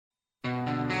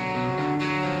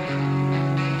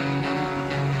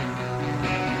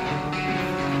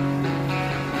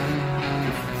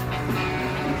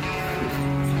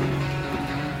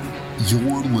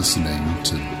You're listening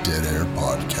to Dead Air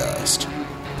Podcast,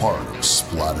 part of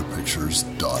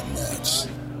SplatterPictures.net.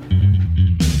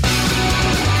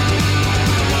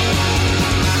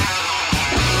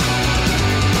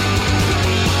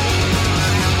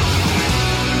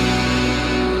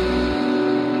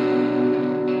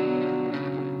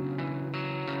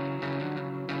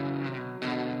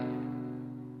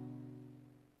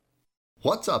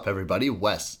 What's up, everybody?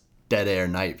 Wes, Dead Air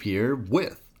Knife here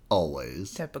with,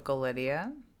 always, typical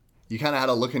Lydia. You kind of had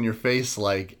a look in your face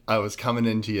like I was coming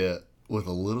into you with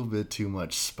a little bit too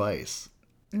much spice.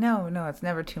 No, it's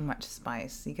never too much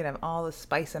spice. You could have all the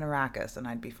spice in Arrakis and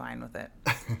I'd be fine with it.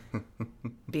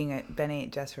 Being a Bene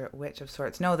Gesserit witch of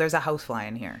sorts. No, there's a housefly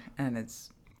in here, and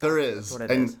it's... There is. What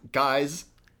it and is.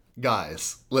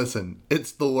 Guys, listen,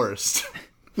 it's the worst.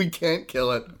 We can't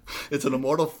kill it. It's an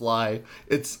immortal fly.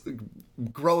 It's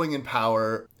growing in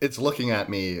power. It's looking at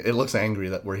me. It looks angry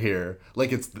that we're here.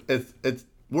 Like it's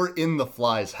we're in the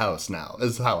fly's house now,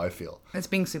 is how I feel. It's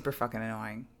being super fucking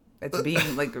annoying. It's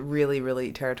being like really,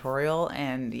 really territorial,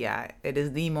 and yeah, it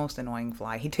is the most annoying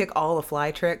fly. He took all the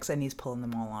fly tricks and he's pulling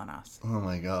them all on us. Oh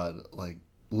my god, like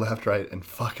left, right, and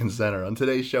fucking center. On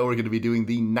today's show, we're going to be doing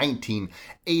the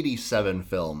 1987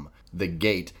 film, The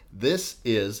Gate. This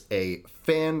is a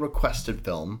fan-requested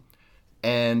film,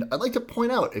 and I'd like to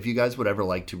point out, if you guys would ever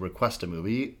like to request a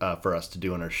movie for us to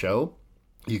do on our show,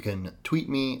 you can tweet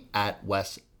me at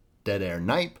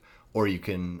WesDeadAirNipe, or you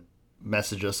can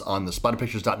message us on the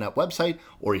SplatterPictures.net website,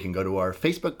 or you can go to our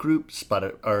Facebook group,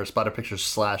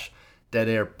 SplatterPictures/Dead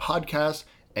Air Podcast,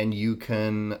 and you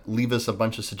can leave us a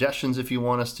bunch of suggestions if you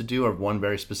want us to do, or one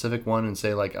very specific one, and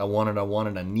say, like, I want it,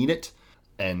 I need it,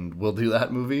 and we'll do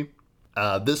that movie.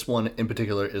 This one in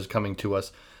particular is coming to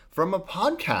us from a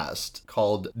podcast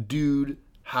called Dude,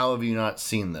 How Have You Not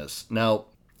Seen This? Now,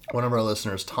 one of our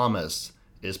listeners, Thomas,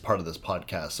 is part of this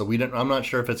podcast, so I'm not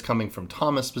sure if it's coming from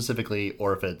Thomas specifically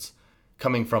or if it's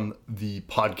coming from the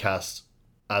podcast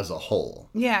as a whole.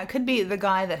 Yeah, it could be the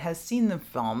guy that has seen the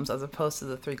films as opposed to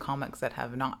the three comics that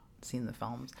have not seen the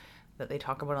films that they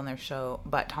talk about on their show.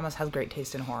 But Thomas has great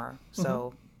taste in horror,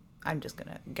 so I'm just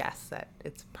going to guess that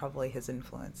it's probably his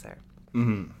influence there.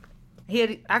 Mm-hmm. He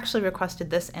had actually requested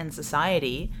this and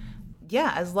Society.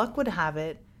 Yeah, as luck would have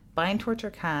it, Bind Torture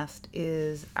Cast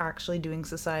is actually doing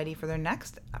Society for their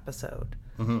next episode.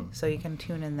 Mm-hmm. So you can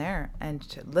tune in there and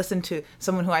to listen to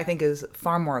someone who I think is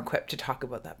far more equipped to talk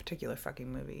about that particular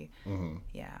fucking movie. Mm-hmm.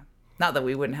 Yeah. Not that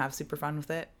we wouldn't have super fun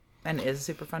with it. And it is a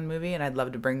super fun movie, and I'd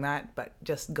love to bring that, but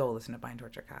just go listen to Bind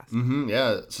Torture Cast. Mm-hmm,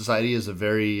 yeah, Society is a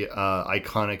very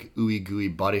iconic ooey gooey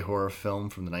body horror film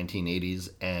from the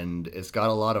 1980s, and it's got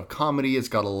a lot of comedy, it's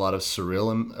got a lot of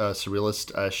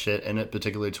surrealist shit in it,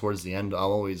 particularly towards the end.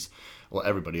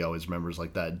 Everybody always remembers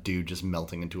like that dude just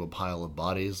melting into a pile of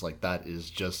bodies. Like, that is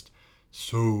just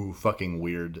so fucking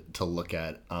weird to look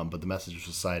at. But the message of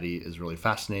Society is really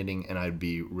fascinating, and I'd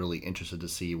be really interested to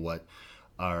see what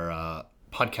our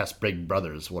podcast Big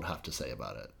Brothers would have to say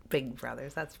about it. Big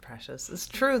Brothers, that's precious. It's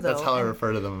true, though. That's how I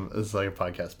refer to them, as like a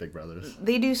podcast Big Brothers.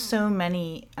 They do so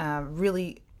many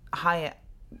really high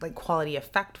quality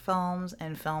effect films,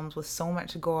 and films with so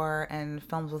much gore, and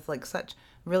films with like such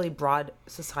really broad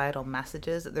societal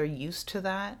messages that they're used to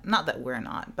that. Not that we're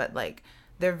not, but like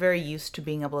they're very used to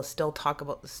being able to still talk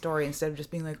about the story instead of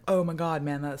just being like, oh my god,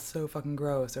 man, that's so fucking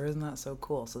gross, or isn't that so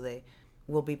cool? So they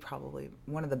will be probably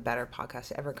one of the better podcasts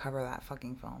to ever cover that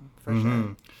fucking film, for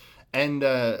sure. And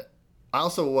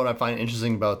also what I find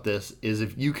interesting about this is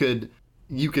if you could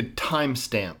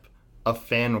timestamp a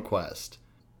fan request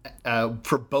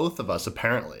for both of us,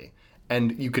 apparently,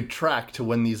 and you could track to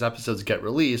when these episodes get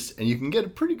released, and you can get a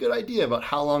pretty good idea about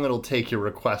how long it'll take your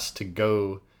request to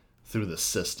go through the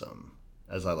system,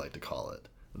 as I like to call it,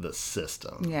 the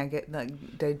system. Yeah, get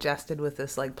like digested with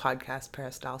this like podcast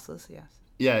peristalsis, yes.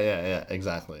 Yeah,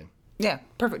 exactly. Yeah,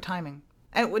 perfect timing.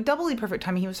 And doubly perfect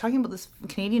timing. He was talking about this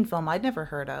Canadian film I'd never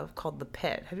heard of called The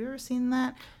Pit. Have you ever seen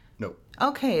that? No.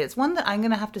 Okay, it's one that I'm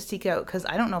going to have to seek out because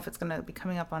I don't know if it's going to be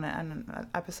coming up on an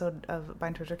episode of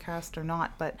Bind Torture Cast or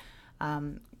not, but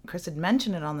Chris had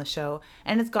mentioned it on the show,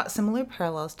 and it's got similar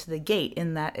parallels to The Gate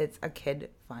in that it's a kid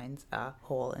finds a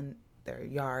hole in their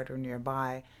yard or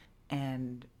nearby,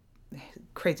 and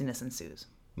craziness ensues.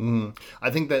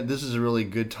 I think that this is a really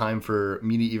good time for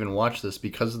me to even watch this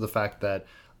because of the fact that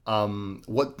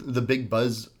what the big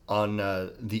buzz on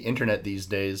the internet these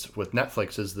days with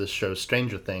Netflix is this show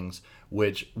Stranger Things,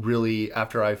 which really,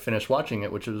 after I finished watching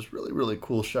it, which was really, really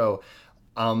cool show,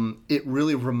 it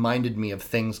really reminded me of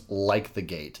things like The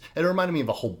Gate. It reminded me of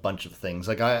a whole bunch of things.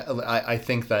 Like I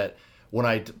think that when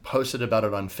I posted about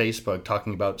it on Facebook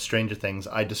talking about Stranger Things,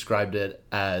 I described it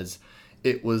as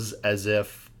it was as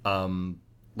if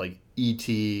like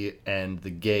E.T. and The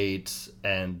Gate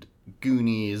and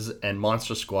Goonies and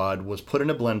Monster Squad was put in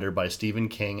a blender by Stephen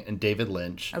King and David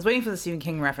Lynch. I was waiting for the Stephen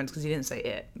King reference because you didn't say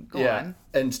it. Go on.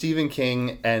 And Stephen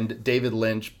King and David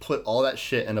Lynch put all that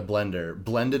shit in a blender,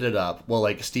 blended it up. Well,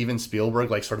 like Steven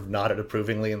Spielberg, like sort of nodded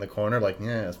approvingly in the corner, like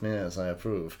yes, I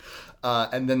approve.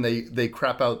 And then they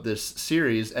crap out this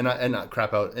series, and not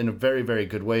crap out in a very, very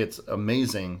good way. It's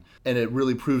amazing, and it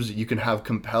really proves that you can have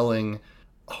compelling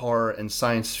horror and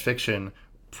science fiction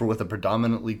with a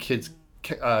predominantly kids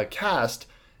cast,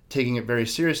 taking it very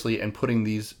seriously and putting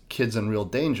these kids in real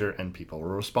danger, and people will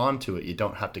respond to it. You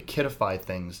don't have to kidify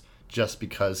things just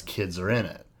because kids are in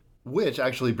it. Which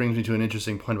actually brings me to an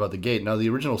interesting point about The Gate. Now, the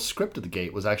original script of The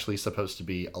Gate was actually supposed to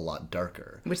be a lot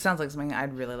darker. Which sounds like something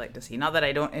I'd really like to see. Not that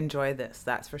I don't enjoy this,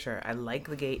 that's for sure. I like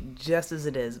The Gate just as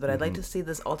it is, but I'd like to see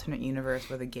this alternate universe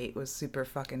where The Gate was super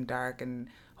fucking dark and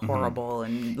horrible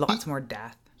and lots more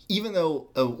death. Even though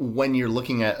when you're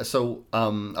looking at...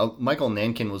 Michael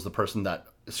Nankin was the person that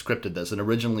scripted this, and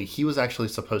originally he was actually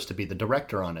supposed to be the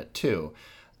director on it, too.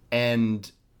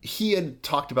 And he had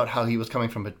talked about how he was coming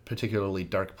from a particularly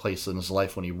dark place in his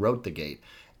life when he wrote The Gate.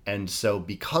 And so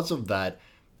because of that,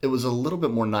 it was a little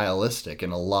bit more nihilistic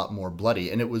and a lot more bloody.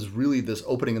 And it was really, this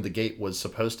opening of The Gate was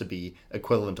supposed to be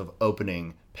equivalent of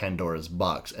opening Pandora's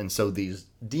box. And so these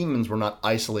demons were not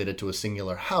isolated to a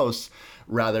singular house.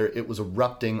 Rather, it was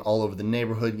erupting all over the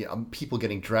neighborhood. You know, people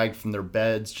getting dragged from their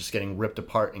beds, just getting ripped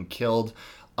apart and killed.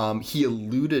 He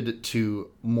alluded to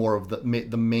more of the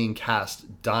main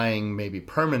cast dying maybe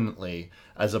permanently,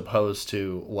 as opposed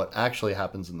to what actually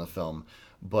happens in the film.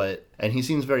 And he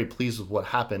seems very pleased with what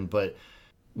happened. But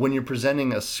when you're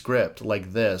presenting a script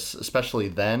like this, especially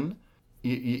then,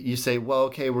 you say, well,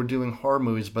 okay, we're doing horror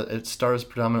movies, but it stars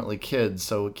predominantly kids,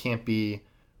 so it can't be...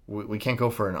 We can't go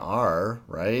for an R,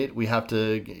 right? We have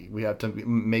to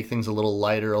make things a little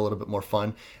lighter, a little bit more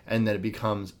fun, and then it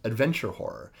becomes adventure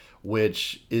horror,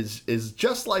 which is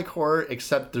just like horror,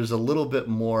 except there's a little bit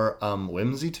more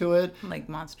whimsy to it. Like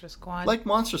Monster Squad? Like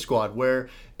Monster Squad, where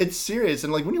it's serious,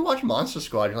 and like when you watch Monster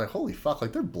Squad, you're like, holy fuck,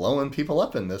 like they're blowing people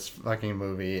up in this fucking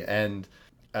movie, and...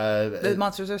 the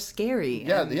monsters are scary.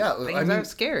 Yeah. Things are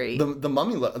scary. The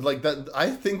Mummy, like that. I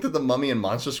think that the Mummy in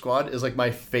Monster Squad is like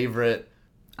my favorite.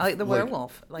 I like the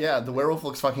werewolf. The werewolf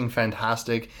looks fucking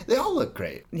fantastic. They all look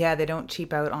great. Yeah, they don't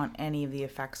cheap out on any of the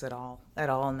effects at all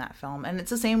in that film. And it's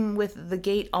the same with The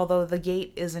Gate, although The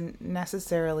Gate isn't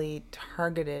necessarily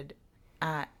targeted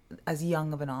at as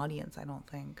young of an audience, I don't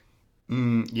think.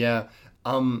 Yeah.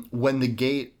 When The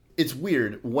Gate... It's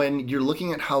weird. When you're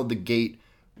looking at how The Gate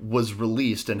was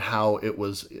released and how it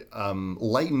was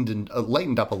lightened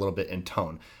up a little bit in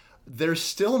tone, there's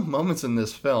still moments in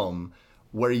this film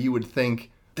where you would think...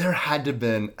 There had to have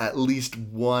been at least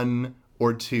one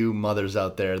or two mothers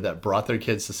out there that brought their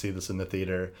kids to see this in the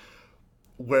theater,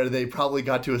 where they probably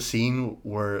got to a scene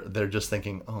where they're just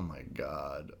thinking, oh my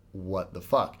God, what the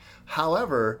fuck?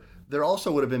 However, there also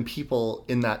would have been people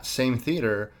in that same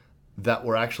theater that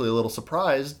were actually a little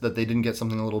surprised that they didn't get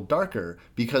something a little darker,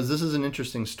 because this is an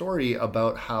interesting story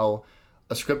about how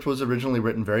a script was originally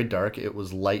written very dark. It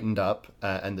was lightened up,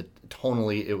 and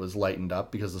tonally it was lightened up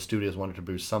because the studios wanted to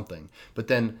boost something. But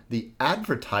then the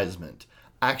advertisement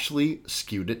actually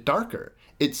skewed it darker.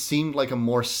 It seemed like a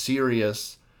more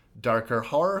serious, darker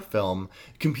horror film,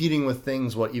 competing with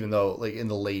things, even though like in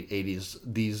the late 80s,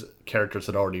 these characters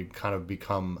had already kind of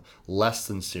become less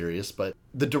than serious, but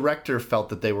the director felt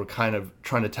that they were kind of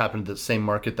trying to tap into the same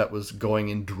market that was going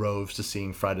in droves to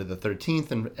seeing Friday the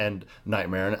 13th and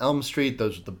Nightmare on Elm Street.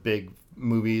 Those were the big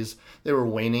movies. They were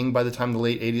waning by the time the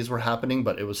late 80s were happening,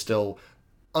 but it was still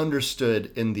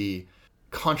understood in the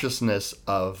consciousness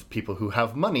of people who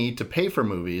have money to pay for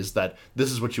movies that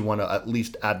this is what you want to at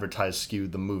least advertise, skew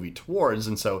the movie towards.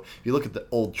 And so if you look at the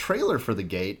old trailer for The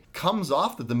Gate, comes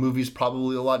off that the movie's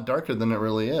probably a lot darker than it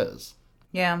really is.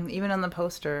 Yeah, even on the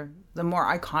poster, the more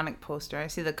iconic poster, I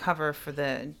see the cover for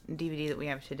the DVD that we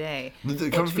have today, which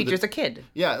features a kid.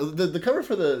 Yeah, the cover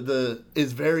for the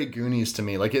is very Goonies to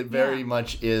me. Like it very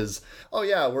much is. Oh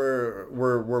yeah,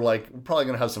 we're like probably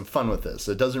gonna have some fun with this.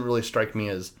 It doesn't really strike me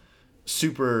as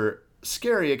super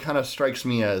scary. It kind of strikes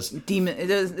me as demon. It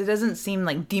doesn't seem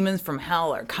like demons from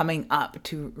hell are coming up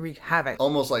to wreak havoc.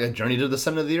 Almost like a Journey to the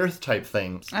Center of the Earth type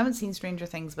thing. I haven't seen Stranger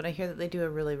Things, but I hear that they do a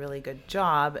really, really good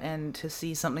job. And to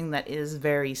see something that is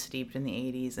very steeped in the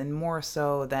 80s and more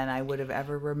so than I would have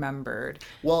ever remembered.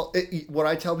 Well, what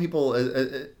I tell people,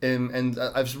 and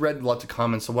I've read lots of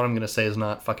comments, so what I'm going to say is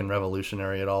not fucking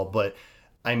revolutionary at all, but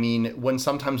I mean,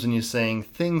 sometimes when you're saying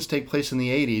things take place in the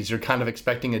 80s, you're kind of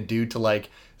expecting a dude to like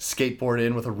skateboard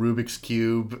in with a Rubik's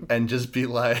Cube and just be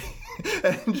like,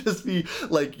 with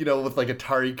like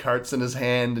Atari carts in his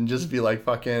hand and just be like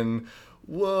fucking,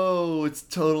 whoa, it's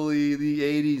totally the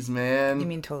 80s, man. You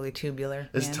mean Totally Tubular?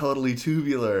 It's man. Totally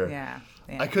Tubular. Yeah.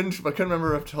 I couldn't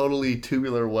remember if Totally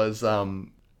Tubular was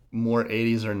more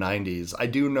 80s or 90s. I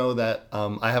do know that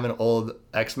I have an old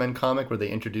X-Men comic where they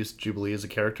introduced Jubilee as a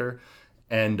character,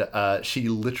 and she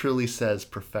literally says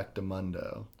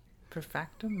Perfectamundo.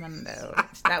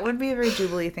 Perfectamundo. That would be a very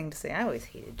Jubilee thing to say. I always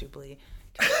hated Jubilee.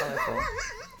 Too colorful.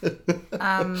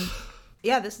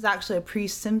 Yeah, this is actually a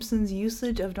pre-Simpsons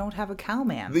usage of "Don't Have a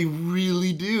Cowman." They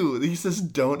really do. He says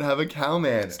 "Don't have a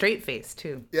cowman." Straight face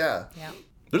too. Yeah. Yeah.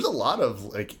 There's a lot of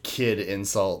like kid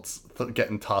insults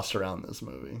getting tossed around this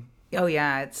movie. Oh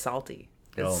yeah, it's salty.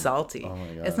 It's salty. Oh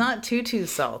my God. It's not too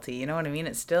salty. You know what I mean?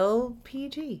 It's still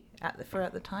PG at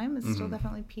the time. It's still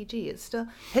definitely PG. It still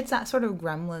hits that sort of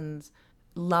Gremlins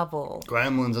level.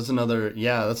 Gremlins, that's another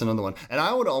one. And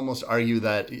I would almost argue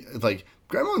that like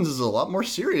Gremlins is a lot more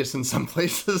serious in some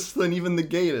places than even The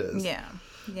Gate is. Yeah.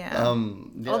 Yeah.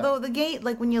 Although The Gate,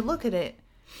 like when you look at it,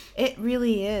 it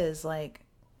really is like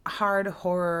hard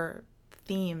horror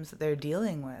themes that they're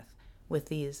dealing with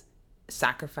these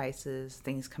sacrifices,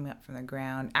 things coming up from the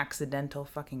ground, accidental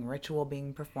fucking ritual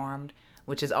being performed,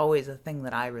 which is always a thing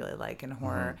that I really like in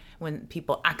horror, when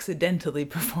people accidentally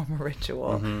perform a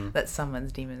ritual that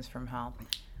summons demons from hell.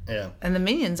 Yeah. And the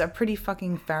minions are pretty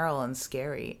fucking feral and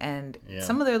scary. And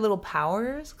some of their little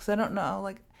powers, because I don't know,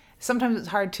 like, sometimes it's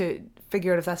hard to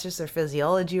figure out if that's just their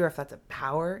physiology or if that's a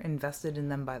power invested in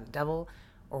them by the devil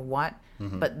or what.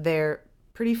 But they're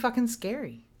pretty fucking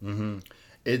scary.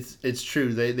 It's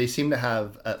true. They seem to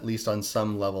have, at least on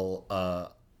some level,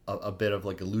 a bit of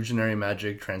like illusionary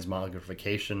magic,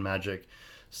 transmogrification magic,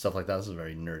 stuff like that. This is a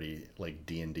very nerdy like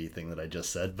D&D thing that I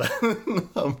just said,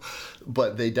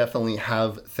 but they definitely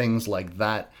have things like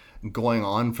that going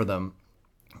on for them.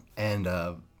 And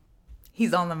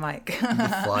He's on the mic.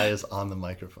 the fly is on the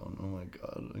microphone. Oh my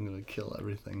God, I'm gonna kill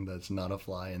everything that's not a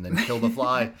fly and then kill the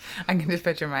fly. I can just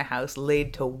picture my house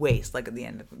laid to waste, like at the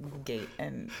end of the gate,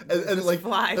 and like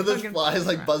fly and this fly is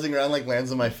like buzzing around, like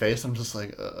lands on my face. I'm just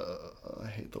like, I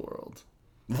hate the world.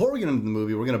 Before we get into the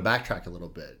movie, we're gonna backtrack a little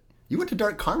bit. You went to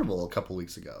Dark Carnival a couple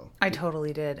weeks ago. I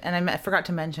totally did. And I forgot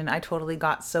to mention, I totally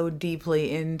got so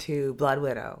deeply into Blood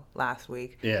Widow last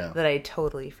week that I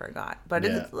totally forgot. But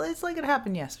it's like it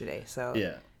happened yesterday. So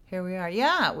here we are.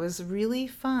 Yeah, it was really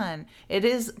fun. It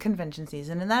is convention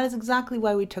season, and that is exactly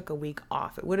why we took a week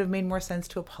off. It would have made more sense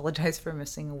to apologize for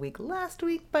missing a week last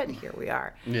week, but here we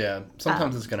are. Yeah,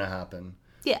 sometimes it's going to happen.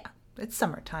 Yeah. It's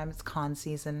summertime. It's con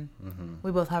season.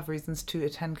 We both have reasons to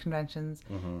attend conventions.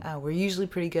 We're usually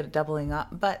pretty good at doubling up,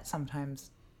 but sometimes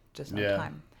just no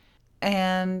time.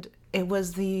 And it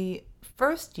was the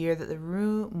first year that the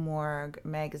Rue Morgue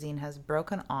magazine has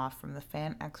broken off from the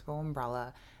Fan Expo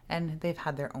umbrella, and they've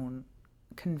had their own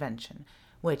convention,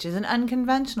 which is an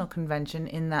unconventional convention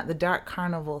in that the Dark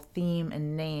Carnival theme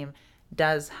and name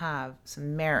does have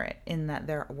some merit in that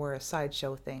there were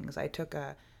sideshow things. I took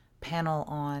a panel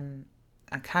on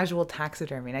a casual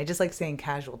taxidermy, and I just like saying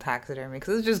casual taxidermy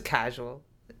because it's just casual.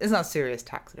 It's not serious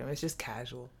taxidermy, it's just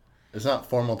casual. It's not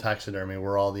formal taxidermy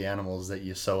where all the animals that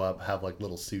you sew up have like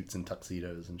little suits and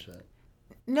tuxedos and shit.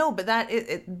 No, but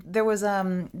there was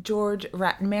George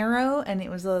Romero, and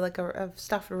it was like a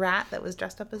stuffed rat that was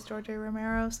dressed up as George A.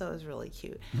 Romero, so it was really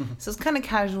cute. So it's kind of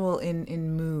casual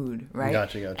in mood, right?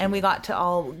 Gotcha. And we got to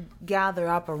all gather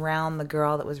up around the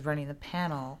girl that was running the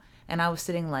panel. And I was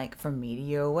sitting like from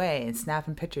media away and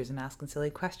snapping pictures and asking silly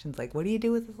questions like, what do you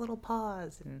do with his little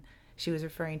paws? And she was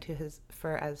referring to his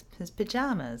fur as his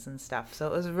pajamas and stuff. So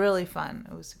it was really fun.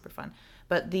 It was super fun.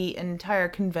 But the entire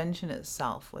convention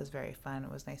itself was very fun.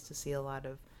 It was nice to see a lot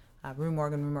of Rue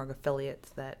Morgue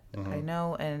affiliates that I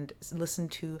know, and listen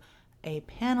to a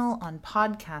panel on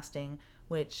podcasting,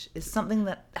 which is something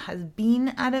that has been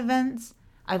at events.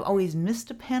 I've always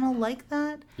missed a panel like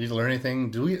that. Did you learn anything?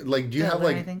 Do you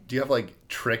have like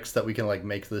tricks that we can like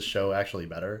make this show actually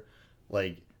better?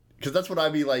 Like, because that's what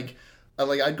I'd be like.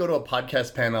 I'd go to a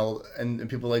podcast panel and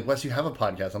people are like, Wes, you have a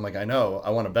podcast. I'm like, I know.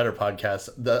 I want a better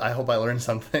podcast. I hope I learned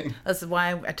something. That's why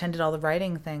I attended all the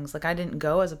writing things. Like, I didn't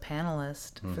go as a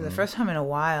panelist for the first time in a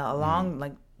while,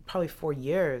 like probably 4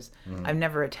 years. I've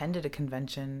never attended a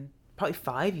convention. Probably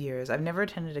 5 years. I've never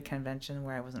attended a convention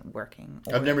where I wasn't working.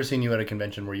 I've never seen you at a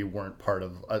convention where you weren't part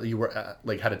of. You were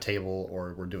like had a table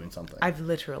or were doing something. I've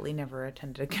literally never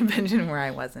attended a convention where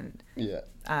I wasn't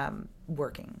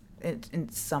working in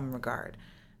some regard.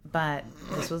 But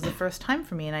this was the first time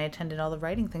for me, and I attended all the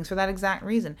writing things for that exact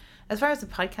reason. As far as the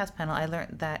podcast panel, I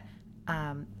learned that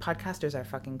podcasters are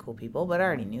fucking cool people, but I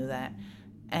already knew that.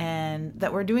 And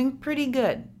that we're doing pretty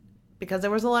good. Because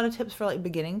there was a lot of tips for like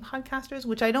beginning podcasters,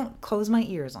 which I don't close my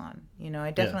ears on. You know,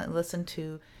 I definitely listen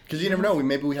to. Because you never know,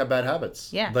 maybe we have bad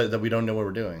habits. Yeah. That we don't know what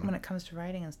we're doing. When it comes to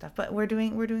writing and stuff, but we're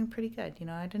doing pretty good. You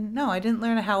know, I didn't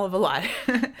learn a hell of a lot.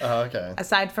 Oh, okay.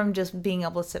 Aside from just being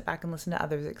able to sit back and listen to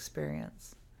others'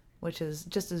 experience, which is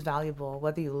just as valuable.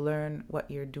 Whether you learn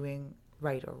what you're doing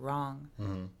right or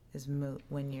wrong is moot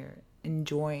when you're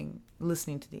enjoying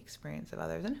listening to the experience of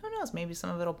others. And who knows, maybe some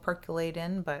of it'll percolate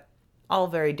in, but. All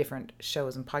very different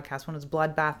shows and podcasts. One is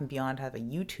Bloodbath and Beyond have a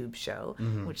YouTube show,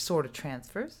 which sort of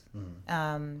transfers.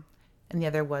 And the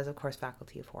other was, of course,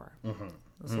 Faculty of Horror.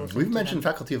 We've mentioned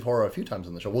Faculty of Horror a few times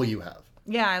on the show. Well, you have.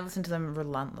 Yeah, I listen to them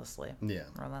relentlessly. Yeah.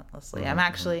 Relentlessly. I'm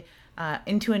actually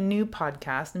into a new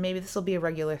podcast, and maybe this will be a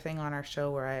regular thing on our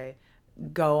show where I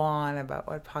go on about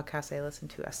what podcasts I listen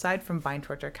to. Aside from Bind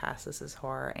Torture Cast, This Is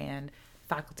Horror, and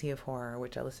Faculty of Horror,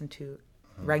 which I listen to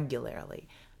regularly.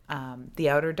 The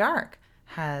Outer Dark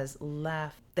has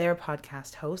left their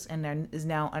podcast host and is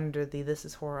now under the This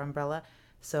Is Horror umbrella.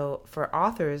 So for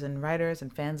authors and writers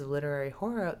and fans of literary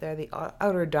horror out there, the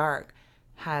Outer Dark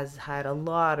has had a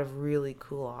lot of really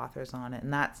cool authors on it,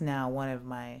 and that's now one of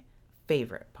my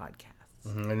favorite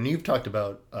podcasts. And you've talked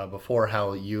about before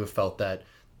how you have felt that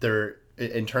there,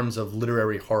 in terms of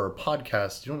literary horror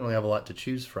podcasts, you don't really have a lot to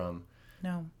choose from.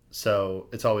 No. So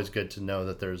it's always good to know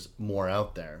that there's more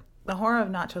out there. The Horror of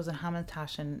Nachos and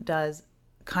Hamantaschen does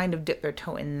kind of dip their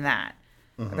toe in that,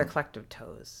 or their collective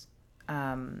toes.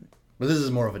 But this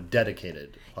is more of a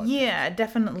dedicated podcast. Yeah, it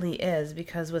definitely is,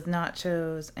 because with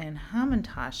Nachos and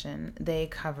Hamantaschen, they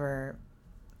cover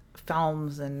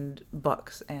films and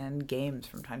books and games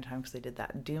from time to time, because they did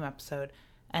that Doom episode,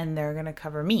 and they're going to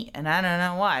cover me. And I don't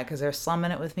know why, because they're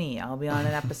slumming it with me. I'll be on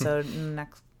an episode in the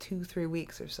next 2-3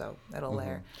 weeks or so that'll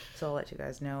air. So I'll let you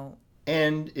guys know.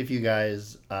 And if you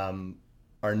guys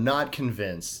are not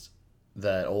convinced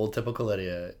that old typical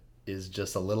Lydia is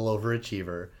just a little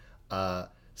overachiever,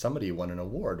 somebody won an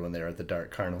award when they were at the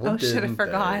Dark Carnival. Oh shit, I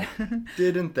forgot.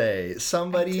 Didn't they?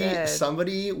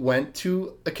 Somebody went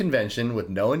to a convention with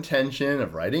no intention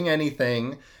of writing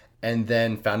anything, and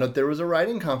then found out there was a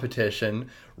writing competition,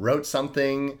 wrote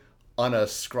something on a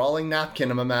scrawling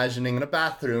napkin, I'm imagining, in a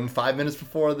bathroom 5 minutes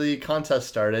before the contest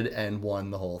started, and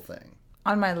won the whole thing.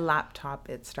 On my laptop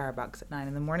at Starbucks at 9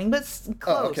 a.m, but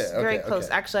close, very close.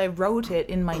 Okay. Actually, I wrote it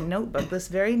in my notebook, this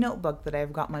very notebook that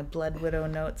I've got my Blood Widow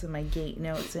notes and my Gate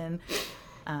notes in.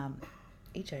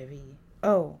 HIV.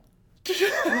 Oh.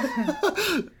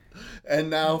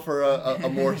 And now for a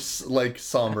more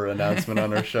somber announcement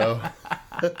on our show.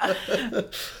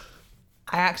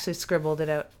 I actually scribbled it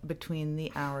out between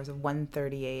the hours of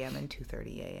 1:30 a.m. and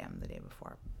 2:30 a.m. the day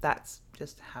before. That's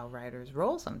just how writers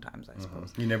roll sometimes, I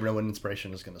suppose. You never know when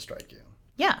inspiration is going to strike you.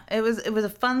 Yeah, it was a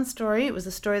fun story. It was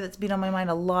a story that's been on my mind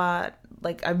a lot.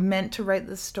 Like, I meant to write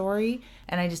this story,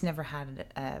 and I just never had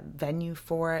a venue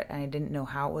for it, and I didn't know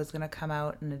how it was going to come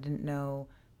out, and I didn't know,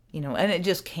 and it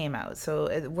just came out. So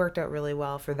it worked out really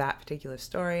well for that particular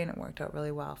story, and it worked out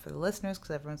really well for the listeners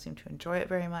because everyone seemed to enjoy it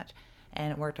very much.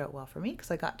 And it worked out well for me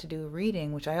because I got to do a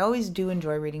reading, which I always do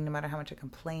enjoy reading no matter how much I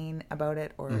complain about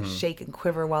it or shake and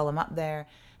quiver while I'm up there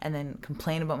and then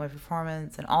complain about my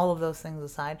performance and all of those things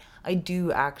aside. I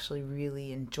do actually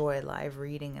really enjoy live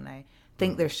reading, and I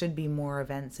think there should be more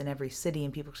events in every city,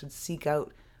 and people should seek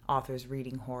out authors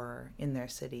reading horror in their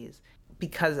cities,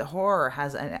 because horror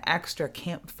has an extra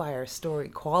campfire story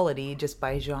quality just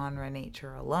by genre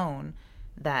nature alone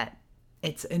that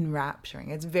it's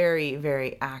enrapturing. It's very,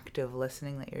 very active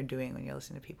listening that you're doing when you're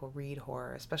listening to people read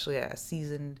horror, especially a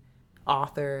seasoned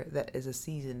author that is a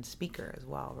seasoned speaker as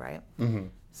well, right?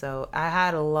 So I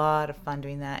had a lot of fun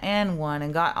doing that, and won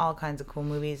and got all kinds of cool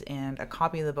movies and a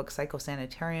copy of the book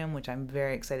Psychosanitarium, which I'm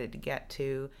very excited to get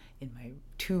to in my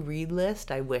to-read list.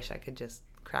 I wish I could just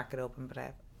crack it open, but I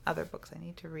have other books I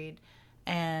need to read.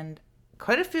 And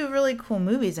quite a few really cool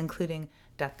movies, including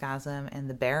Deathgasm and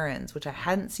The Barons, which I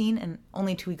hadn't seen, and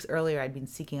only 2 weeks earlier I'd been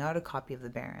seeking out a copy of The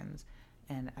Barons,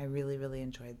 and I really, really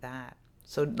enjoyed that.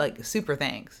 So, super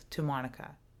thanks to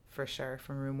Monica, for sure,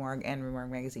 from Rue Morgue and Rue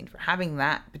Morgue Magazine for having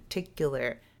that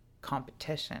particular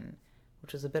competition,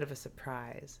 which was a bit of a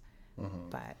surprise.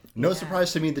 But no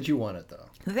surprise to me that you won it, though.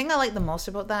 The thing I like the most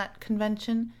about that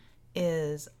convention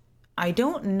is I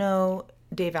don't know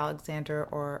Dave Alexander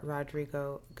or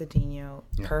Rodrigo Godinho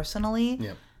personally.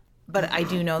 Yeah. But I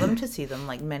do know them to see them,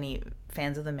 like many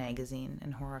fans of the magazine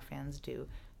and horror fans do.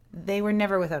 They were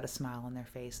never without a smile on their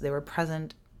face. They were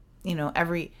present,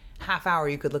 half hour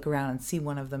you could look around and see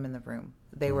one of them in the room.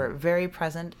 They were very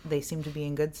present. They seemed to be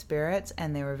in good spirits,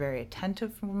 and they were very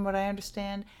attentive from what I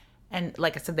understand. And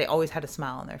like I said, they always had a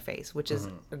smile on their face, which is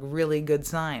a really good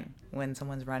sign when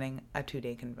someone's running a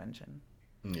 2-day convention.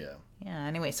 Yeah. Yeah,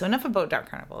 anyway, so enough about Dark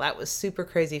Carnival. That was super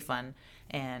crazy fun.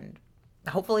 And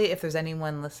hopefully if there's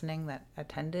anyone listening that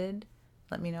attended,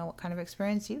 let me know what kind of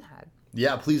experience you had.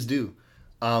 Yeah, please do.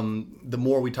 The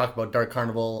more we talk about Dark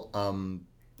Carnival,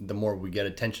 the more we get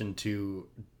attention to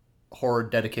horror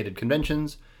dedicated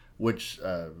conventions, which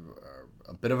are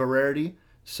a bit of a rarity.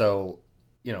 So,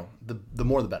 the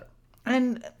more the better.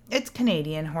 And it's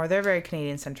Canadian horror. They're very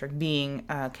Canadian centric, being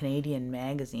a Canadian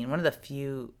magazine. One of the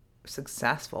few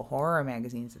successful horror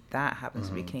magazines that happens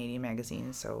to be Canadian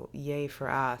magazine. So yay for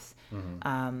us.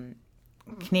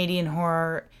 Canadian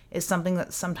horror is something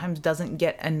that sometimes doesn't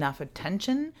get enough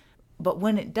attention, but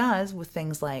when it does, with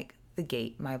things like The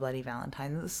Gate, My Bloody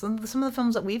Valentine, some of the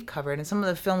films that we've covered and some of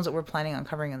the films that we're planning on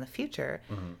covering in the future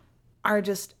are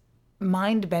just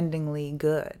mind-bendingly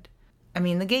good. I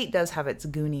mean, The Gate does have its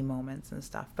Goonie moments and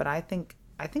stuff, but I think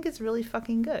it's really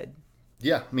fucking good.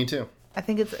 Yeah, me too. I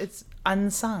think it's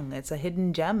unsung. It's a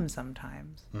hidden gem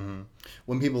sometimes.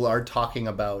 When people are talking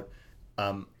about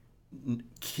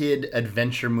kid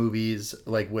adventure movies,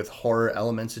 like with horror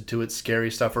elements to it,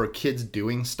 scary stuff, or kids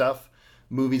doing stuff,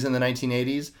 movies in the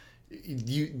 1980s,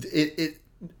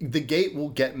 The Gate will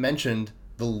get mentioned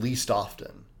the least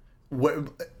often,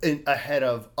 ahead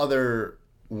of other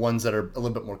ones that are a little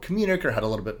bit more comedic or had a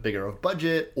little bit bigger of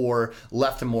budget or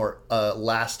left a more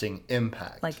lasting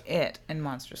impact. Like It and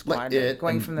Monster Squad. Like It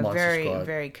going and from the Monster very, Squad.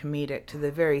 very comedic to the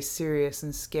very serious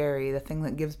and scary, the thing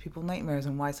that gives people nightmares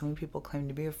and why so many people claim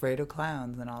to be afraid of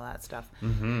clowns and all that stuff.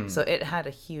 So it had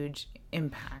a huge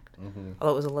impact.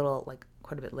 Although it was a little,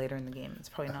 quite a bit later in the game. It's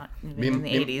probably not even in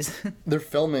the 80s. They're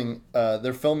filming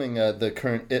the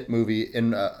current It movie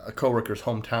in a coworker's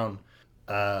hometown.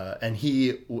 And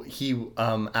he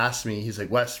asked me, he's like,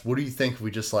 Wes, what do you think if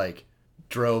we just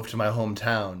drove to my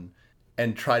hometown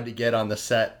and tried to get on the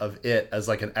set of It as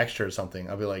an extra or something?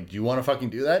 I'll be like, do you want to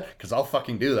fucking do that? Because I'll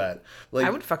fucking do that. I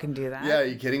would fucking do that. Yeah, are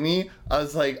you kidding me? I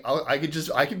was like, I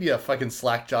could be a fucking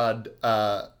slack-jawed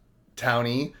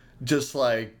townie. Just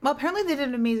Well, apparently they did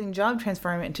an amazing job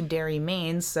transforming it into Derry,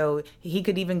 Maine, so he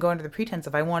could even go under the pretense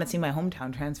of, I want to see my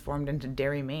hometown transformed into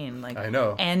Derry, Maine. I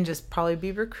know. And just probably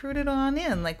be recruited on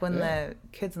in, when the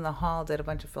Kids in the Hall did a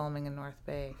bunch of filming in North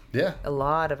Bay. Yeah. A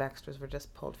lot of extras were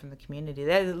just pulled from the community.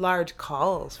 They had large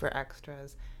calls for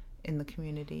extras in the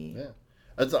community. Yeah.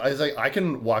 I was like, I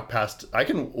can walk past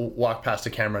a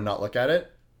camera and not look at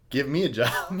it. Give me a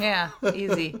job. Yeah,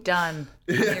 easy. Done.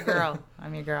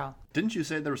 I'm your girl. Didn't you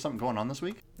say there was something going on this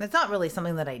week? It's not really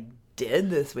something that I did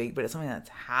this week, but it's something that's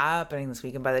happening this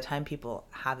week. And by the time people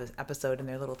have this episode in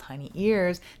their little tiny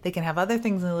ears, they can have other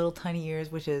things in their little tiny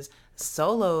ears, which is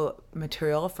solo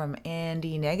material from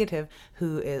Andy Negative,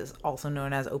 who is also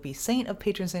known as Opie Saint of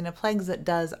Patron Saint of Plagues, that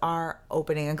does our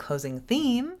opening and closing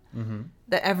theme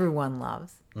that everyone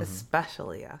loves,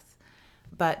 especially us.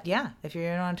 But yeah, if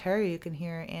you're in Ontario, you can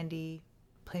hear Andy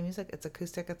play music. It's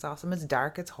acoustic. It's awesome. It's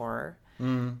dark. It's horror.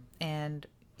 And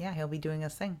yeah, he'll be doing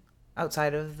his thing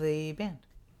outside of the band.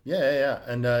 Yeah.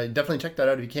 And definitely check that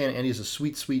out if you can. Andy's a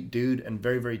sweet, sweet dude and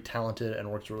very, very talented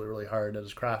and works really, really hard at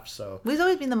his craft. So he's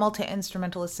always been the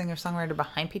multi-instrumentalist singer-songwriter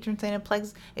behind Patron Saint of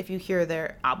Plagues. If you hear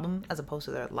their album as opposed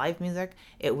to their live music,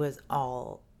 it was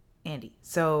all Andy.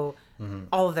 So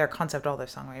all of their concept, all their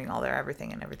songwriting, all their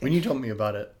everything and everything. When you told me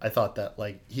about it, I thought that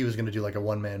he was going to do a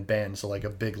one-man band, so a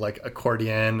big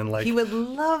accordion and he would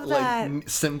love that.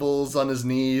 Cymbals on his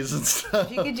knees and stuff.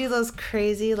 If you could do those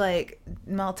crazy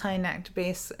multi-necked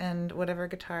bass and whatever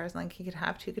guitars, he could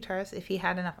have two guitars. If he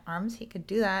had enough arms, he could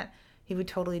do that. He would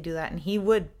totally do that, and he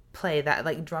would play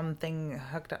that drum thing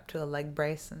hooked up to a leg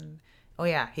brace and. Oh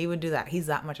yeah, he would do that. He's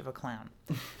that much of a clown.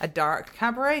 A dark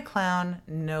cabaret clown,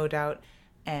 no doubt.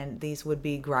 And these would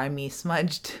be grimy,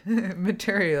 smudged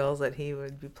materials that he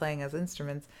would be playing as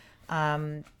instruments.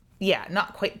 Yeah,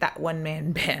 not quite that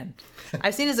one-man band.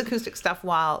 I've seen his acoustic stuff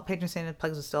while Patron Saint of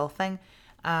Plagues was still a thing.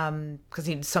 Because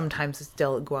he'd sometimes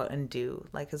still go out and do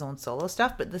his own solo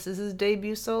stuff. But this is his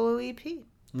debut solo EP.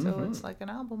 So it's like an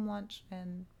album launch.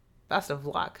 And best of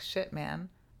luck. Shit, man.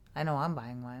 I know I'm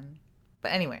buying one.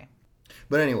 But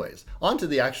anyways, on to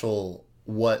the actual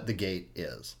what The Gate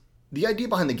is. The idea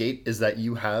behind The Gate is that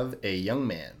you have a young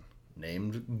man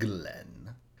named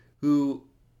Glenn who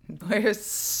wears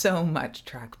so much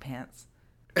track pants.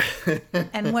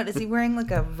 And what is he wearing?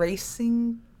 A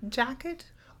racing jacket?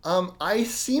 I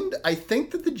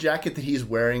think that the jacket that he's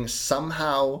wearing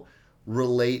somehow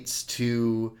relates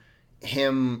to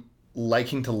him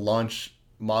liking to launch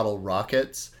model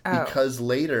rockets because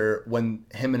later when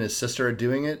him and his sister are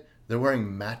doing it, they're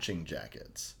wearing matching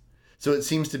jackets. So it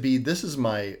seems to be, this is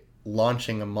my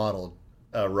launching a model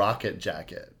rocket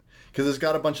jacket. Because it's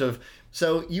got a bunch of...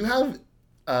 So you have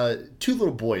two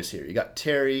little boys here. You got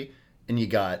Terry and you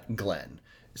got Glenn.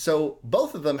 So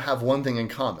both of them have one thing in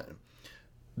common.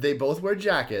 They both wear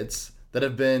jackets that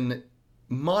have been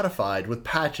modified with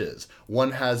patches.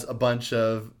 One has a bunch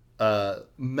of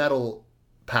metal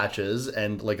patches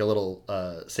and like a little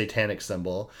satanic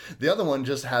symbol. The other one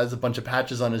just has a bunch of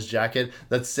patches on his jacket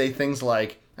that say things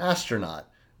like astronaut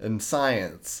and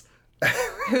science.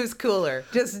 Who's cooler?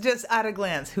 Just at a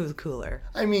glance, who's cooler?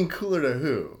 I mean, cooler to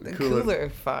who?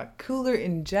 Cooler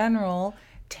in general.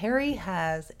 Terry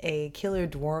has a Killer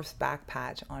Dwarfs back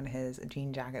patch on his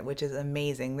jean jacket, which is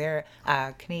amazing. They're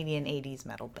a Canadian 80s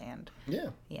metal band.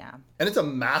 Yeah. Yeah. And it's a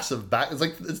massive back.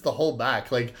 It's the whole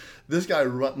back. Like, this guy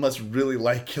must really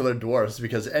like Killer Dwarfs,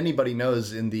 because anybody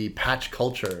knows in the patch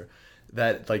culture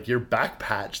that, like, your back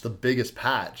patch, the biggest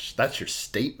patch, that's your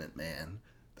statement, man.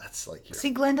 That's like your...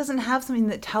 See, Glenn doesn't have something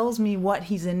that tells me what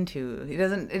he's into. It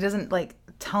doesn't like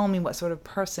tell me what sort of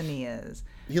person he is.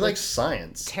 He likes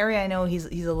science. Terry, I know he's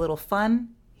a little fun.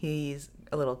 He's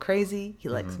a little crazy. He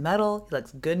likes metal. He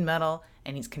likes good metal,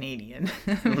 and he's Canadian.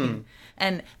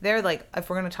 And they're like, if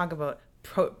we're gonna talk about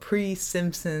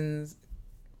pre-Simpsons,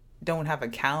 don't have a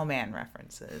cowman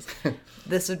references,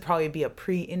 this would probably be a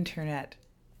pre-internet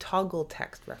toggle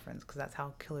text reference, because that's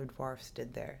how Killer Dwarfs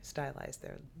stylized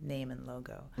their name and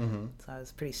logo. So I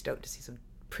was pretty stoked to see some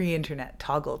pre-internet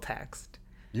toggle text.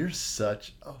 You're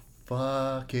such a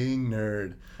fucking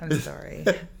nerd. I'm sorry.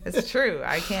 It's true.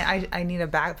 I need a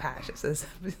back patch that says,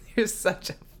 "You're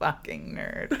such a fucking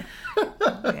nerd."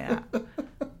 Yeah.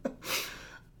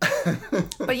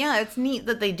 But yeah, it's neat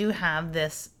that they do have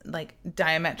this like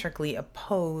diametrically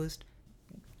opposed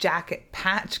jacket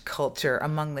patch culture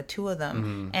among the two of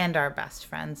them, and are best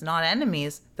friends, not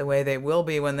enemies, the way they will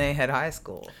be when they hit high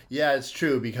school. Yeah, it's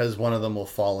true, because one of them will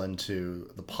fall into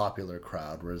the popular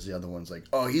crowd, whereas the other one's like,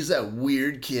 oh, he's that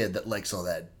weird kid that likes all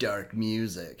that dark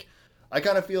music. I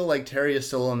kind of feel like Terry is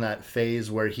still in that phase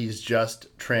where he's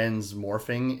just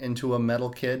transmorphing into a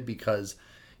metal kid, because,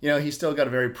 you know, he's still got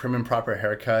a very prim and proper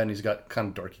haircut, and he's got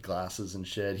kind of dorky glasses and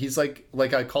shit. He's like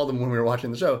I called him when we were watching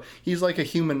the show, he's like a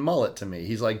human mullet to me.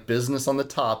 He's like business on the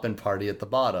top and party at the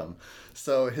bottom.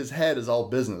 So his head is all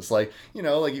business. Like, you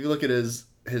know, like if you look at his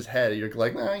head, you're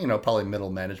like, you know, probably middle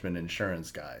management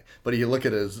insurance guy. But you look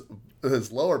at his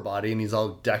lower body, and he's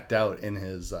all decked out in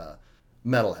his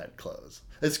metalhead clothes.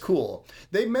 It's cool.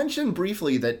 They mentioned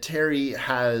briefly that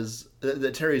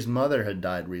that Terry's mother had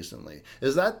died recently.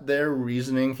 Is that their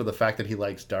reasoning for the fact that he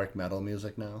likes dark metal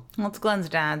music now? Well, it's Glenn's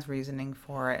dad's reasoning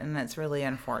for it, and it's really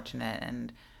unfortunate,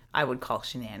 and I would call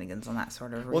shenanigans on that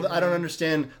sort of reason. Well, I don't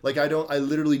understand. Like, I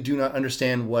literally do not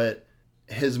understand what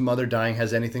his mother dying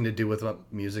has anything to do with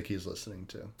what music he's listening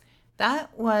to.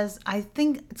 That was, I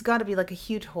think it's got to be like a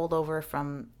huge holdover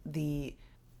from the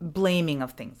blaming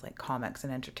of things like comics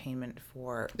and entertainment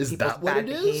for people's bad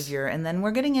behavior. And then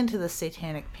we're getting into the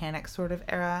satanic panic sort of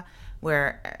era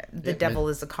where the devil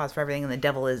is the cause for everything, and the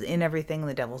devil is in everything, and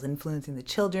the devil's influencing the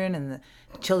children, and the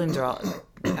children are all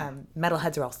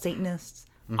metalheads are all Satanists,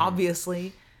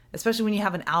 obviously. Especially when you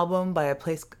have an album by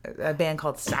a band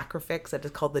called Sacrifix that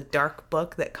is called The Dark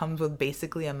Book, that comes with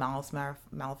basically a Malleus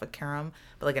Maleficarum,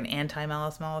 but like an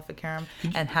anti-Malleus Maleficarum,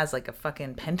 and has like a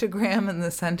fucking pentagram in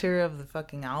the center of the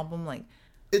fucking album. Like,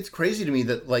 it's crazy to me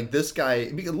that like this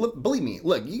guy, because believe me,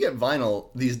 look, you get vinyl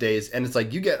these days, and it's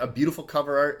like you get a beautiful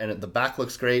cover art, and the back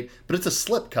looks great, but it's a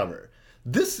slip cover.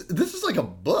 This is like a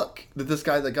book that this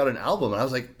guy that got an album, and I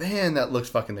was like, man, that looks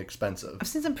fucking expensive. I've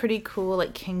seen some pretty cool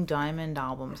like King Diamond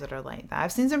albums that are like that.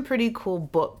 I've seen some pretty cool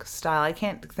book style. I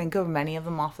can't think of many of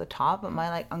them off the top, but my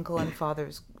like uncle and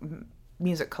father's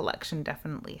music collection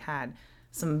definitely had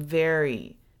some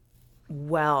very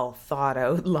well thought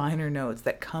out liner notes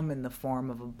that come in the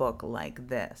form of a book like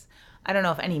this. I don't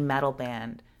know if any metal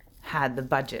band had the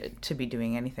budget to be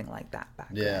doing anything like that back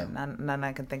then. None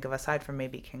I can think of aside from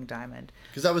maybe King Diamond.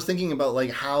 Because I was thinking about like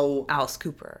how Alice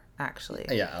Cooper, actually.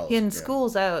 Yeah, Alice. In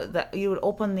schools out that you would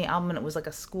open the album and it was like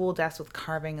a school desk with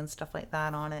carving and stuff like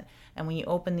that on it. And when you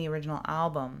open the original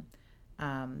album,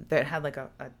 that had like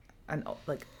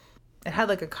it had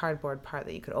like a cardboard part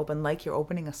that you could open like you're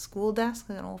opening a school desk,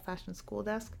 like an old fashioned school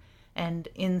desk. And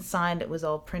inside it was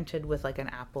all printed with like an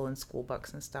apple and school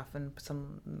books and stuff and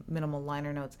some minimal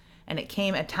liner notes. And it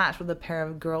came attached with a pair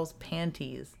of girls'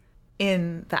 panties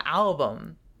in the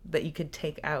album that you could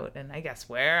take out and I guess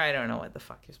wear. I don't know what the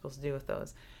fuck you're supposed to do with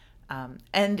those.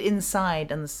 And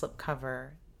inside on the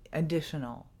slipcover,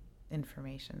 additional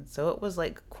information. So it was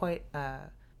like quite an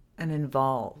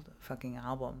involved fucking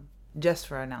album just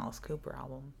for an Alice Cooper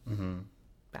album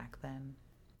back then.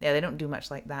 Yeah, they don't do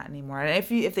much like that anymore. And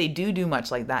if they do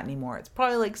much like that anymore, it's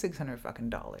probably like $600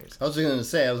 fucking. I was going to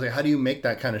say, how do you make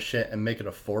that kind of shit and make it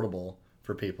affordable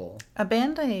for people? A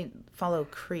band I follow,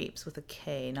 Creeps, with a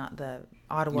K, not the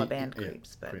Ottawa band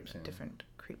Creeps, but Creeps, yeah. different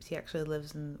Creeps. He actually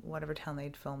lives in whatever town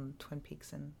they'd filmed Twin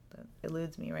Peaks in. That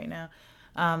eludes me right now.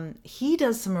 He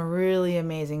does some really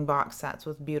amazing box sets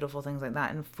with beautiful things like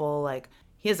that in full, like,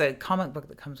 he has a comic book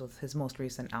that comes with his most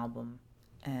recent album.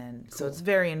 And cool. So it's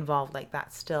very involved like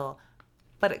that still,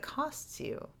 but it costs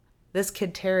you. This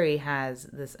kid Terry has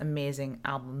this amazing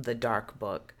album, The Dark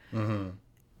Book.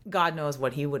 God knows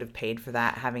what he would have paid for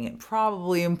that, having it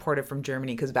probably imported from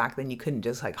Germany, because back then you couldn't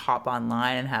just like hop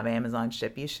online and have Amazon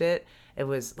ship you shit. It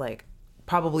was like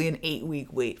probably an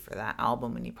 8-week wait for that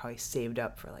album, and you probably saved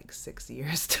up for like 6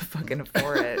 years to fucking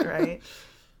afford it, right?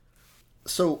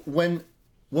 So when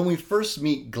we first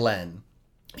meet Glenn,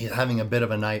 he's having a bit of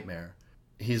a nightmare.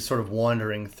 He's sort of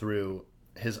wandering through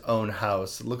his own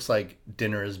house. It looks like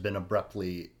dinner has been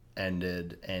abruptly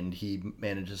ended, and he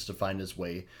manages to find his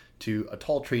way to a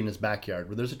tall tree in his backyard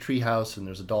where there's a tree house and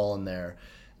there's a doll in there.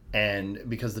 And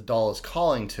because the doll is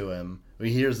calling to him, he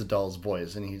hears the doll's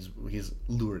voice, and he's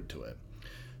lured to it.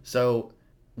 So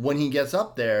when he gets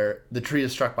up there, the tree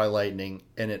is struck by lightning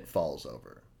and it falls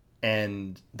over.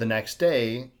 And the next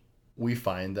day, we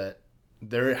find that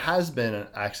there has been an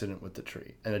accident with the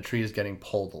tree, and the tree is getting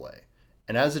pulled away.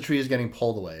 And as the tree is getting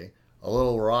pulled away, a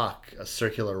little rock, a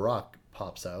circular rock,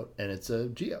 pops out, and it's a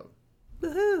geode.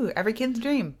 Woohoo! Every kid's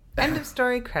dream. End of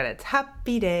story, credits.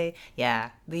 Happy day. Yeah,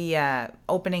 the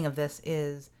opening of this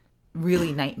is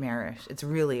really nightmarish. It's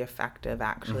really effective,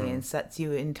 actually, and sets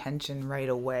you in tension right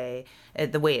away.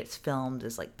 The way it's filmed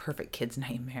is like perfect kid's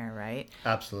nightmare, right?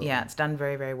 Absolutely. Yeah, it's done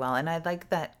very, very well. And I like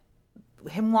that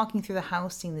him walking through the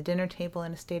house, seeing the dinner table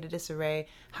in a state of disarray,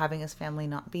 having his family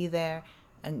not be there,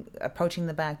 and approaching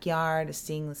the backyard,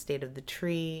 seeing the state of the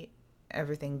tree,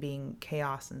 everything being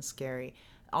chaos and scary.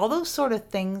 All those sort of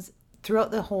things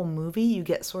throughout the whole movie, you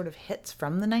get sort of hits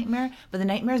from the nightmare, but the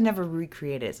nightmare is never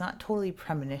recreated. It's not totally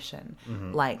premonition,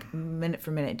 like minute for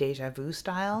minute deja vu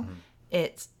style.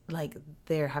 It's like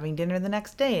they're having dinner the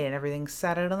next day and everything's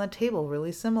set out on the table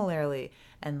really similarly.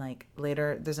 And like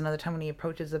later, there's another time when he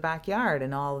approaches the backyard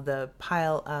and all the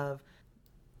pile of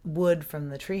wood from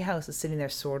the treehouse is sitting there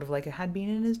sort of like it had been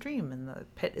in his dream. And the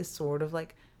pit is sort of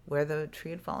like where the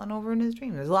tree had fallen over in his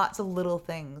dream. There's lots of little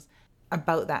things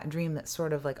about that dream that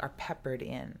sort of like are peppered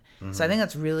in. So I think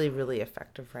that's really, really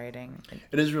effective writing.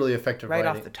 It is really effective right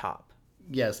writing. Off the top.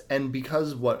 Yes, and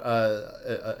because what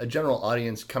a general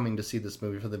audience coming to see this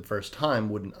movie for the first time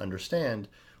wouldn't understand,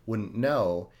 wouldn't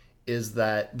know, is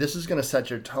that this is going to set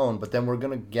your tone, but then we're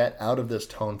going to get out of this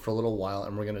tone for a little while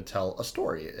and we're going to tell a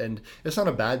story. And it's not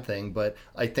a bad thing, but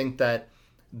I think that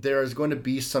there is going to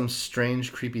be some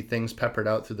strange, creepy things peppered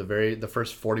out through the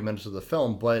first 40 minutes of the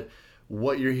film, but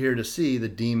what you're here to see, the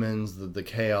demons, the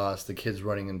chaos, the kids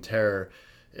running in terror,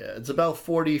 it's about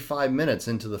 45 minutes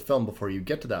into the film before you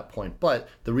get to that point. But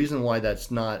the reason why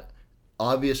that's not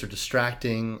obvious or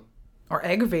distracting or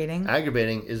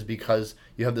aggravating is because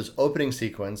you have this opening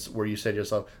sequence where you say to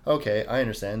yourself, okay, I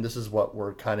understand, this is what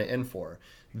we're kind of in for.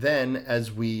 Then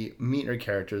as we meet our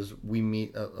characters, we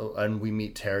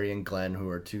meet Terry and Glenn, who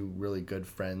are two really good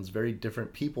friends, very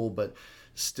different people, but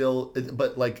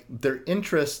like their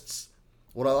interests.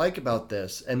 What I like about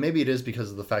this, and maybe it is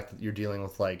because of the fact that you're dealing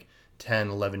with like 10,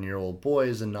 11-year-old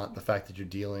boys and not the fact that you're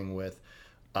dealing with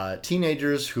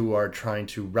teenagers who are trying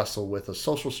to wrestle with a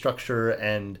social structure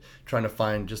and trying to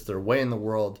find just their way in the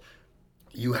world.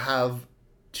 You have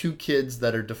two kids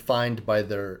that are defined by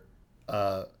their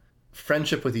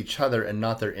friendship with each other and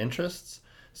not their interests.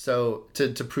 So to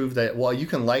prove that, well, you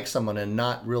can like someone and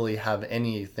not really have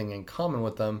anything in common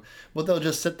with them, but they'll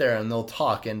just sit there and they'll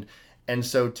talk. And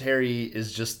so Terry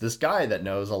is just this guy that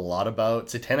knows a lot about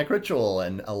satanic ritual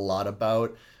and a lot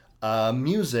about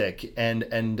music,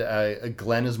 and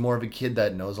Glenn is more of a kid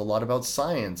that knows a lot about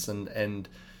science and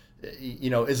you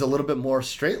know, is a little bit more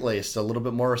straight-laced, a little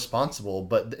bit more responsible.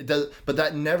 But the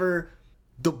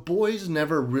boys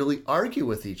never really argue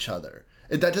with each other.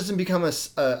 That doesn't become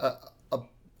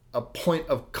a point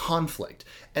of conflict,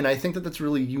 and I think that that's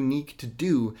really unique to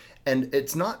do, and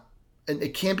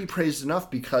it can't be praised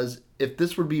enough, because if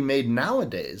this were to be made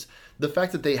nowadays, the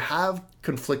fact that they have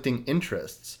conflicting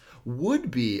interests would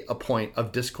be a point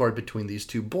of discord between these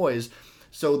two boys.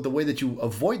 So the way that you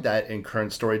avoid that in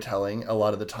current storytelling a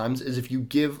lot of the times is if you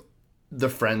give the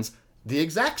friends the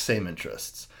exact same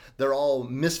interests. they're all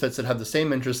misfits that have the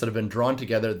same interests that have been drawn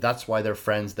together. That's why they're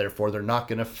friends. Therefore, they're not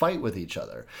going to fight with each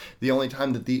other. The only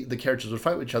time that the characters would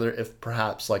fight with each other if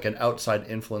perhaps like an outside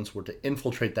influence were to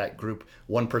infiltrate that group,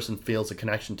 one person feels a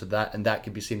connection to that, and that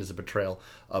could be seen as a betrayal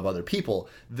of other people.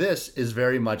 This is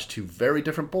very much two very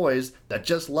different boys that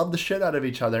just love the shit out of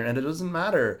each other, and it doesn't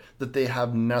matter that they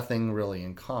have nothing really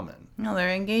in common. No, they're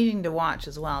engaging to watch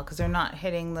as well, because they're not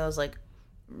hitting those like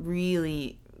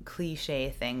really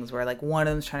cliche things where like one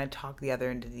of them's trying to talk the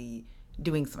other into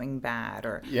doing something bad,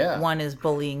 or one is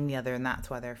bullying the other and that's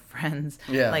why they're friends.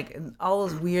 Like all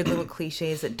those weird little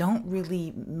cliches that don't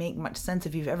really make much sense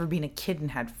if you've ever been a kid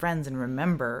and had friends and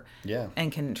remember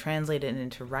and can translate it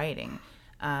into writing.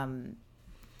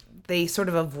 They sort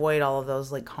of avoid all of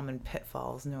those like common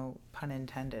pitfalls, no pun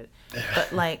intended.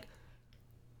 But like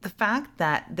the fact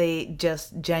that they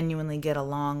just genuinely get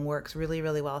along works really,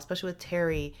 really well, especially with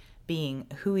Terry being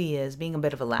who he is, being a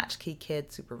bit of a latchkey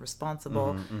kid, super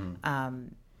responsible,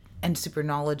 and super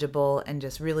knowledgeable, and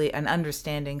just really an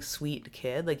understanding, sweet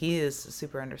kid. Like, he is a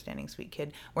super understanding, sweet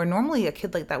kid, where normally a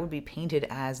kid like that would be painted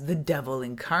as the devil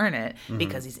incarnate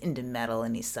because he's into metal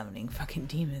and he's summoning fucking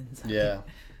demons.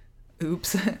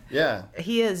 Oops.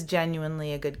 He is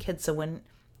genuinely a good kid. So when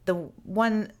the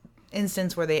one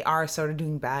instance where they are sort of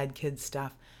doing bad kid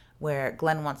stuff, where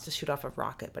Glenn wants to shoot off a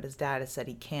rocket, but his dad has said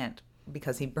he can't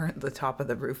because he burnt the top of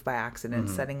the roof by accident,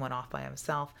 setting one off by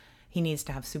himself. He needs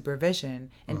to have supervision.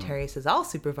 And Terry says, I'll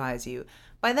supervise you.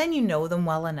 By then you know them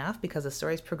well enough, because the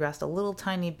story's progressed a little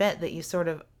tiny bit, that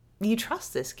you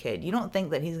trust this kid. You don't think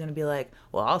that he's going to be like,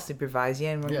 well, I'll supervise you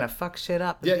and we're going to fuck shit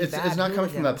up. It's not coming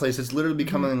from that place. It's literally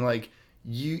becoming like,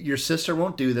 your sister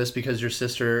won't do this because your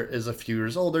sister is a few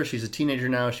years older. She's a teenager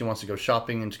now. She wants to go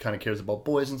shopping and she kind of cares about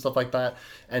boys and stuff like that.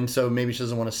 And so maybe she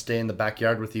doesn't want to stay in the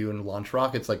backyard with you and launch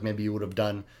rockets like maybe you would have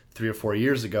done 3 or 4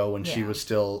 years ago when she was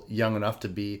still young enough to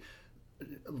be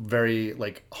very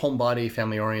like homebody,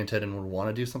 family oriented, and would want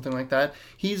to do something like that.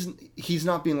 He's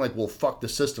not being like, well, fuck the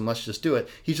system, let's just do it.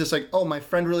 He's just like, oh, my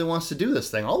friend really wants to do this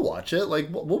thing, I'll watch it, like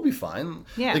we'll be fine.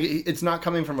 Like, it's not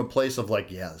coming from a place of like,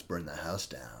 yeah, let's burn the house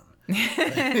down.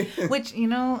 Which, I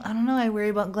don't know, I worry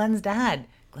about Glenn's dad,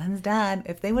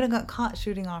 if they would have got caught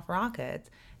shooting off rockets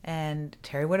and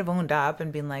Terry would have owned up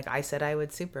and been like, I said I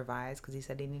would supervise because he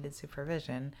said he needed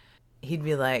supervision, he'd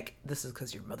be like, this is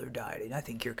because your mother died and I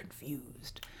think you're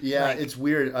confused. It's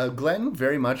weird. Glenn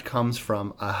very much comes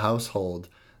from a household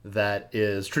that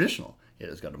is traditional.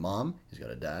 He's got a mom, he's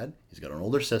got a dad, he's got an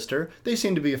older sister. They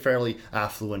seem to be a fairly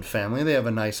affluent family. They have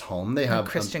a nice home. They have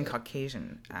Christian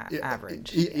Caucasian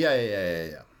average.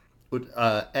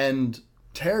 And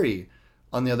Terry,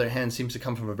 on the other hand, seems to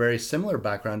come from a very similar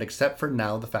background, except for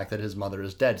now the fact that his mother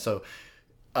is dead. So,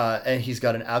 and he's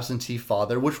got an absentee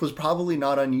father, which was probably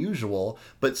not unusual.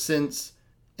 But since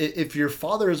if your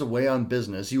father is away on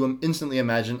business, you instantly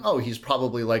imagine, oh, he's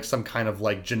probably like some kind of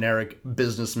like generic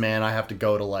businessman. I have to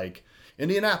go to like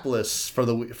Indianapolis for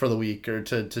the week or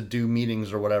to do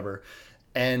meetings or whatever.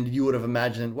 And you would have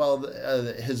imagined, well,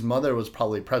 his mother was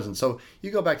probably present. So you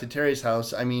go back to Terry's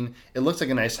house. I mean, it looks like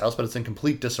a nice house, but it's in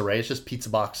complete disarray. It's just pizza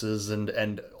boxes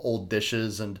and old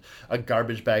dishes and a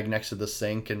garbage bag next to the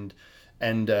sink. And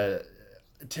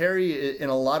Terry, in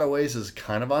a lot of ways, is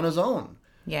kind of on his own.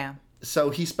 Yeah. So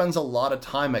he spends a lot of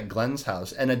time at Glenn's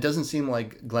house, and it doesn't seem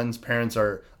like Glenn's parents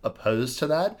are opposed to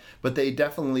that, but they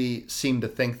definitely seem to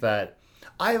think that.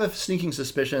 I have a sneaking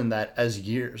suspicion that as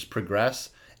years progress,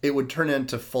 it would turn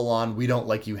into full-on, we don't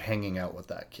like you hanging out with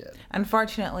that kid.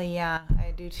 Unfortunately, yeah,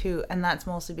 I do too. And that's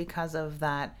mostly because of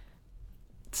that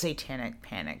satanic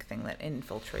panic thing that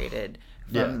infiltrated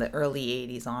from the early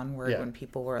 80s onward, when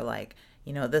people were like,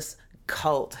 this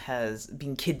cult has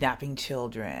been kidnapping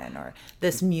children, or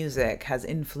this music has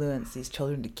influenced these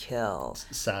children to kill.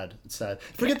 It's sad.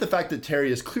 Forget the fact that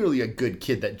Terry is clearly a good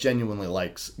kid that genuinely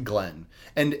likes Glenn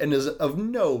and is of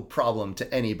no problem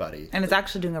to anybody. And is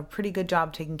actually doing a pretty good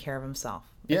job taking care of himself.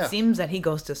 It seems that he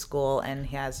goes to school and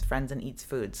he has friends and eats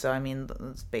food. So, I mean,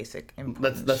 that's basic.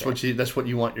 That's what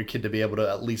you want your kid to be able to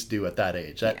at least do at that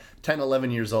age. At 10,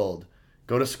 11 years old,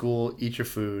 go to school, eat your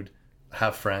food,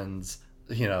 have friends,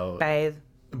 bathe.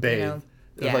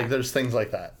 Like, there's things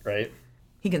like that, right?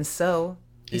 He can sew.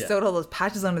 He sewed all those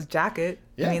patches on his jacket.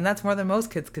 I mean, that's more than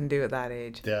most kids can do at that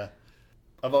age.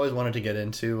 I've always wanted to get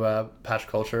into patch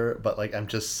culture, but like I'm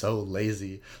just so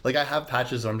lazy. Like, I have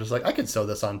patches where I'm just like, I could sew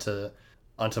this onto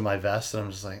my vest, and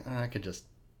I'm just like, I could just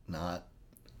not.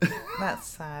 That's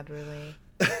sad, really.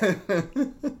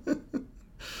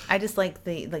 I just like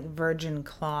the virgin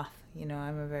cloth.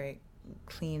 I'm a very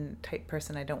clean type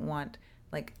person. I don't want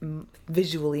like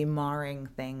visually marring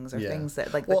things or things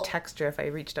that like the texture. If I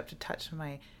reached up to touch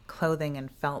my clothing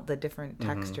and felt the different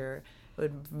texture, it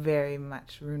would very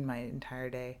much ruin my entire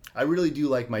day. I really do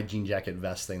like my jean jacket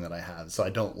vest thing that I have, so I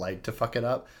don't like to fuck it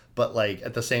up. But like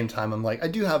at the same time, I'm like, I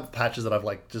do have patches that I've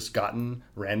like just gotten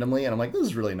randomly, and I'm like, this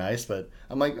is really nice, but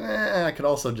I'm like, I could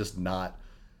also just not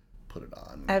put it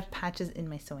on. I have patches in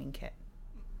my sewing kit.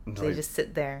 They just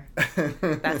sit there.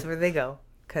 That's where they go.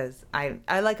 Because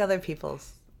I like other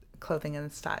people's clothing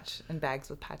and such and bags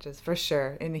with patches, for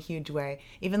sure, in a huge way.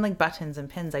 Even like buttons and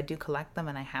pins, I do collect them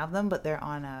and I have them, but they're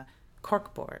on a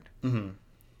cork board. Mm-hmm.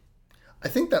 I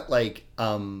think that like,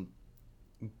 going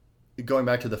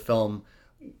back to the film,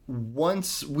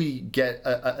 once we get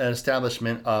an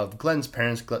establishment of Glenn's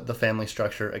parents, the family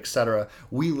structure, etc.,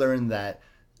 we learn that,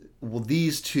 well,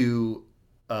 these two...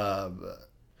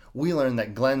 we learn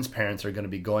that Glenn's parents are going to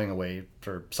be going away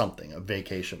for something, a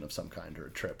vacation of some kind or a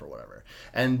trip or whatever.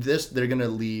 And they're going to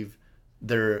leave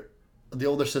the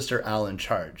older sister, Al, in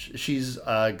charge. She's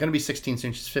going to be 16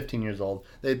 soon. She's 15 years old.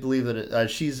 They believe that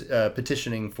she's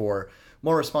petitioning for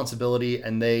more responsibility,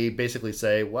 and they basically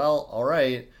say, well, all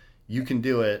right, you can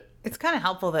do it. It's kind of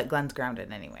helpful that Glenn's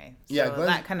grounded anyway. So yeah,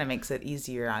 that kind of makes it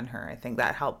easier on her. I think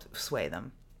that helped sway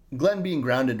them. Glenn being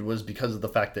grounded was because of the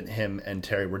fact that him and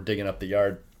Terry were digging up the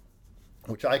yard,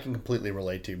 which I can completely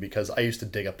relate to because I used to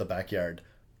dig up the backyard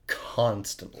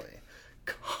constantly.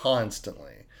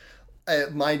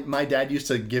 My dad used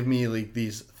to give me like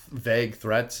these vague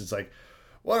threats. It's like,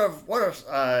 what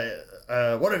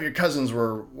if your cousins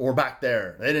were back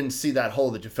there? They didn't see that hole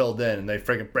that you filled in and they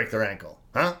freaking break their ankle,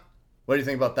 huh? What do you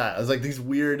think about that? I was like, these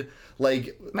weird,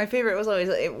 like... My favorite was always,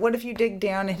 what if you dig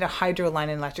down and hit a hydro line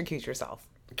and electrocute yourself?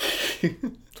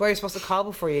 That's why you're supposed to call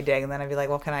before you dig. And then I'd be like,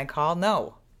 well, can I call?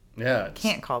 No. Yeah.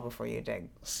 Can't call before you dig.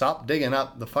 Stop digging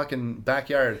up the fucking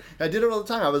backyard. I did it all the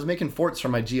time. I was making forts for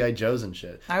my G.I. Joes and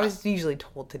shit. I was usually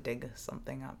told to dig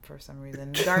something up for some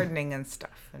reason. Gardening and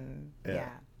stuff. And yeah.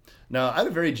 No, I had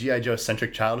a very G.I.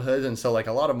 Joe-centric childhood, and so like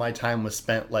a lot of my time was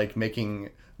spent like making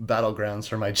battlegrounds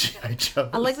for my G.I. Joes.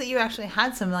 I like that you actually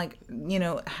had some like,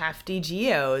 hefty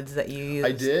geodes that you used.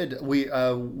 I did. We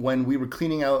when we were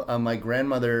cleaning out, my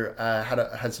grandmother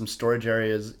had some storage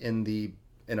areas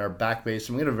in our back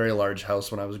basement. We had a very large house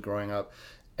when I was growing up,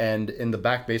 and in the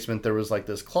back basement there was like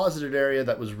this closeted area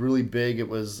that was really big. It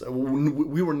was,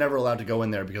 we were never allowed to go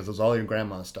in there because it was all your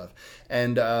grandma's stuff,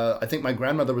 and I think my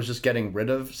grandmother was just getting rid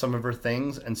of some of her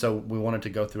things, and so we wanted to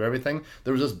go through everything.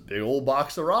 There was this big old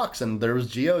box of rocks and there was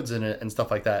geodes in it and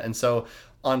stuff like that, and so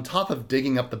on top of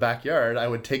digging up the backyard, I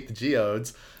would take the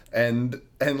geodes and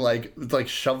like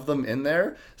shove them in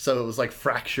there, so it was like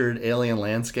fractured alien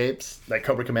landscapes that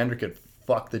Cobra Commander could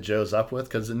fuck the Joes up with,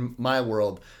 because in my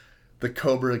world, the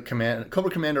Cobra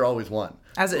Commander always won.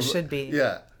 As it should be.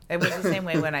 Yeah. It was the same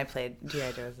way when I played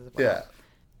G.I. Joes as well. Yeah.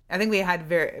 I think we had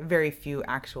very, very few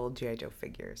actual G.I. Joe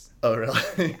figures. Oh,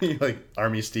 really? Yeah. Like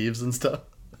Army Steves and stuff?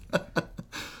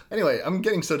 Anyway, I'm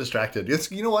getting so distracted.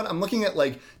 You know what? I'm looking at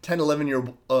like 10,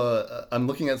 11-year-old... I'm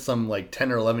looking at some like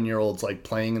 10 or 11-year-olds like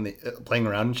playing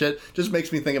around and shit. Just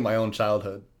makes me think of my own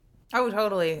childhood. Oh,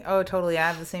 totally. I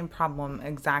have the same problem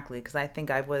exactly, because I think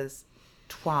I was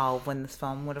 12 when this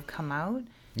film would have come out.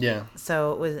 Yeah.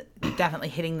 So it was definitely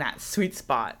hitting that sweet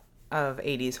spot of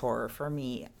 80s horror for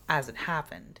me as it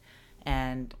happened.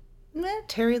 And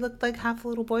Terry looked like half the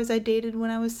little boys I dated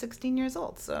when I was 16 years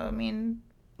old. So, I mean,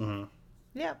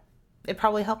 yeah, it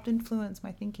probably helped influence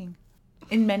my thinking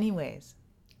in many ways.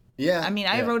 Yeah. I mean,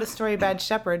 I wrote a story, Bad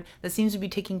Shepherd, that seems to be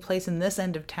taking place in this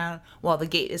end of town while the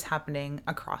gate is happening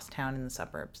across town in the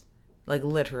suburbs. Like,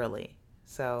 literally.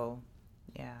 So,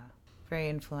 yeah. Very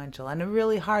influential. And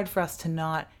really hard for us to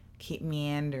not keep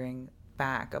meandering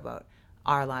back about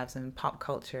our lives and pop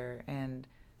culture and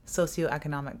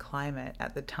socioeconomic climate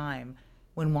at the time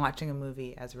when watching a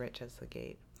movie as rich as The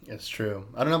Gate. It's true.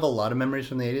 I don't have a lot of memories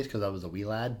from the 80s because I was a wee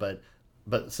lad, but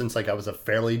since like I was a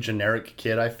fairly generic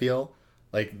kid, I feel...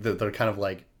 like they're kind of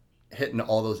like hitting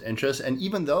all those interests. And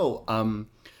even though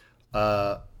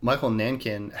Michael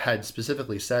Nankin had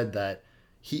specifically said that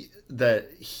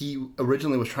he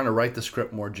originally was trying to write the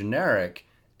script more generic,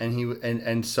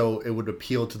 and so it would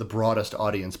appeal to the broadest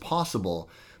audience possible.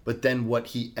 But then what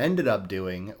he ended up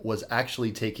doing was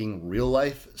actually taking real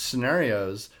life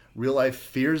scenarios, real life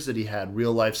fears that he had,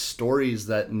 real life stories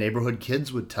that neighborhood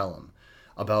kids would tell him.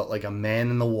 About like a man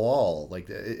in the wall, like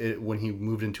when he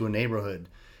moved into a neighborhood,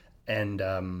 and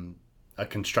a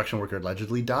construction worker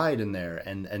allegedly died in there,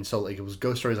 and so like it was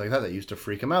ghost stories like that used to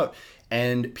freak him out,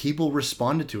 and people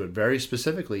responded to it very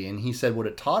specifically. And he said what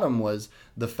it taught him was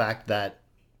the fact that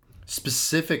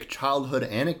specific childhood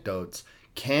anecdotes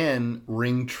can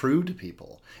ring true to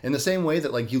people. In the same way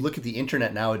that like you look at the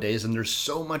internet nowadays and there's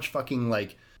so much fucking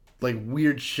like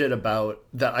weird shit about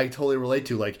that I totally relate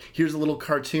to. Like, here's a little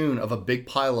cartoon of a big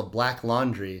pile of black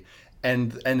laundry,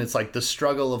 and it's like the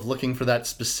struggle of looking for that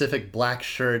specific black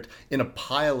shirt in a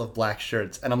pile of black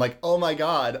shirts, and I'm like, oh my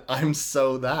god, I'm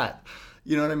so that.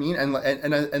 You know what I mean? And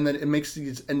then it makes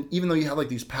these, and even though you have like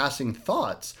these passing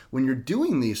thoughts when you're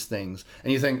doing these things,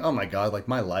 and you think, oh my god, like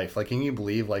my life, like can you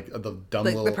believe like the dumb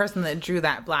Like little the person that drew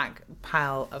that black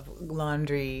pile of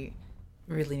laundry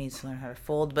really needs to learn how to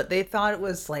fold, but they thought it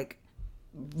was like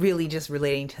really just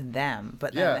relating to them,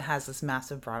 but then it has this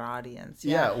massive broad audience.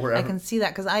 I can see that,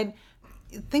 because I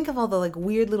think of all the like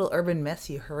weird little urban myths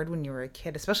you heard when you were a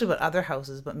kid, especially about other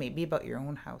houses, but maybe about your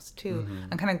own house too.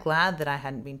 I'm kind of glad that I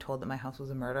hadn't been told that my house was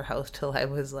a murder house till I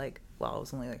was like, well, it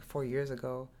was only like 4 years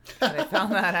ago that I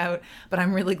found that out, but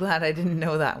I'm really glad I didn't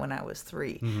know that when I was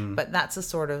 3. But that's a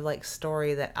sort of like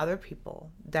story that other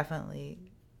people definitely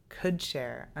could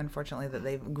share, unfortunately, that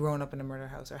they've grown up in a murder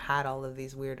house or had all of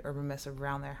these weird urban myths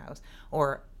around their house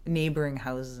or neighboring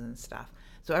houses and stuff.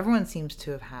 So everyone seems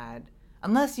to have had,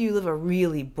 unless you live a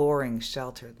really boring,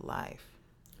 sheltered life.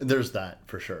 There's that,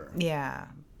 for sure. Yeah,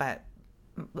 but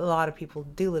a lot of people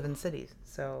do live in cities,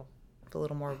 so it's a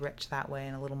little more rich that way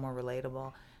and a little more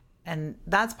relatable. And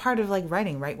that's part of like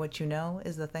writing. Write what you know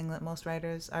is the thing that most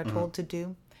writers are told to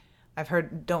do. I've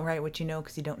heard, don't write what you know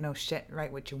because you don't know shit,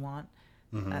 write what you want.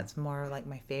 That's more like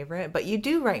my favorite. But you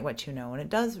do write what you know, and it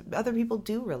does, other people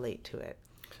do relate to it.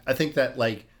 I think that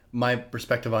like my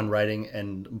perspective on writing,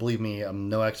 and believe me, I'm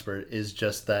no expert, is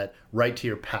just that write to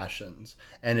your passions.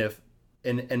 And if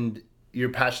and your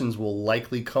passions will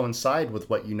likely coincide with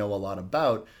what you know a lot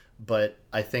about. But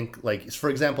I think, like, for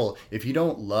example, if you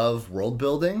don't love world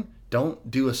building,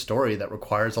 don't do a story that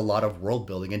requires a lot of world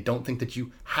building, and don't think that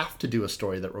you have to do a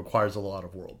story that requires a lot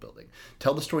of world building.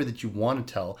 Tell the story that you want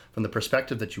to tell from the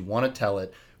perspective that you want to tell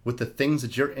it, with the things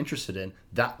that you're interested in.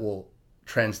 That will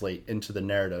translate into the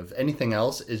narrative. Anything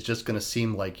else is just going to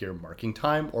seem like you're marking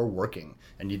time or working,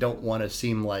 and you don't want to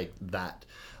seem like that.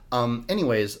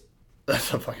 Anyways,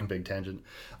 that's a fucking big tangent.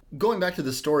 Going back to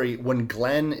the story, when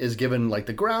Glenn is given like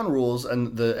the ground rules,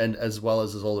 and as well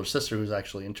as his older sister who's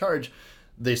actually in charge,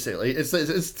 they say, like, it's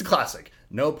the classic: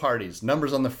 no parties,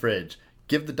 numbers on the fridge,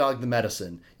 give the dog the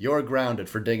medicine, you're grounded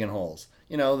for digging holes.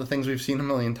 You know, the things we've seen a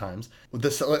million times. And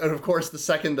of course, the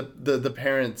second the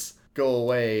parents go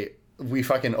away, we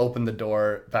fucking open the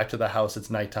door back to the house. It's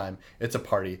nighttime. It's a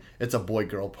party. It's a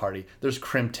boy-girl party. There's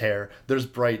crimped hair. There's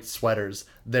bright sweaters.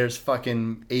 There's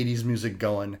fucking 80s music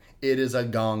going. It is a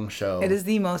gong show. It is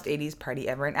the most 80s party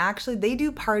ever. And actually, they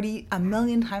do party a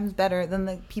million times better than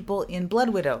the people in Blood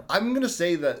Widow. I'm going to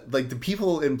say that, like, the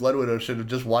people in Blood Widow should have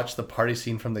just watched the party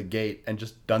scene from the gate and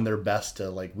just done their best to,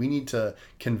 like, we need to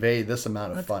convey this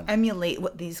amount of fun. Emulate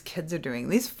what these kids are doing.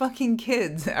 These fucking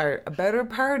kids are better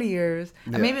partiers.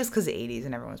 Yeah. Maybe it's because the 80s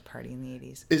and everyone was partying in the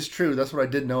 80s. It's true. That's what I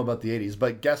did know about the 80s.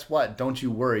 But guess what? Don't you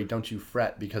worry. Don't you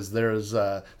fret. Because there's,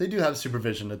 they do have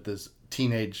supervision at this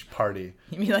teenage party.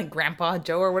 You mean like Grandpa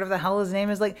Joe or whatever the hell his name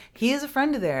is? Like, he is a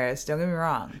friend of theirs, don't get me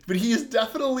wrong. But he is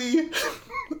definitely,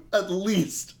 at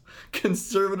least,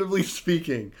 conservatively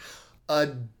speaking, a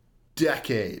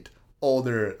decade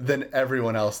older than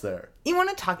everyone else there. You want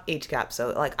to talk age gap,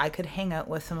 so like I could hang out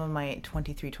with some of my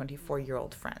 23,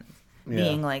 24-year-old friends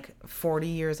being like 40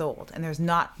 years old, and there's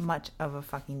not much of a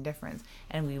fucking difference,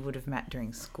 and we would have met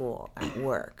during school, at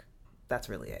work. That's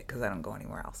really it, because I don't go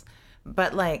anywhere else.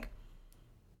 But like,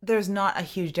 there's not a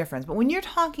huge difference. But when you're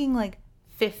talking like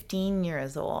 15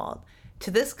 years old,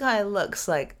 to this guy looks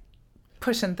like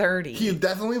pushing 30. He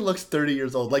definitely looks 30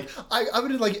 years old. Like, I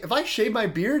would, like, if I shave my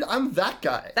beard, I'm that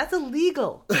guy. That's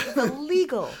illegal. It's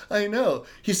illegal. I know.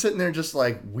 He's sitting there just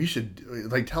like, we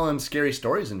should, like, tell him scary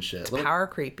stories and shit. It's power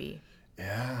creepy.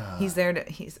 Yeah. He's there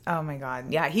to, oh my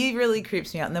God. Yeah, he really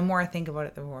creeps me out. And the more I think about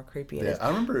it, the more creepy it is. I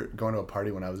remember going to a party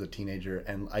when I was a teenager,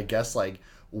 and I guess, like,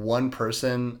 one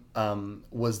person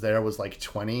was like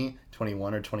 20,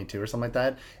 21 or 22 or something like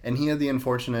that. And he had the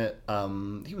unfortunate,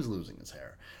 he was losing his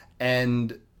hair.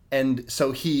 And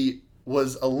so he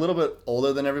was a little bit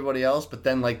older than everybody else, but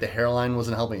then like the hairline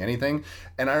wasn't helping anything.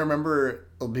 And I remember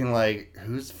being like,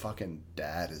 whose fucking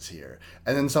dad is here?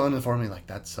 And then someone informed me, like,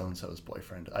 that's so-and-so's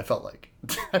boyfriend. I felt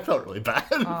really bad.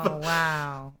 Oh,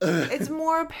 wow. It's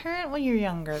more apparent when you're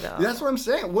younger, though. That's what I'm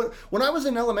saying. When I was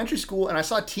in elementary school and I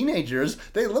saw teenagers,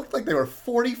 they looked like they were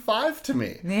 45 to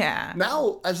me. Yeah.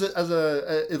 Now, as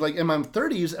a like in my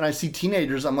 30s, and I see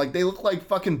teenagers, I'm like, they look like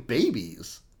fucking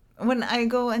babies. When I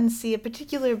go and see a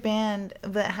particular band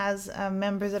that has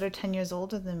members that are 10 years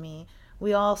older than me,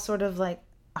 we all sort of like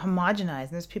homogenized.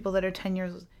 And there's people that are 10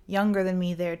 years younger than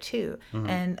me there too.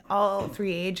 And all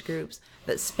three age groups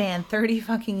that span 30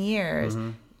 fucking years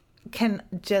can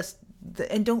just,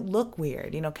 and don't look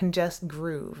weird, can just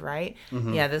groove, right?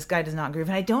 Yeah, this guy does not groove.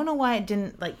 And I don't know why it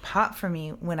didn't like pop for me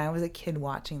when I was a kid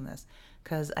watching this,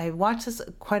 because I watched this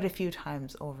quite a few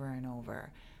times over and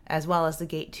over, as well as The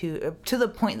Gate 2, to the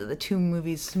point that the two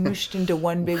movies smooshed into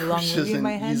one big long movie in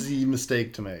my head. It's just an easy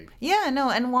mistake to make. Yeah, no,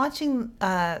 and watching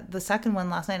the second one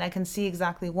last night, I can see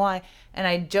exactly why. And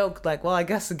I joked, like, well, I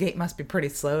guess The Gate must be pretty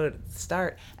slow to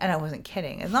start. And I wasn't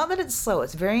kidding. It's not that it's slow.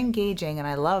 It's very engaging, and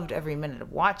I loved every minute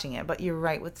of watching it. But you're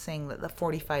right with saying that the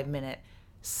 45-minute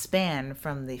span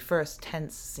from the first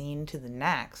tense scene to the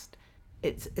next,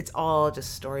 it's all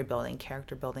just story building,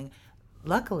 character building.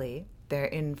 Luckily, they're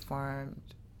informed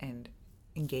and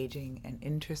engaging and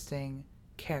interesting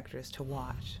characters to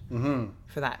watch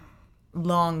for that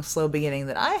long, slow beginning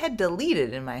that I had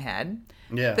deleted in my head.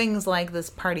 Yeah. Things like this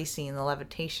party scene, the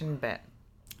levitation bit,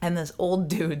 and this old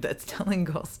dude that's telling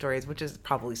ghost stories, which is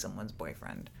probably someone's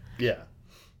boyfriend. Yeah.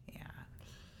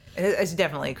 It's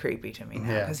definitely creepy to me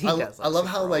now, because he does. I love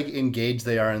how like engaged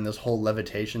they are in this whole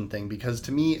levitation thing, because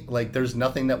to me, like, there's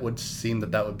nothing that would seem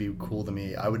that would be cool to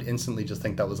me. I would instantly just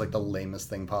think that was like the lamest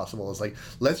thing possible. It's like,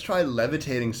 let's try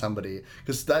levitating somebody,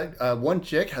 because that one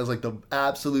chick has like the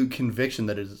absolute conviction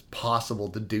that it is possible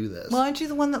to do this. Well, aren't you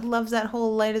the one that loves that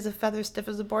whole light as a feather, stiff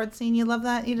as a board scene? You love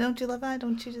that? Don't you love that?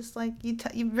 Don't you just like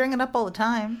you bring it up all the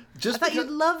time? I thought you'd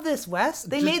love this, Wes.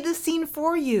 They made this scene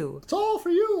for you. It's all for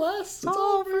you, Wes. It's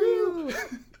all for you.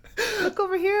 Look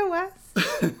over here, Wes.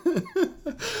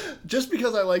 Just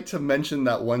because I like to mention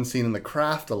that one scene in The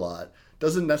Craft a lot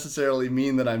doesn't necessarily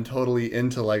mean that I'm totally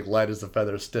into like light as a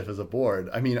feather, stiff as a board.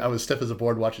 I mean, I was stiff as a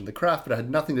board watching The Craft, but it had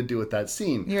nothing to do with that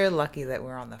scene. You're lucky that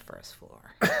we're on the first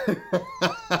floor.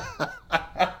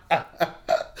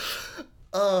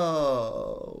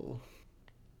 Oh.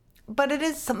 But it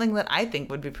is something that I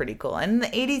think would be pretty cool. And in the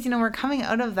 80s, we're coming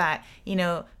out of that,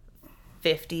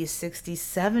 50s, 60s,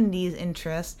 70s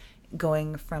interest,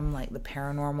 going from like the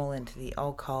paranormal into the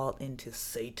occult into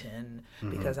Satan,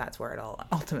 because that's where it all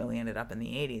ultimately ended up in the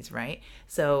 80s, right?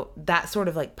 So that sort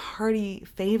of like party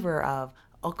favor of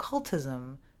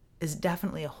occultism is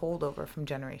definitely a holdover from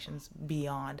generations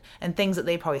beyond, and things that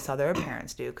they probably saw their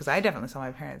parents do, because I definitely saw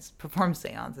my parents perform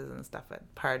seances and stuff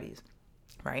at parties,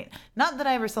 right? Not that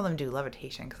I ever saw them do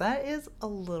levitation, because that is a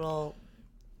little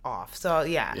off. So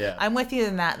yeah, I'm with you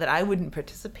in that I wouldn't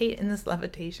participate in this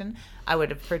levitation. I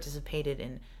would have participated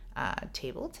in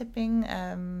table tipping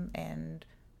and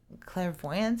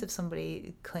clairvoyance. If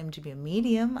somebody claimed to be a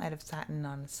medium, I'd have sat in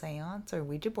on a seance or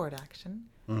Ouija board action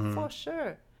for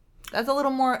sure. That's a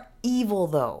little more evil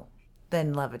though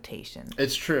than levitation.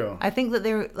 It's true. I think that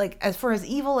they're like, as far as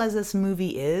evil as this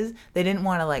movie is, they didn't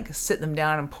want to like sit them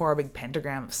down and pour a big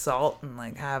pentagram of salt and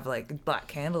like have like black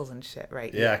candles and shit,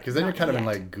 right? Yeah, because then you're kind of in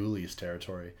like Ghoulies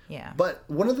territory. Yeah. But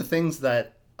one of the things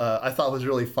that I thought was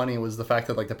really funny was the fact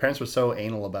that like the parents were so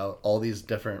anal about all these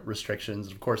different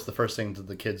restrictions. Of course, the first thing that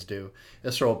the kids do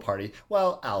is throw a party.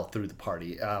 Well, Al threw the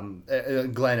party.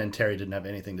 Glenn and Terry didn't have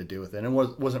anything to do with it. And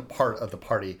it wasn't part of the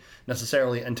party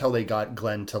necessarily until they got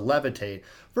Glenn to levitate.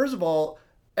 First of all,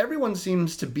 everyone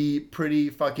seems to be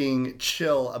pretty fucking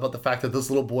chill about the fact that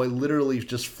this little boy literally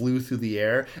just flew through the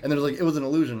air. And they're like, it was an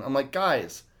illusion. I'm like,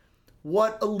 guys,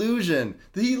 what illusion?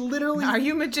 He literally... Are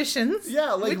you magicians?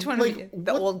 Yeah, like... Which one are you?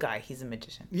 The old guy, he's a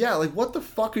magician. Yeah, like, what the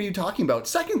fuck are you talking about?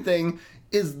 Second thing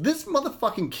is this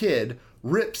motherfucking kid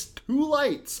rips 2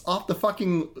 lights off the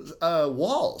fucking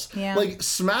walls. Yeah. Like,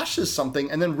 smashes something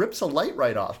and then rips a light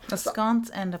right off. A sconce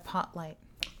and a pot light.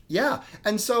 Yeah,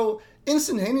 and so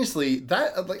instantaneously,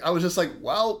 that, like, I was just like,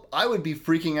 well, I would be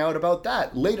freaking out about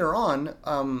that. Later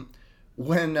on,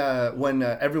 when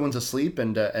everyone's asleep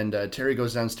and Terry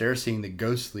goes downstairs seeing the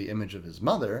ghostly image of his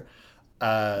mother,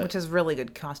 which is really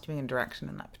good costuming and direction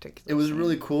in that particular it was scene.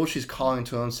 really cool. She's calling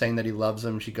to him, saying that he loves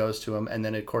him. She goes to him, and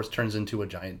then it, of course, turns into a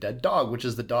giant dead dog, which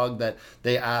is the dog that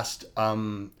they asked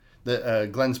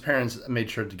Glenn's parents made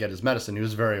sure to get his medicine. He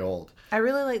was very old. I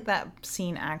really like that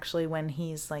scene, actually, when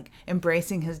he's, like,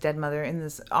 embracing his dead mother in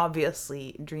this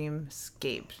obviously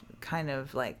dreamscape, kind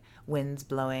of, like, winds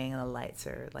blowing and the lights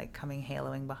are, like, coming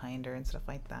haloing behind her and stuff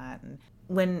like that. And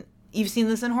when you've seen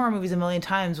this in horror movies a million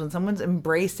times, when someone's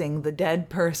embracing the dead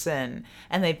person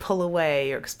and they pull away,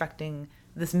 you're expecting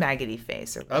this maggoty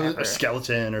face or whatever. A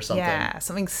skeleton or something. Yeah,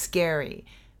 something scary.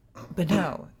 But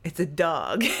no, it's a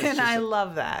dog, and I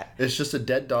love that. It's just a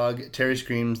dead dog. Terry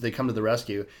screams. They come to the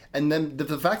rescue. And then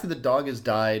the fact that the dog has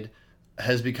died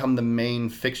has become the main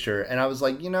fixture. And I was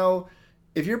like,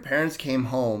 if your parents came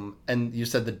home and you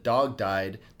said the dog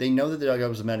died, they know that the dog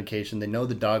was a medication. They know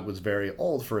the dog was very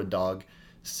old for a dog.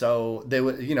 So they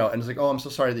would, and it's like, oh, I'm so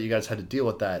sorry that you guys had to deal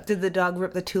with that. Did the dog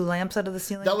rip the 2 lamps out of the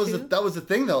ceiling? That was too? that was the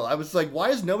thing, though. I was like, why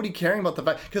is nobody caring about the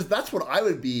fact? Because that's what I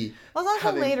would be. Well, it's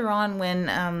also later on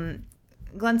when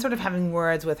Glenn's sort of having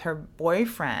words with her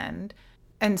boyfriend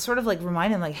and sort of like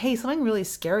reminding, like, hey, something really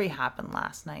scary happened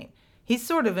last night. He's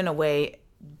sort of in a way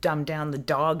dumbed down the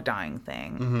dog dying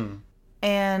thing. Mm-hmm.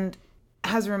 And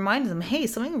has reminded them, hey,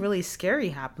 something really scary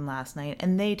happened last night.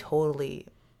 And they totally,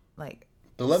 like,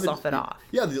 slough it off.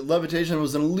 Yeah, the levitation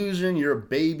was an illusion. You're a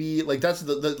baby. Like, that's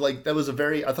that was a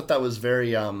very, I thought that was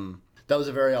very, that was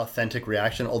a very authentic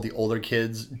reaction. All the older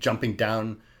kids jumping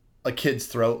down a kid's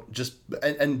throat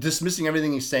and dismissing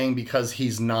everything he's saying because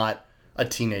he's not a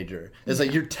teenager. It's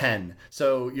like, you're 10.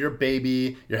 So you're a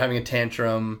baby. You're having a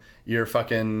tantrum. You're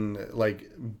fucking,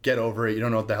 like, get over it. You don't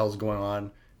know what the hell's going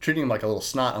on. Treating him like a little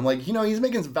snot. I'm like, he's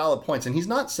making some valid points, and he's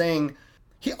not saying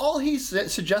all he's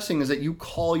suggesting is that you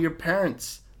call your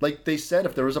parents. Like they said,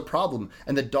 if there was a problem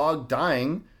and the dog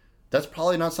dying, that's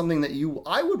probably not something that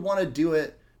I would want to do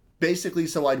it basically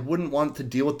so I wouldn't want to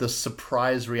deal with the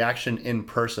surprise reaction in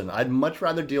person. I'd much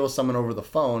rather deal with someone over the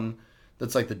phone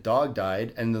that's like, the dog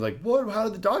died, and they're like, what? How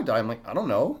did the dog die? I'm like, I don't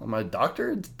know. I'm a doctor.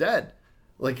 It's dead.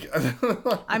 Like,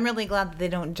 I'm really glad that they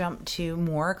don't jump to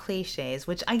more cliches,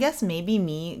 which I guess maybe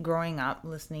me growing up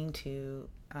listening to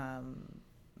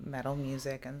metal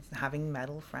music and having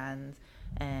metal friends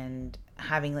and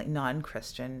having like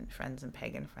non-Christian friends and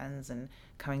pagan friends and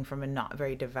coming from a not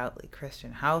very devoutly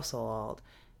Christian household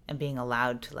and being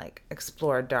allowed to like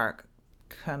explore dark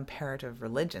comparative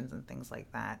religions and things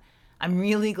like that. I'm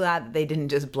really glad that they didn't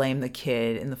just blame the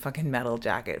kid in the fucking metal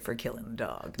jacket for killing the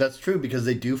dog. That's true, because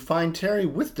they do find Terry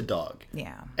with the dog.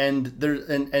 Yeah. And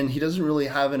he doesn't really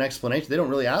have an explanation. They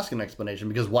don't really ask an explanation,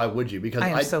 because why would you? Because I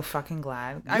am so fucking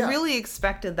glad. Yeah. I really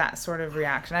expected that sort of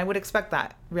reaction. I would expect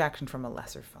that reaction from a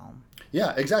lesser film.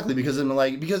 Yeah, exactly, because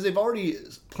they've already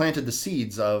planted the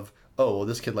seeds of, oh, well,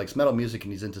 this kid likes metal music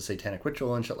and he's into satanic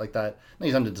ritual and shit like that. No,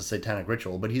 he's not into satanic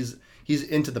ritual, but he's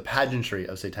into the pageantry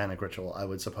of satanic ritual, I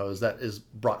would suppose. That is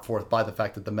brought forth by the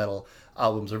fact that the metal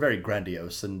albums are very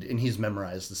grandiose, and he's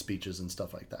memorized the speeches and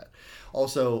stuff like that.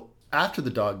 Also, after the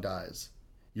dog dies,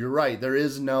 you're right,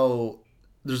 there's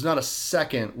not a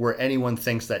second where anyone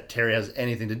thinks that Terry has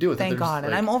anything to do with it. Thank God.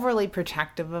 And I'm overly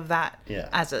protective of that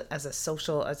as a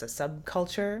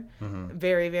subculture. Mm-hmm.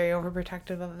 Very, very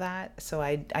overprotective of that. So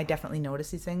I definitely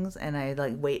notice these things, and I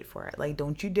like wait for it. Like,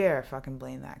 don't you dare fucking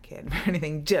blame that kid for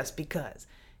anything just because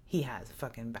he has a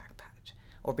fucking back patch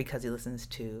or because he listens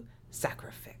to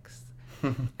Sacrifix.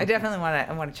 I definitely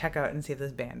want to check out and see if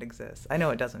this band exists. I know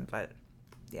it doesn't, but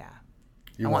yeah.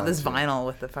 I want this vinyl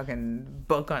with the fucking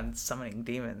book on summoning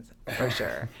demons, for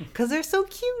sure. Because they're so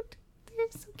cute.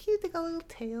 They're so cute. They got little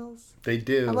tails. They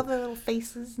do. I love their little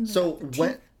faces. And so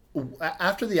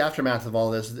after the aftermath of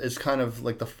all this, it's kind of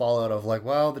like the fallout of like,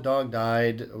 well, the dog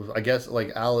died. I guess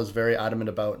like Al is very adamant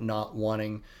about not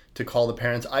wanting to call the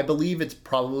parents. I believe it's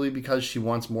probably because she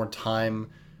wants more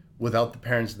time without the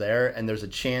parents there, and there's a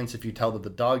chance if you tell that the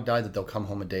dog died that they'll come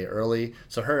home a day early.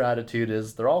 So her attitude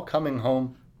is they're all coming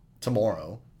home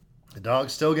tomorrow. The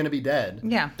dog's still going to be dead.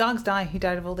 Yeah, dogs die. He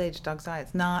died of old age. Dogs die.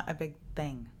 It's not a big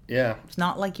thing. Yeah. It's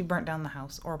not like you burnt down the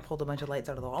house or pulled a bunch of lights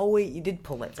out of the wall. Oh, wait, you did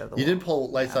pull lights out of the wall. You did pull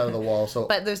lights out of the wall.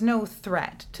 But there's no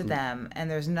threat to them, and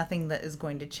there's nothing that is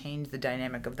going to change the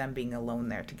dynamic of them being alone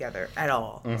there together at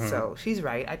all. Mm-hmm. So she's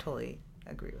right. I totally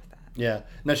agree with that. Yeah.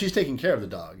 Now, she's taking care of the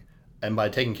dog. And by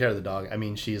taking care of the dog, I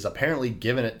mean she's apparently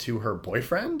given it to her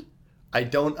boyfriend. I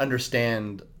don't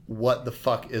understand what the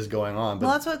fuck is going on. But,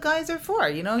 well, that's what guys are for.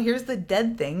 Here's the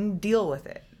dead thing. Deal with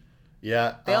it.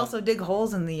 Yeah. They also dig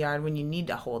holes in the yard when you need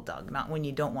a whole dog. Not when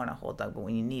you don't want a whole dog, but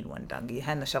when you need one dog. You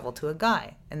hand the shovel to a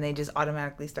guy, and they just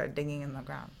automatically start digging in the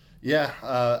ground.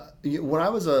 Yeah. When I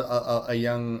was a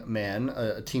young man,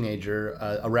 a teenager,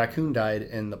 a raccoon died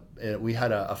we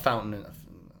had a fountain.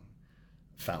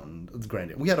 It's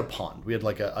granted. We had a pond. We had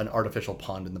like an artificial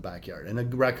pond in the backyard, and a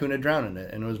raccoon had drowned in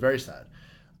it, and it was very sad.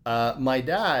 My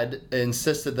dad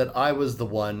insisted that I was the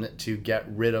one to get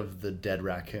rid of the dead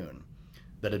raccoon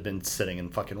that had been sitting in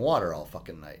fucking water all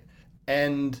fucking night.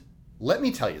 And let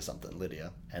me tell you something,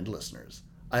 Lydia and listeners.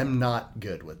 I'm not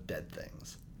good with dead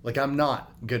things. Like, I'm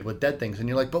not good with dead things. And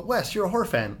you're like, but Wes, you're a horror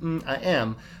fan. I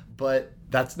am. But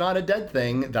that's not a dead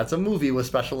thing. That's a movie with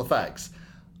special effects.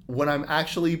 When I'm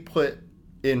actually put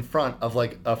in front of,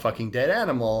 like, a fucking dead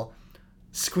animal,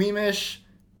 squeamish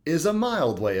is a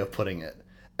mild way of putting it.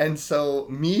 And so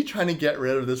me trying to get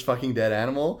rid of this fucking dead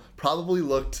animal probably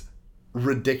looked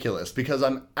ridiculous because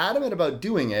I'm adamant about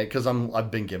doing it because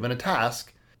I've been given a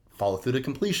task, follow through to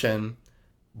completion,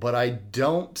 but I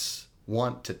don't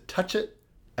want to touch it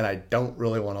and I don't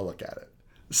really want to look at it.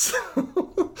 So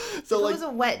If it was a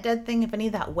wet, dead thing, if any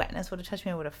of that wetness would have touched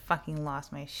me, I would have fucking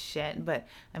lost my shit. But,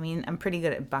 I mean, I'm pretty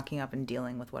good at bucking up and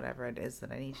dealing with whatever it is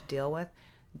that I need to deal with.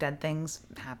 Dead things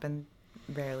happen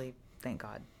rarely, thank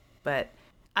God. But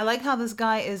I like how this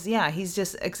guy is, he's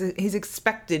just, he's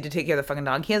expected to take care of the fucking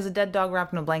dog. He has a dead dog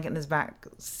wrapped in a blanket in his back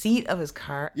seat of his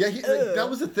car. Yeah, that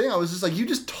was the thing. I was just like, you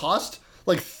just tossed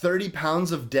like 30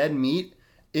 pounds of dead meat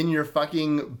in your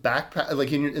fucking backpack,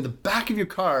 like in the back of your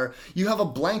car. You have a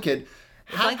blanket.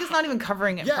 The blanket's not even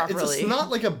covering it properly. It's not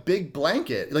like a big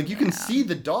blanket. Like you can see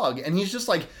the dog, and he's just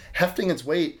like hefting its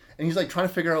weight, and he's like trying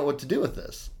to figure out what to do with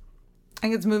this. I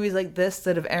think it's movies like this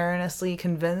that have erroneously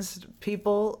convinced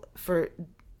people for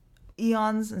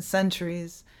eons and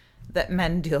centuries that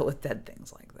men deal with dead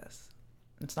things like this.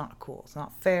 It's not cool. It's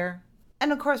not fair.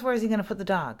 And of course, where is he going to put the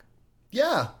dog?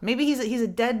 Yeah. Maybe he's a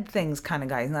dead things kind of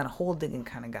guy. He's not a hole digging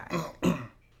kind of guy.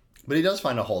 But he does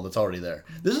find a hole that's already there.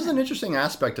 This is an interesting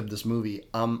aspect of this movie.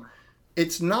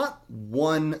 It's not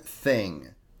one thing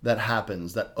that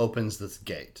happens that opens this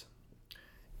gate.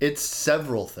 It's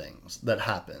several things that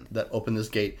happen that open this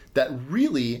gate that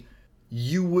really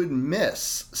you would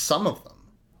miss some of them.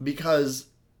 Because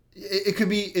it could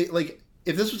be, like,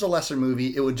 if this was a lesser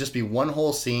movie, it would just be one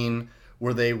whole scene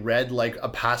where they read, like, a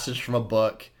passage from a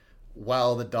book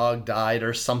while the dog died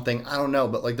or something. I don't know,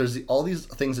 but like there's all these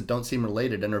things that don't seem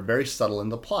related and are very subtle in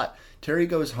the plot. Terry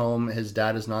goes home, his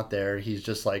dad is not there, he's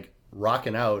just like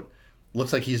rocking out.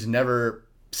 Looks like he's never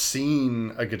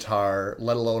seen a guitar,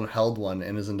 let alone held one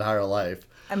in his entire life.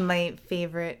 And my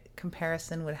favorite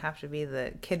comparison would have to be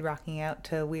the kid rocking out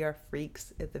to We Are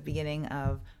Freaks at the beginning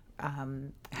of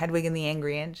Hedwig and the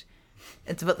Angry Inch.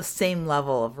 It's about the same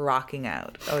level of rocking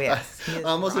out. Oh yes, I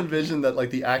almost envisioned that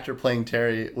like the actor playing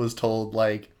Terry was told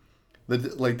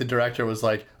the director was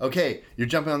like, okay, you're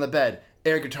jumping on the bed,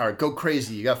 air guitar, go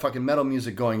crazy, you got fucking metal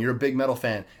music going, you're a big metal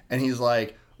fan, and he's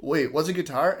like, wait, what's a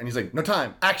guitar? And he's like, no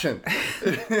time, action.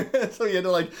 So he had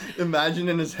to like imagine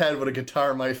in his head what a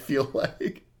guitar might feel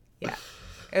like. Yeah,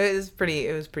 it was pretty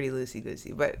loosey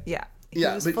goosey, but yeah. He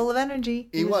was full of energy.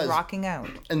 He was rocking out.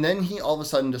 And then he all of a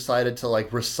sudden decided to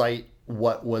like recite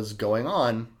what was going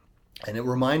on. And it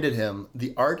reminded him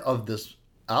the art of this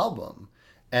album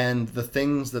and the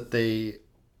things that they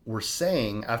were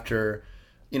saying after,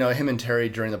 him and Terry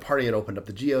during the party had opened up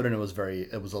the geode, and it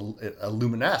was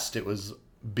luminescent. It was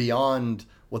beyond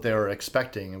what they were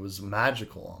expecting. It was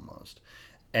magical almost.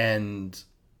 And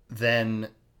then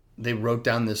they wrote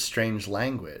down this strange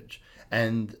language.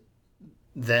 And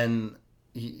then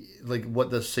what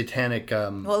the satanic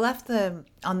well, it left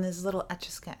on this little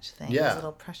Etch-a-Sketch thing, this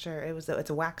little pressure, it's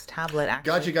a wax tablet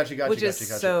actually, gotcha, which is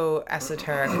so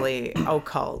esoterically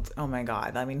occult. Oh my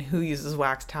god, I mean, who uses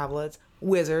wax tablets?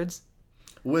 Wizards.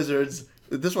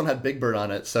 This one had Big Bird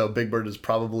on it, so Big Bird is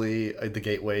probably the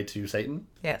gateway to Satan.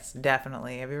 Yes,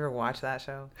 definitely. Have you ever watched that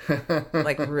show?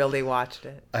 Like really watched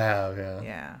it? I have,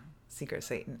 yeah. Secret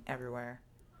Satan everywhere.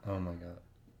 Oh my god.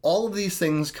 All of these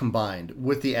things combined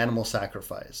with the animal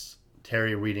sacrifice,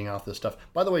 Terry reading off this stuff.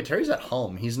 By the way, Terry's at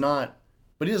home. He's not,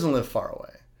 but he doesn't live far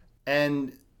away.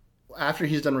 And after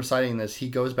he's done reciting this, he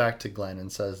goes back to Glenn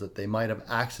and says that they might have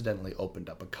accidentally opened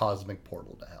up a cosmic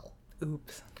portal to hell.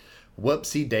 Oops.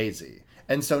 Whoopsie daisy.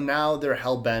 And so now they're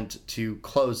hell-bent to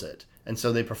close it. And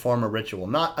so they perform a ritual,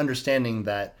 not understanding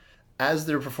that as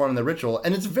they're performing the ritual,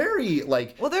 and it's very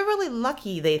like... Well, they're really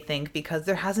lucky, they think, because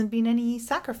there hasn't been any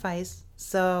sacrifice.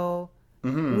 So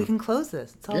we can close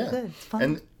this. It's all good. It's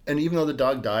fun. And even though the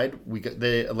dog died,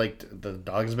 the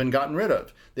dog has been gotten rid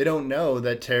of. They don't know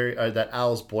that that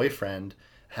Al's boyfriend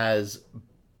has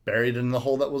buried it in the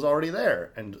hole that was already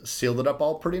there and sealed it up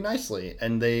all pretty nicely.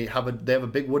 And they have a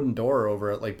big wooden door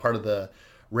over it, like part of the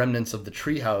remnants of the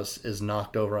treehouse is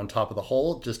knocked over on top of the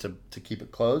hole just to keep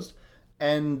it closed.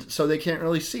 And so they can't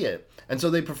really see it. And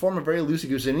so they perform a very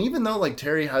loosey-goosey. And even though like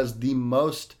Terry has the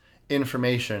most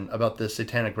information about this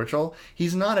satanic ritual,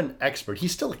 he's not an expert.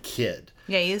 He's still a kid.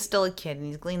 Yeah, he is still a kid, and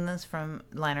he's gleaned this from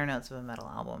liner notes of a metal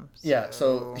album.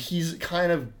 So he's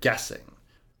kind of guessing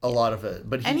a lot of it.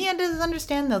 But he does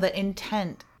understand, though, that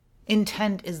intent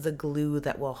is the glue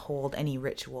that will hold any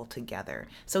ritual together.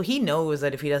 So he knows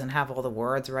that if he doesn't have all the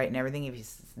words right and everything, if he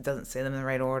doesn't say them in the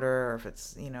right order, or if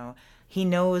it's, he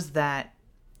knows that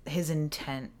his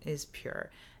intent is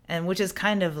pure. And which is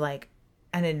kind of like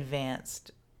an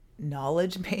advanced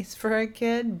knowledge base for a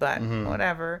kid, but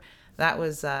whatever. That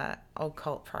was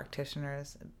occult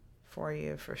practitioners for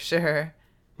you, for sure.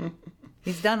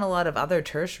 He's done a lot of other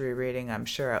tertiary reading, I'm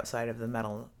sure, outside of the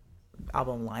Metal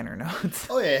album liner notes.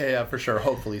 Oh, yeah, for sure.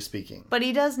 Hopefully speaking. But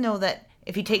he does know that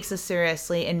if he takes this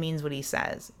seriously and means what he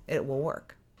says, it will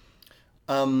work.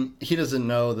 He doesn't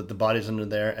know that the body's under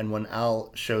there, and when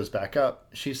Al shows back up,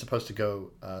 she's supposed to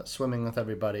go swimming with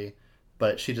everybody,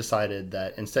 but she decided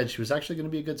that instead she was actually going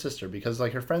to be a good sister because,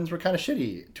 like, her friends were kind of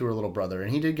shitty to her little brother,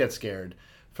 and he did get scared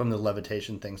from the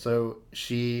levitation thing. So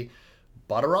she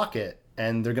bought a rocket,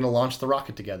 and they're going to launch the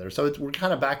rocket together. So we're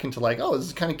kind of back into, like, oh, this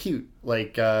is kind of cute,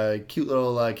 like, cute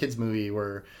little kids movie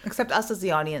where... Except us as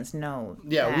the audience know.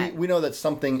 Yeah, we know that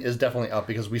something is definitely up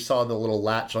because we saw the little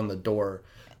latch on the door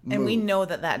move. And we know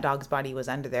that that dog's body was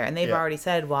under there. And they've already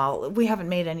said, well, we haven't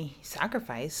made any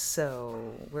sacrifice,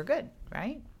 so we're good,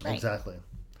 right? Exactly.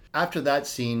 After that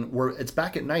scene, it's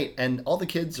back at night, and all the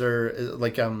kids are,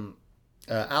 like,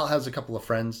 Al has a couple of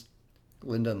friends,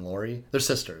 Linda and Lori. They're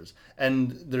sisters,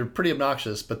 and they're pretty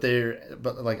obnoxious, but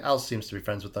like, Al seems to be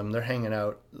friends with them. They're hanging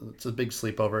out. It's a big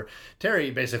sleepover.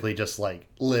 Terry basically just, like,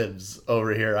 lives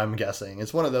over here, I'm guessing.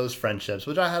 It's one of those friendships,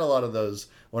 which I had a lot of those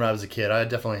when I was a kid. I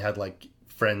definitely had, like,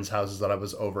 friends' houses that I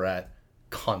was over at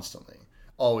constantly.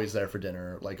 Always there for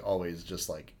dinner, like, always just,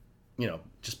 like, you know,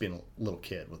 just being a little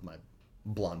kid with my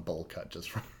blonde bowl cut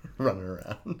just running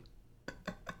around.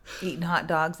 Eating hot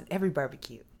dogs at every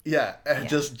barbecue. Yeah.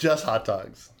 Just hot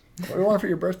dogs. What do you want for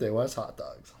your birthday? What's hot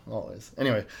dogs? Always.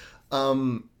 Anyway.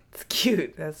 It's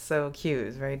cute. That's so cute.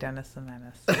 It's very Dennis the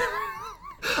Menace.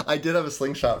 I did have a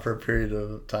slingshot for a period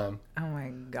of time. Oh my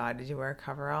God. Did you wear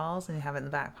coveralls and you have it in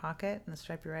the back pocket and the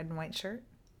stripy red and white shirt?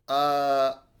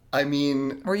 I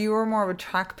mean... Or you were more of a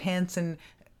track pants and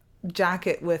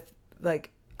jacket with,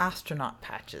 like, astronaut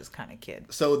patches kind of kid.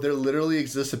 So there literally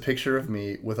exists a picture of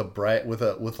me with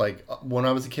like, when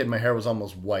I was a kid, my hair was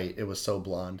almost white. It was so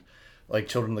blonde, like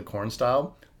Children of the Corn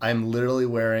style. I'm literally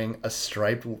wearing a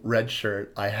striped red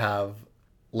shirt. I have,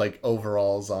 like,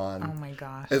 overalls on. Oh my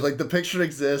gosh. It's like, the picture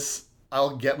exists.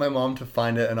 I'll get my mom to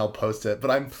find it and I'll post it. But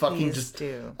I'm fucking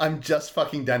I'm just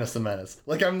fucking Dennis the Menace.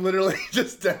 Like, I'm literally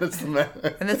just Dennis the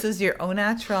Menace. And this is your au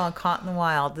naturel, caught in the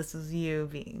wild. This is you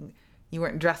being... You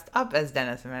weren't dressed up as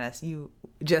Dennis the Menace. You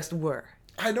just were.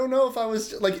 I don't know if I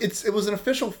was... Like, it was an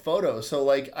official photo. So,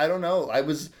 like, I don't know. I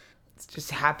was... It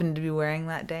just happened to be wearing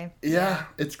that day. Yeah.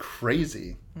 It's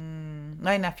crazy.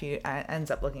 My nephew ends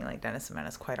up looking like Dennis the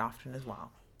Menace quite often as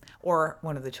well. Or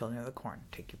one of the Children of the Corn.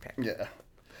 Take your pick. Yeah.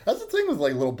 That's the thing with,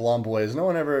 like, little blonde boys. No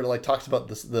one ever, like, talks about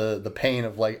the pain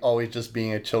of, like, always just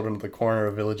being a Children of the Corn or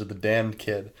a Village of the Damned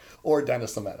kid. Or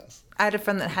Dennis the Menace. I had a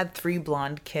friend that had 3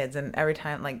 blonde kids, and every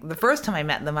time, like, the first time I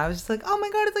met them, I was just like, oh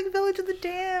my God, it's like Village of the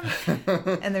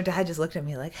Damned. And their dad just looked at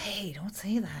me like, hey, don't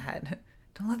say that.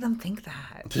 Don't let them think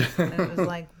that. And it was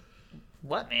like,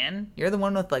 what, man? You're the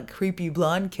one with, like, creepy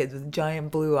blonde kids with giant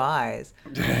blue eyes.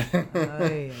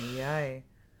 Ay, ay,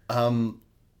 ay.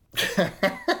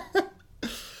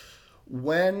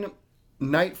 When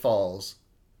night falls,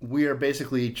 we are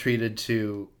basically treated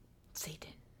to...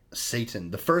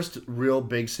 Satan. The first real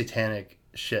big satanic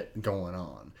shit going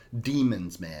on.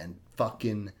 Demons, man.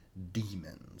 Fucking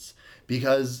demons.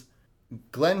 Because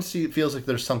Glenn feels like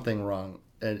there's something wrong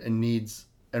and needs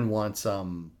and wants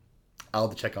Al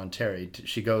to check on Terry.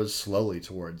 She goes slowly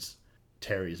towards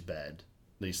Terry's bed.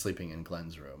 He's sleeping in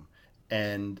Glenn's room.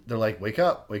 And they're like, wake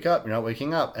up, you're not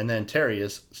waking up. And then Terry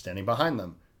is standing behind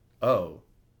them. Oh,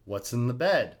 what's in the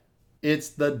bed? It's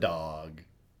the dog.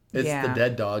 It's the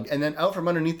dead dog. And then out from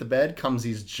underneath the bed comes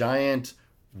these giant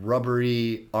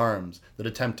rubbery arms that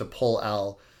attempt to pull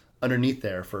Al underneath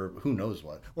there for who knows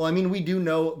what. Well, I mean, we do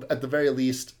know at the very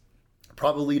least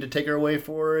probably to take her away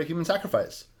for a human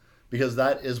sacrifice. Because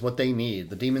that is what they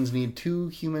need. The demons need 2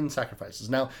 human sacrifices.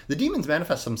 Now, the demons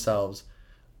manifest themselves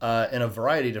in a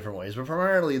variety of different ways, but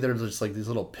primarily they're just like these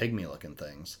little pygmy-looking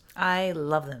things. I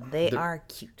love them. They're are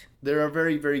cute. They're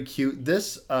very, very cute.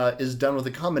 This is done with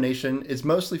a combination. It's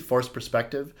mostly forced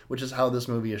perspective, which is how this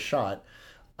movie is shot.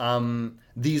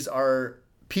 These are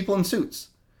people in suits.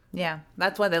 Yeah,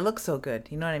 that's why they look so good.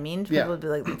 You know what I mean? People would be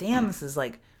like, damn, this is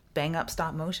like bang up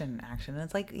stop motion action. And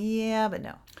it's like, yeah, but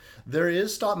no. There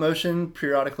is stop motion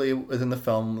periodically within the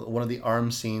film. One of the arm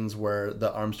scenes where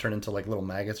the arms turn into like little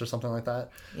maggots or something like that.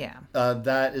 Yeah.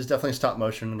 That is definitely stop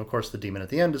motion. And of course the demon at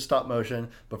the end is stop motion.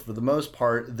 But for the most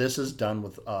part, this is done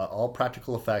with all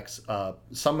practical effects.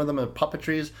 Some of them are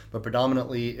puppetries, but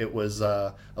predominantly it was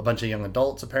a bunch of young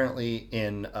adults apparently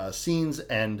in scenes.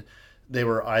 And they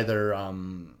were either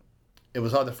it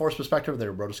was either forced perspective, they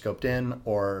were rotoscoped in,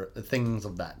 or things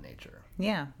of that nature.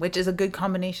 Yeah, which is a good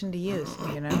combination to use,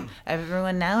 you know?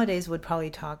 Everyone nowadays would probably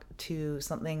talk to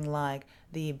something like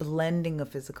the blending of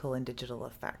physical and digital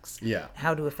effects. Yeah.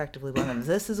 How to effectively blend them.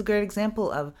 This is a great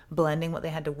example of blending what they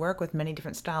had to work with many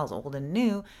different styles, old and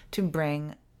new, to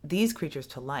bring these creatures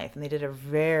to life. And they did a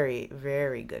very,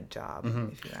 very good job,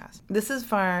 if you ask. This is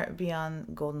far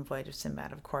beyond Golden Voyage of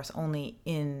Sinbad, of course, only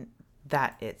in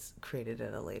that it's created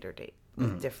at a later date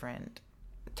with different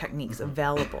techniques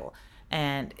available.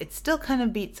 And it still kind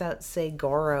of beats out, say,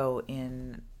 Goro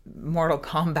in Mortal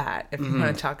Kombat, if you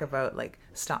want to talk about like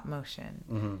stop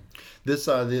motion. This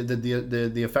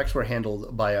the effects were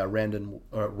handled by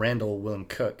Randall William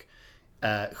Cook,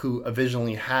 who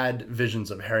originally had visions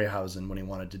of Harryhausen when he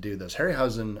wanted to do this.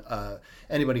 Harryhausen,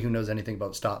 anybody who knows anything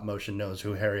about stop motion knows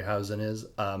who Harryhausen is.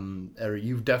 Or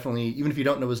you've definitely, even if you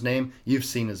don't know his name, you've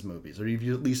seen his movies, or you've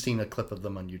at least seen a clip of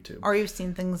them on YouTube. Or you've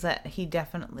seen things that he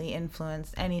definitely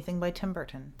influenced. Anything by Tim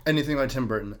Burton. Anything by Tim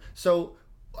Burton. So,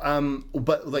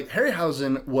 but like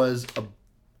Harryhausen was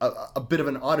a bit of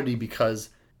an oddity because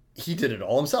he did it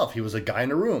all himself. He was a guy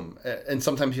in a room. And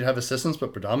sometimes he'd have assistants,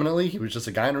 but predominantly he was just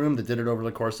a guy in a room that did it over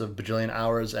the course of bajillion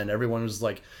hours. And everyone was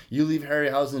like, you leave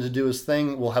Harryhausen to do his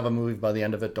thing. We'll have a movie by the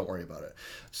end of it. Don't worry about it.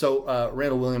 So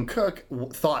Randall William Cook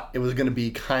thought it was going to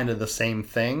be kind of the same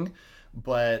thing,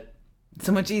 but...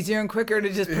 So much easier and quicker to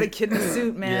just put a kid in a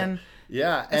suit, man.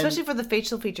 Yeah. And especially for the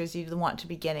facial features you want to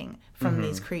be getting from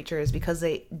these creatures, because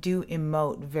they do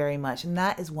emote very much. And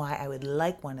that is why I would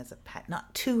like one as a pet.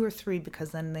 Not 2 or 3,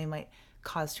 because then they might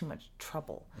cause too much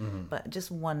trouble. But just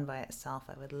one by itself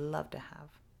I would love to have.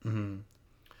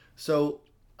 So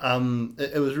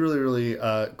it was really,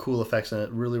 really cool effects, and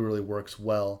it really, really works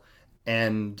well.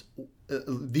 And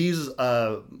these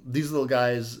little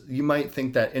guys, you might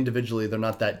think that individually they're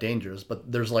not that dangerous,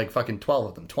 but there's like fucking 12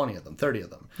 of them, 20 of them, 30 of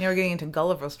them. Yeah, we're getting into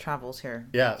Gulliver's Travels here.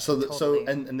 Yeah, so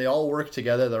they all work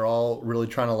together. They're all really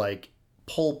trying to like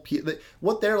pull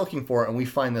what they're looking for, and we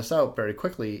find this out very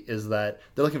quickly, is that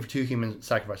they're looking for 2 human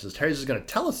sacrifices. Terry's is going to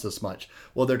tell us this much.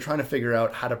 Well, they're trying to figure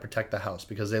out how to protect the house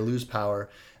because they lose power,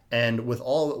 and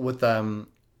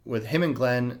with him and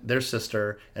Glenn, their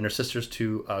sister, and her sister's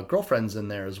 2 girlfriends in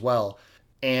there as well.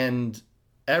 And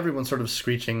everyone's sort of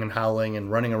screeching and howling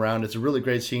and running around. It's a really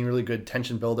great scene, really good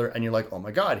tension builder. And you're like, oh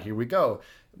my God, here we go.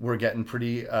 We're getting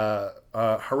pretty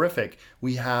horrific.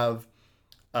 We have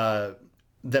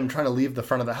them trying to leave the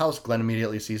front of the house. Glenn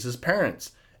immediately sees his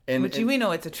parents. Which we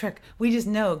know it's a trick. We just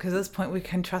know, because at this point we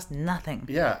can trust nothing.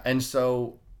 Yeah, and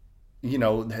so,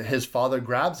 his father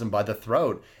grabs him by the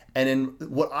throat. And in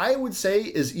what I would say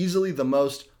is easily the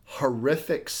most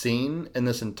horrific scene in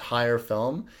this entire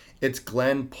film, it's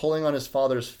Glenn pulling on his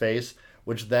father's face,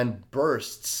 which then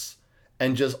bursts,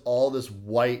 and just all this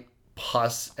white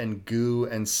pus and goo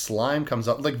and slime comes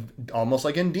up, like almost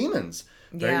like in Demons.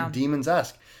 Very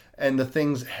Demons-esque. And the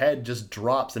thing's head just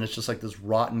drops, and it's just like this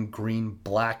rotten green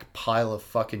black pile of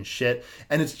fucking shit.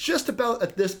 And it's just about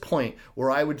at this point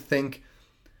where I would think,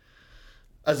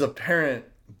 as a parent,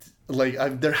 like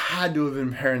there had to have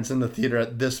been parents in the theater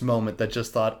at this moment that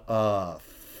just thought, oh,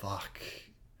 fuck.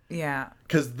 Yeah.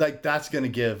 Because like that's going to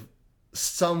give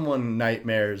someone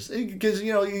nightmares. Because,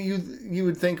 you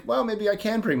would think, well, maybe I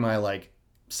can bring my like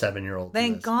 7-year-old.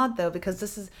 Thank God, though, because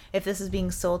if this is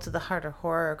being sold to the harder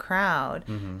horror crowd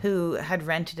who had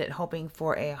rented it hoping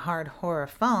for a hard horror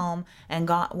film and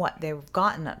got what they've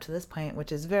gotten up to this point,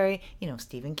 which is very,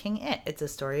 Stephen King It's a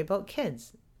story about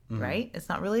kids, right? It's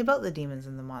not really about the demons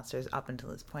and the monsters up until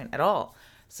this point at all.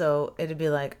 So it'd be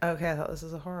like, okay, I thought this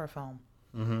was a horror film,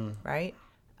 right?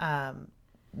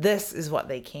 This is what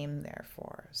they came there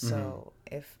for. So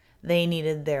if they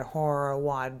needed their horror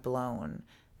wad blown,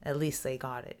 at least they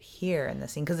got it here in the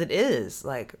scene, because it is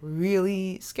like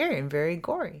really scary and very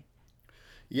gory.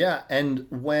 Yeah, and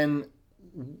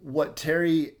what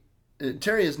Terry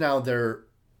is now their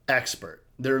expert.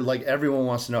 They're like, everyone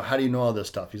wants to know, how do you know all this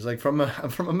stuff? He's like, from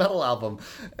a metal album,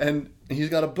 and he's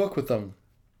got a book with them,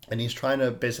 and he's trying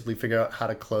to basically figure out how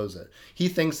to close it. He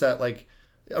thinks that like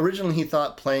originally he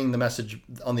thought playing the message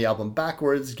on the album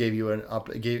backwards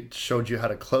showed you how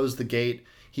to close the gate.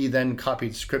 He then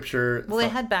copied scripture. Well, they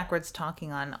had backwards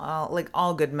talking on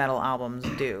all good metal albums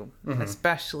do,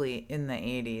 especially in the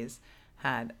 80s,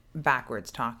 had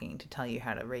backwards talking to tell you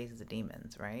how to raise the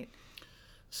demons, right?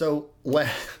 So when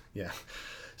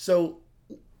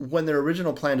their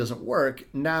original plan doesn't work,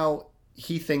 now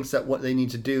he thinks that what they need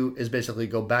to do is basically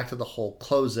go back to the hole,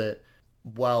 close it,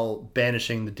 while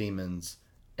banishing the demons,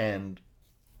 and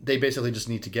they basically just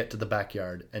need to get to the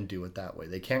backyard and do it that way.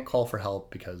 They can't call for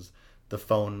help because the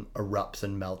phone erupts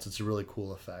and melts. It's a really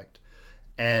cool effect.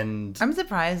 And I'm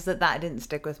surprised that didn't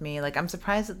stick with me. Like, I'm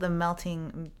surprised that the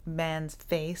melting man's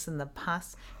face and the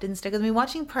pus didn't stick with me.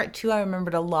 Watching part 2, I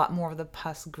remembered a lot more of the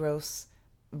pus gross,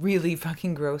 really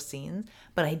fucking gross scenes.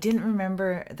 But I didn't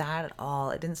remember that at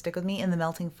all. It didn't stick with me. And the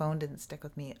melting phone didn't stick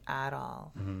with me at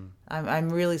all. Mm-hmm. I'm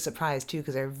really surprised, too,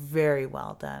 because they're very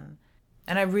well done.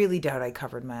 And I really doubt I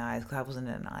covered my eyes, because I wasn't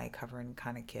an eye covering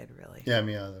kind of kid, really. Yeah,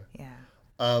 me either.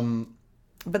 Yeah.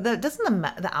 But doesn't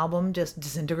the album just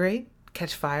disintegrate?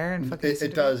 Catch fire and fucking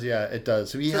it does, yeah, it does.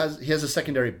 So he has a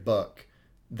secondary book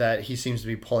that he seems to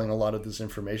be pulling a lot of this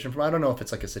information from. I don't know if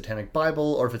it's like a satanic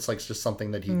Bible or if it's like just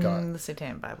something that he got. The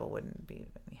satanic Bible wouldn't be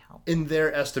any help. In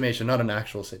their estimation, not an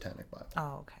actual satanic Bible.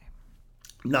 Oh, okay.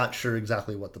 Not sure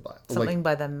exactly what the Bible. Something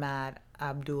by the Mad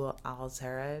Abdul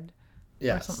Al-Zared.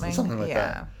 Yeah, something like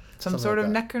that. Some sort of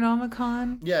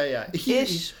Necronomicon. Yeah.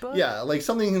 Ish book? Yeah, like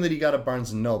something that he got at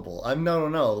Barnes and Noble.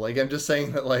 No. Like, I'm just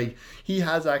saying that, like, he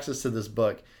has access to this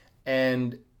book,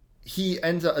 and Terry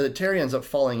ends up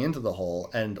falling into the hole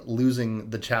and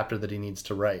losing the chapter that he needs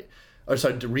to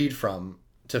read from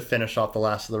to finish off the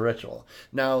last of the ritual.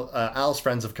 Now, Al's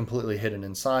friends have completely hidden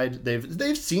inside.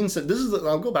 They've seen some.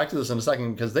 I'll go back to this in a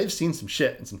second, because they've seen some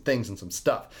shit and some things and some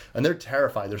stuff, and they're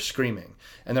terrified. They're screaming,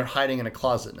 and they're hiding in a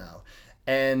closet now.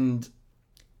 And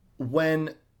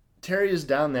when Terry is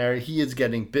down there, he is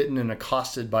getting bitten and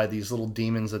accosted by these little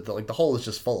demons that the hole is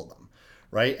just full of them,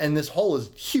 right? And this hole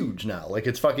is huge now. Like,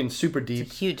 it's fucking super deep.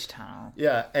 It's a huge tunnel.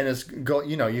 Yeah, and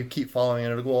you keep following it,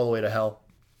 it'll go all the way to hell.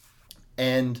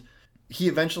 And he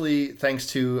eventually, thanks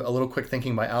to a little quick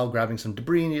thinking by Al grabbing some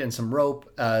debris and some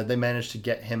rope, they managed to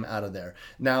get him out of there.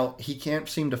 Now, he can't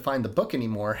seem to find the book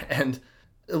anymore, and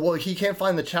he can't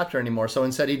find the chapter anymore, so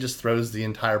instead he just throws the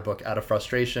entire book out of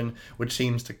frustration, which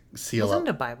seems to seal up. It wasn't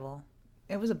a Bible.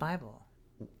 It was a Bible.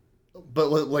 But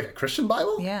like a Christian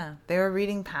Bible? Yeah, they were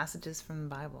reading passages from the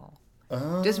Bible.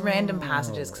 Oh. Just random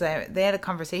passages, because they had a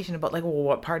conversation about, like, well,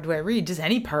 what part do I read? Just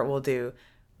any part will do,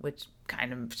 which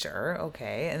kind of, sure,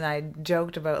 okay. And I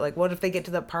joked about, like, what if they get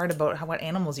to the part about what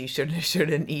animals you should and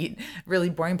shouldn't eat? Really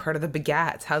boring part of the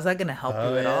begats. How's that going to help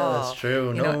you at all? That's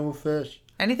true. No fish.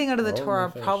 Anything out of the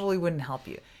Torah probably wouldn't help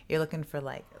you. You're looking for,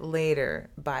 like,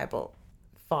 later Bible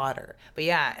fodder. But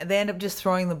yeah, they end up just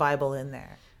throwing the Bible in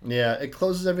there. Yeah, it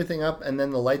closes everything up, and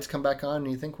then the lights come back on,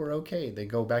 and you think we're okay. They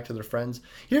go back to their friends.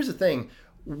 Here's the thing.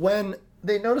 When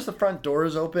they notice the front door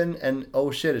is open, and oh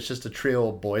shit, it's just a trio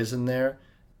of boys in there,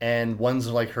 and one's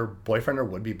like her boyfriend or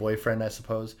would-be boyfriend, I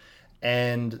suppose,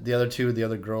 and the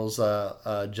other girls,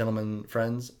 gentlemen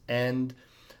friends, and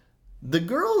the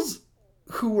girls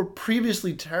who were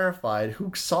previously terrified,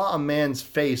 who saw a man's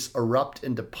face erupt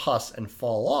into pus and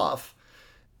fall off,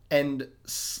 and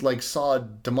like saw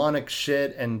demonic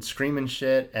shit and screaming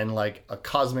shit and like a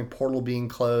cosmic portal being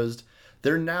closed,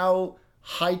 their now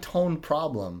high-toned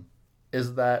problem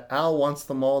is that Al wants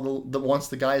them all wants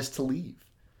the guys to leave.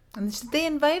 And they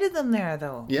invited them there,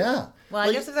 though. Yeah. Well,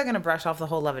 I guess if they're going to brush off the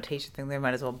whole levitation thing, they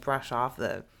might as well brush off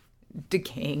the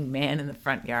decaying man in the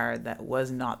front yard that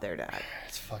was not their dad.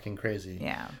 It's fucking crazy.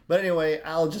 Yeah. But anyway,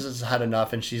 Al just has had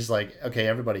enough, and she's like, okay,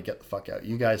 everybody get the fuck out.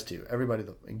 You guys too. Everybody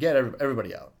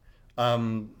out.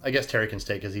 I guess Terry can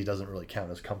stay because he doesn't really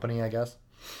count as company, I guess.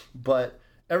 But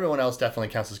everyone else definitely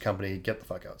counts as company. Get the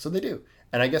fuck out. So they do.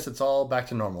 And I guess it's all back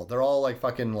to normal. They're all like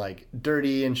fucking like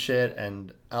dirty and shit,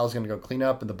 and Al's going to go clean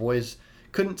up, and the boys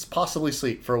couldn't possibly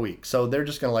sleep for a week. So they're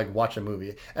just going to like watch a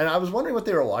movie. And I was wondering what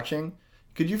they were watching.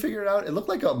 Could you figure it out? It looked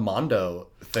like a Mondo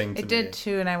thing to me. It did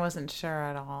too, and I wasn't sure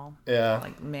at all. Yeah.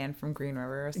 Like Man from Green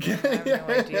River or something. I have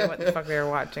no idea what the fuck they were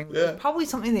watching. Yeah. It was probably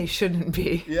something they shouldn't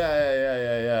be.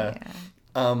 Yeah.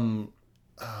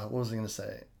 What was I going to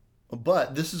say?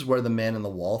 But this is where the man in the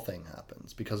wall thing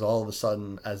happens, because all of a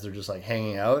sudden, as they're just like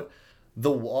hanging out,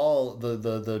 the wall,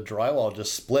 the drywall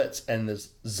just splits, and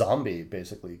this zombie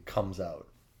basically comes out.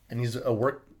 And he's a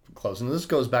work clothes. And this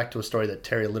goes back to a story that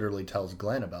Terry literally tells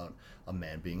Glenn about a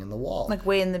man being in the wall. Like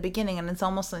way in the beginning, and it's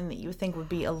almost something that you think would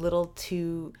be a little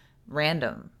too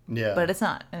random. Yeah. But it's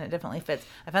not, and it definitely fits.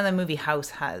 I found the movie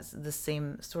House has the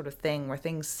same sort of thing where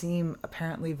things seem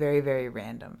apparently very, very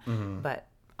random, but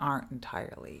aren't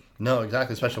entirely. No,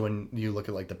 exactly. Especially when you look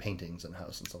at like the paintings in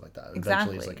House and stuff like that.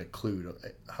 Exactly. Eventually it's like a clue to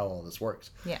how all this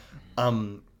works. Yeah.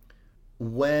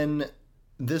 When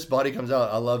this body comes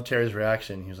out, I love Terry's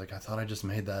reaction. He was like, I thought I just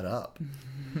made that up.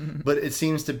 But it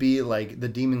seems to be like the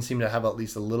demons seem to have at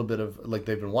least a little bit of, like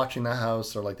they've been watching the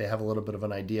house, or like they have a little bit of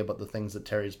an idea about the things that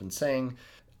Terry's been saying.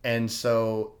 And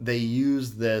so they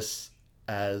use this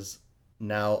as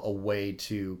now a way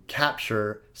to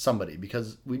capture somebody,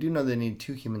 because we do know they need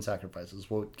 2 human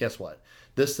sacrifices. Well, guess what?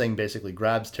 This thing basically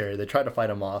grabs Terry. They try to fight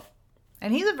him off.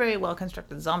 And he's a very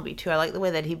well-constructed zombie, too. I like the way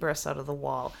that he bursts out of the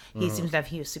wall. He seems to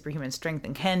have superhuman strength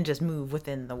and can just move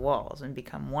within the walls and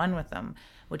become one with them,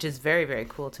 which is very, very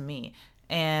cool to me.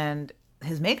 And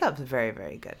his makeup's very,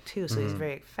 very good, too. So he's a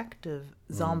very effective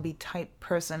zombie-type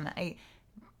person.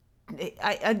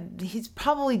 He's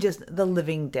probably just the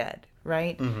living dead,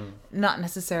 right? Not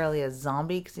necessarily a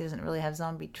zombie, because he doesn't really have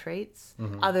zombie traits,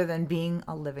 other than being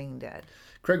a living dead.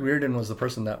 Craig Reardon was the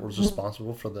person that was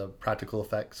responsible for the practical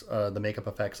effects, the makeup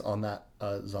effects on that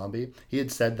zombie. He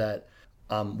had said that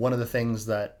one of the things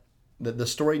that the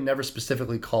story never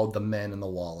specifically called the man in the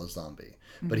wall a zombie.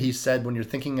 But he said when you're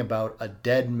thinking about a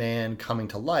dead man coming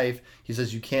to life, he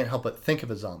says you can't help but think of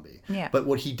a zombie. Yeah. But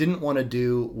what he didn't want to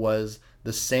do was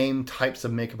the same types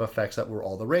of makeup effects that were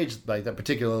all the rage, like that,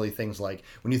 particularly things like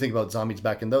when you think about zombies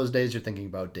back in those days, you're thinking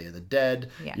about Day of the Dead.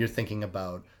 Yeah. You're thinking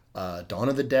about Dawn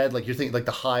of the Dead. Like you're thinking like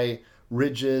the high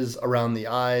ridges around the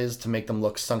eyes to make them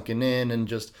look sunken in and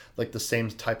just like the same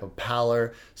type of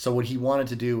pallor. So what he wanted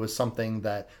to do was something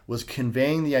that was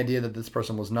conveying the idea that this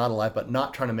person was not alive, but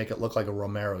not trying to make it look like a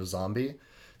Romero zombie.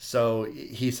 So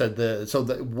he said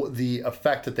the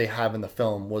effect that they have in the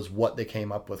film was what they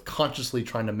came up with, consciously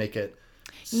trying to make it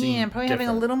seem Yeah, probably having a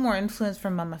different. little more influence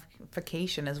from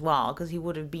mummification as well, because he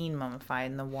would have been mummified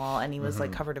in the wall, and he was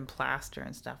like covered in plaster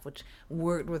and stuff, which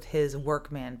worked with his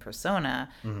workman persona,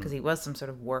 because he was some sort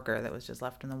of worker that was just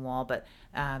left in the wall. But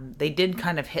they did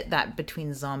kind of hit that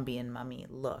between zombie and mummy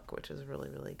look, which is really,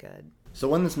 really good. So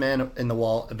when this man in the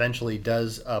wall eventually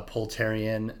does pull Terry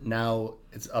in, now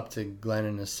it's up to Glenn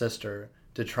and his sister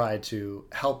to try to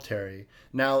help Terry.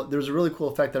 Now, there's a really cool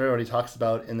effect that everybody talks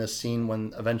about in this scene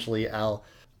when eventually Al,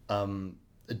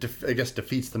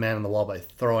 defeats the man in the wall by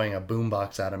throwing a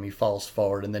boombox at him. He falls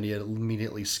forward, and then he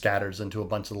immediately scatters into a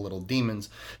bunch of little demons,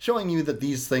 showing you that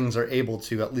these things are able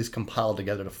to at least compile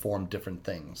together to form different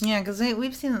things. Yeah, because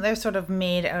we've seen that they're sort of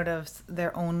made out of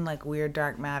their own like weird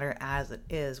dark matter as it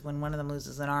is, when one of them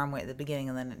loses an arm way at the beginning,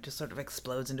 and then it just sort of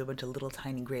explodes into a bunch of little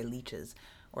tiny gray leeches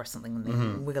or something when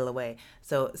they wiggle away.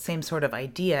 So same sort of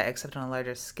idea, except on a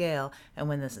larger scale. And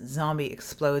when this zombie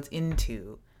explodes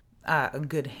into a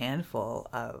good handful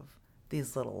of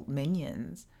these little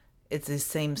minions, it's the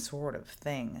same sort of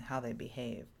thing, how they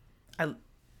behave.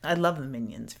 I love the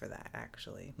minions for that,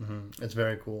 actually. It's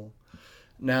very cool.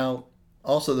 Now,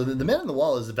 also, the man in the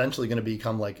wall is eventually going to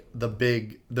become like their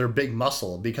big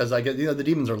muscle, because I get, the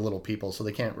demons are little people, so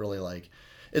they can't really like.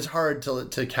 It's hard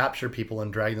to capture people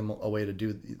and drag them away to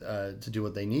do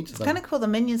what they need to. It's kind of cool. The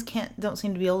minions don't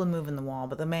seem to be able to move in the wall,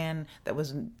 but the man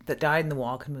that died in the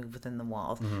wall can move within the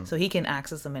walls, so he can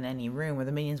access them in any room. Where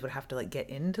the minions would have to like get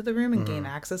into the room and gain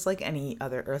access, like any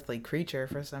other earthly creature.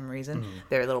 For some reason,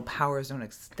 their little powers don't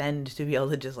extend to be able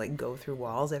to just like go through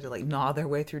walls. They have to like gnaw their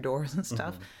way through doors and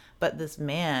stuff. But this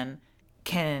man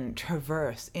can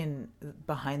traverse in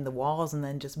behind the walls and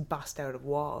then just bust out of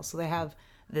walls. So they have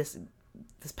this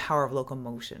power of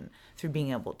locomotion through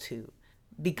being able to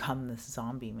become this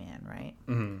zombie man, right?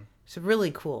 It's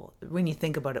really cool when you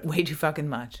think about it way too fucking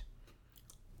much.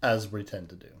 As we tend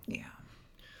to do.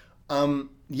 Yeah.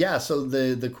 Yeah, so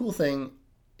the cool thing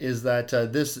is that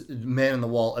this man in the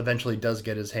wall eventually does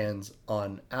get his hands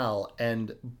on Al.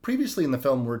 And previously in the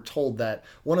film, we're told that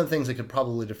one of the things that could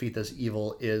probably defeat this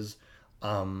evil is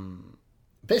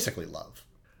basically love.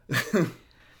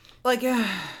 Like,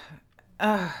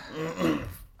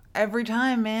 every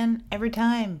time, man. Every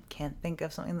time. Can't think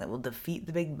of something that will defeat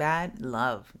the big bad.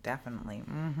 Love, definitely.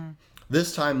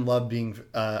 This time, love being,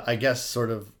 I guess,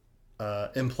 sort of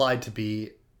implied to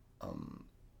be,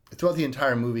 throughout the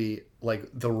entire movie, like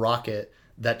the rocket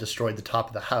that destroyed the top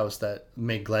of the house that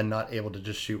made Glenn not able to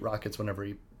just shoot rockets whenever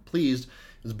he pleased.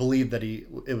 It was believed that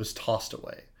it was tossed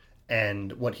away.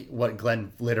 And what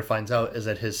Glenn later finds out is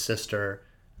that his sister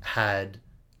had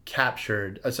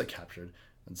captured. That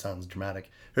sounds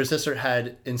dramatic. Her sister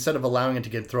had, instead of allowing it to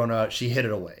get thrown out, she hid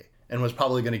it away and was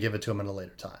probably going to give it to him at a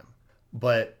later time.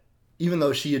 But even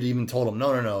though she had even told him,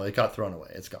 no, it got thrown away,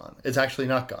 it's gone. It's actually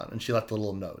not gone. And she left a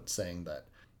little note saying that,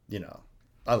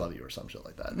 I love you or some shit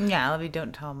like that. Yeah, I love you,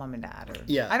 don't tell mom and dad. Or,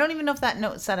 yeah. I don't even know if that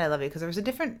note said I love you, because there was a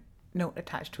different note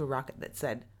attached to a rocket that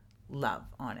said love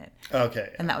on it.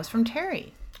 Okay. And that was from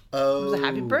Terry. Oh. It was a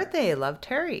happy birthday, love,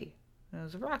 Terry. It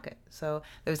was a rocket. So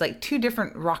there was like two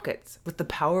different rockets with the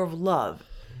power of love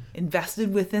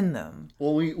invested within them.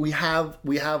 Well, we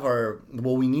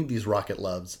need these rocket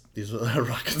loves. These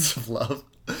rockets of love.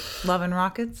 Love and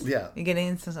rockets? Yeah. You're getting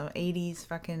into some 80s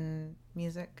fucking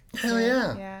music. Hell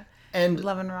yeah. Yeah. And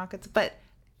Love and rockets. But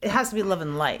it has to be Love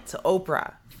and Light. So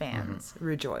Oprah fans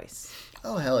rejoice.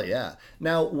 oh, hell yeah.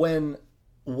 Now, when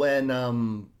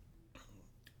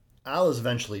Al is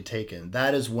eventually taken.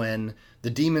 That is when the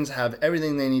demons have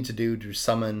everything they need to do to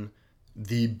summon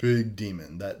the big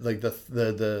demon, that like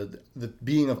the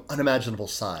being of unimaginable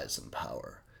size and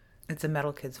power. It's a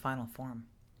Metal Kid's final form.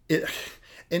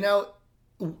 And now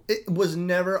it was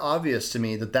never obvious to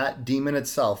me that that demon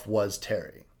itself was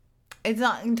Terry. It's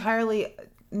not entirely.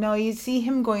 No, you see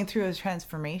him going through his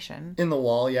transformation. In the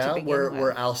wall, yeah, begin where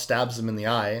with. Al stabs him in the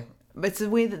eye. But it's the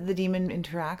way that the demon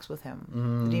interacts with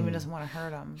him. The demon doesn't want to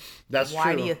hurt him. That's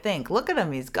Why true. do you think? Look at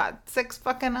him. He's got 6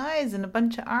 fucking eyes and a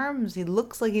bunch of arms. He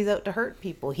looks like he's out to hurt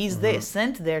people. He's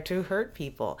sent there to hurt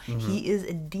people. He is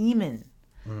a demon.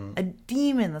 A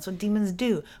demon. That's what demons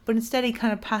do. But instead he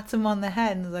kind of pats him on the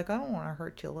head and is like, I don't want to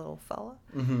hurt you, little fella.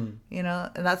 You know?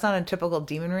 And that's not a typical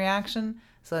demon reaction.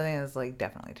 So I think it's like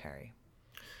definitely Terry.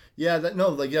 Yeah,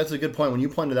 that's a good point. When you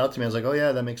pointed it out to me, I was like, oh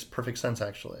yeah, that makes perfect sense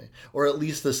actually. Or at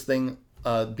least this thing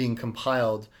being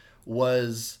compiled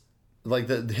was like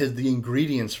the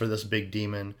ingredients for this big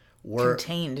demon were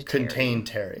contained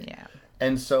Terry. Yeah.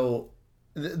 And so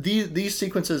these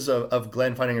sequences of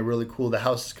Glenn finding it really cool. The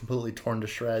house is completely torn to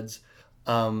shreds.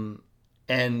 And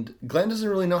Glenn doesn't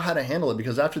really know how to handle it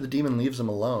because after the demon leaves him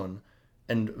alone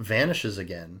and vanishes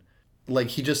again, like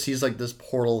he just sees like this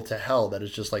portal to hell that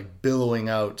is just like billowing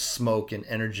out smoke and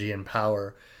energy and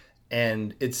power.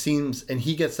 And it seems, and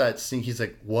he gets that scene, he's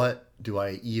like, what do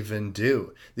I even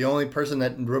do? The only person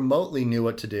that remotely knew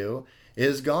what to do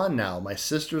is gone now. My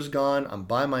sister's gone. I'm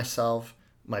by myself.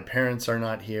 My parents are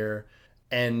not here.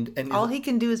 And all he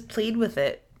can do is plead with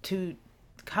it to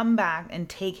come back and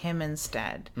take him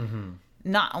instead.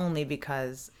 Not only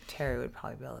because Terry would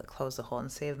probably be able to close the hole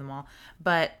and save them all,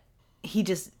 but he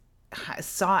just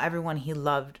saw everyone he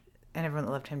loved and everyone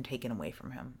that loved him taken away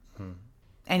from him.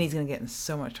 And he's going to get in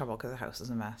so much trouble because the house is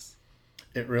a mess.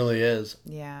 It really is.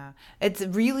 Yeah. It's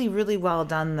really, really well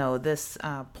done, though. This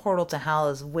Portal to Hell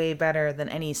is way better than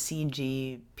any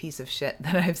CG piece of shit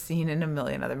that I've seen in a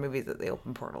million other movies that they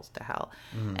open portals to hell.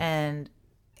 And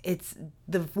it's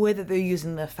the way that they're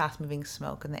using the fast-moving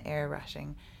smoke and the air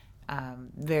rushing.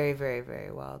 Very, very,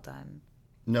 very well done.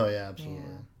 No, yeah, absolutely.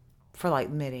 Yeah. For like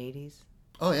mid-'80s.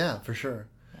 Oh, yeah, for sure.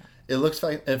 It looks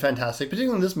fantastic.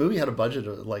 Particularly this movie had a budget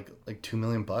of like $2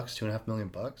 million, $2.5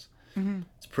 million.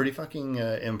 It's pretty fucking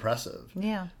impressive.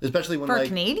 Yeah. Especially when for like a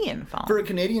Canadian film. For a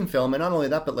Canadian film, and not only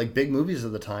that, but like big movies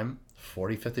at the time,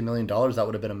 $40-50 million, that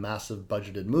would have been a massive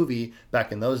budgeted movie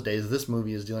back in those days. This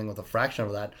movie is dealing with a fraction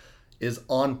of that, is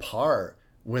on par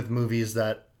with movies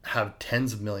that have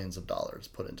tens of millions of dollars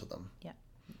put into them. Yeah.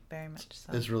 Very much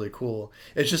so. It's really cool.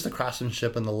 It's just the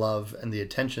craftsmanship and the love and the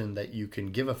attention that you can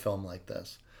give a film like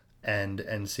this.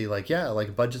 And see, like, yeah,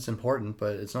 like, budget's important,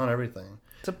 but it's not everything.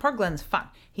 So poor Glenn's fun.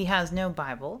 He has no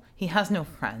Bible. He has no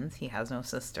friends. He has no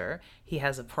sister. He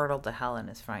has a portal to hell in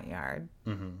his front yard.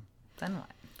 Then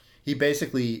what? He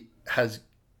basically has...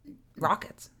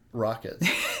 Rockets.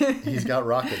 He's got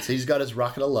rockets. He's got his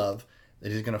rocket of love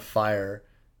that he's going to fire.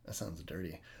 That sounds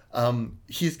dirty.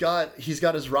 He's got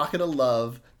his rocket of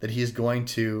love that he's going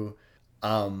to...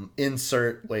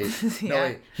 insert. Wait, Yeah. no,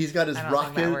 wait. He's got his I don't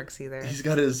rocket. think that works either. He's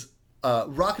got his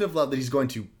rocket of love that he's going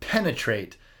to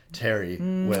penetrate Terry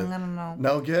with. I don't know.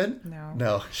 No good.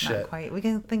 No, shit. Not quite. We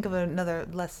can think of another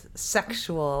less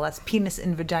sexual, less penis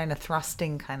in vagina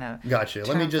thrusting kind of. Gotcha.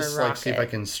 Let me just like see if I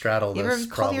can straddle You this ever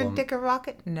call problem. your dick a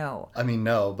rocket? No. I mean,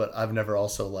 no, but I've never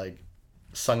also like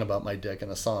sung about my dick in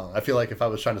a song. I feel like if I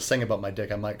was trying to sing about my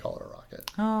dick, I might call it a rocket.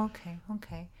 Oh,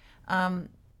 okay.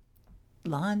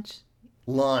 Launch.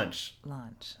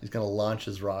 He's gonna launch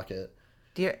his rocket.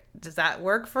 Does that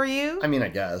work for you? I mean, I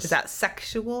guess. Is that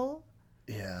sexual?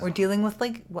 Yeah. We're dealing with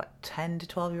like what 10 to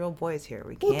 12-year-old boys here.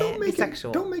 We can't be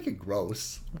sexual. Don't make it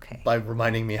gross. Okay. By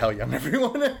reminding me how young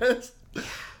everyone is.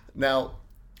 Now,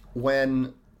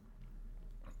 when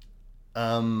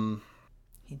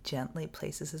he gently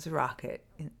places his rocket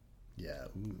in. Yeah.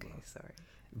 Ooh. Okay, sorry.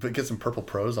 But get some purple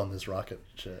prose on this rocket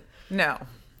shit. No.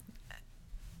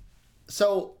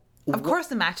 So Of course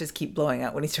the matches keep blowing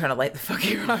out when he's trying to light the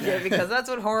fucking rocket because that's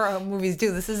what horror movies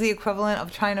do. This is the equivalent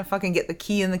of trying to fucking get the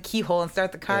key in the keyhole and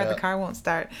start the car. Yeah. The car won't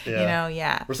start. Yeah.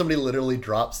 Yeah. Where somebody literally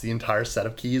drops the entire set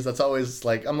of keys. That's always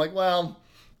like, I'm like, well,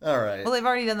 all right. Well, they've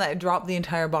already done that. Drop the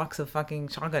entire box of fucking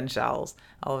shotgun shells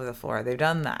all over the floor. They've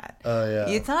done that. Oh, yeah.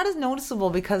 It's not as noticeable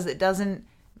because it doesn't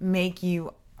make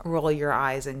you roll your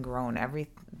eyes and groan.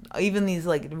 Even these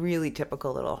like really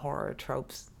typical little horror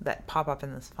tropes that pop up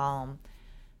in this film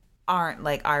aren't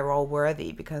like eye roll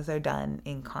worthy because they're done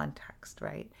in context,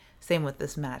 right? Same with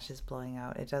this match is blowing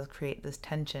out. It does create this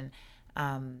tension,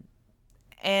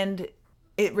 and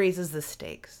it raises the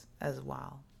stakes as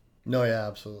well. No, yeah,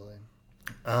 absolutely.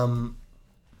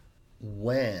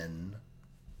 When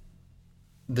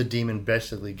the demon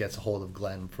basically gets a hold of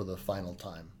Glenn for the final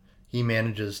time. He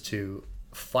manages to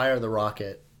fire the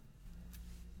rocket.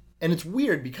 And it's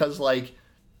weird because, like,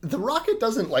 the rocket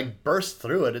doesn't, like, burst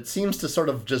through it. It seems to sort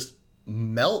of just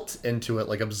melt into it,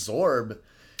 like, absorb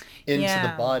into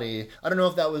the body. I don't know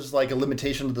if that was, like, a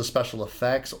limitation of the special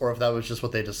effects or if that was just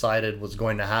what they decided was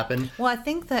going to happen. Well, I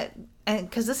think that,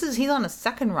 because he's on a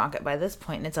second rocket by this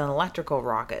point, and it's an electrical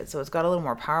rocket, so it's got a little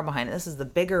more power behind it. This is the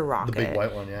bigger rocket. The big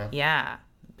white one, yeah. Yeah,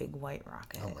 big white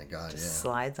rocket. Oh my God, just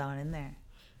slides on in there.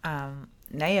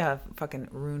 Now you have fucking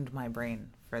ruined my brain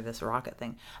for this rocket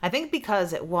thing. I think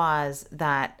because it was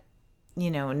that,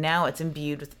 now it's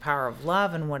imbued with the power of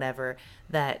love and whatever,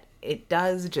 that it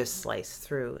does just slice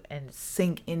through and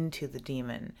sink into the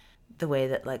demon the way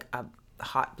that, like, a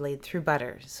hot blade through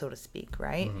butter, so to speak,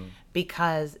 right? Mm-hmm.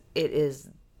 Because it's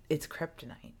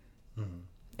kryptonite. Mm-hmm.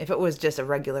 If it was just a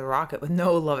regular rocket with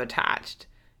no love attached,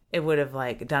 it would have,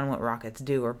 like, done what rockets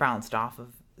do or bounced off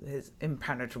of his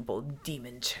impenetrable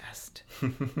demon chest.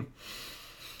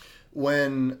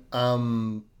 When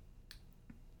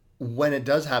it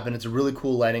does happen, it's a really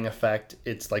cool lighting effect.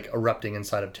 It's like erupting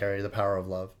inside of Terry, the power of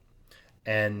love.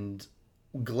 And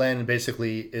Glenn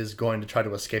basically is going to try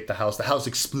to escape the house. The house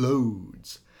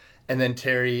explodes. And then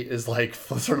Terry is like,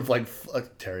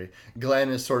 Glenn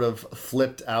is sort of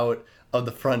flipped out of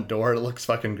the front door. It looks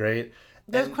fucking great.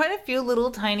 There's quite a few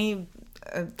little tiny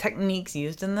techniques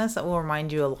used in this that will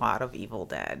remind you a lot of Evil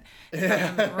Dead. A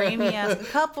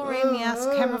couple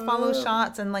Raimi-esque camera follow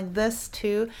shots, and like this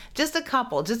too. Just a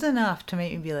couple, just enough to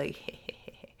make me be like,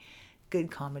 hey.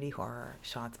 Good comedy horror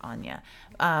shots on ya.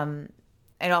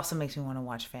 It also makes me want to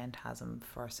watch Phantasm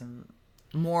for some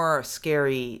more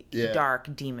scary,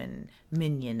 dark demon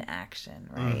minion action,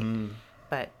 right? Mm-hmm.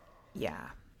 But yeah.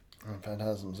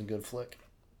 Phantasm's a good flick.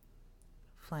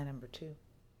 Fly number 2.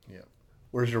 Yeah.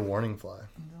 Where's your warning fly?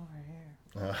 It's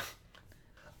over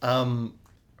here.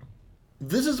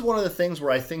 This is one of the things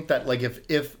where I think that, like,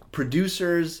 if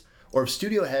producers or if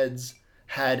studio heads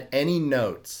had any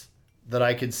notes that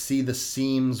I could see the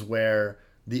seams where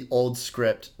the old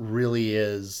script really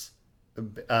is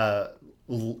there,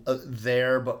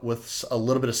 but with a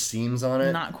little bit of seams on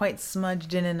it. Not quite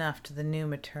smudged in enough to the new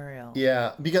material.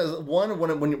 Yeah, because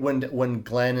when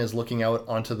Glenn is looking out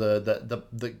onto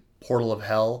the portal of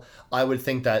hell, I would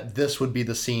think that this would be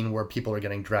the scene where people are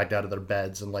getting dragged out of their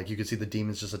beds and, like, you could see the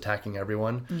demons just attacking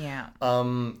everyone. Yeah.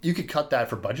 You could cut that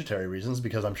for budgetary reasons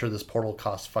because I'm sure this portal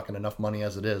costs fucking enough money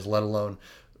as it is, let alone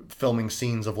filming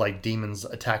scenes of, like, demons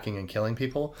attacking and killing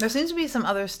people. There seems to be some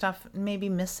other stuff maybe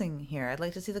missing here. I'd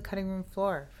like to see the cutting room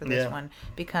floor for this one,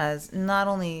 because not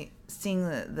only seeing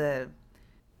the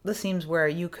seams where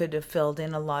you could have filled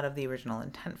in a lot of the original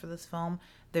intent for this film,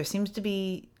 there seems to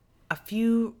be a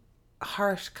few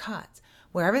harsh cuts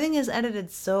where everything is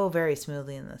edited so very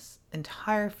smoothly in this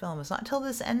entire film. It's not until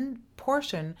this end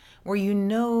portion where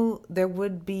there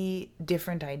would be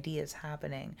different ideas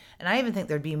happening. And I even think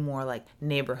there'd be more like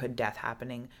neighborhood death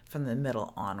happening from the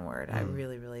middle onward. I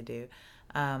really, really do.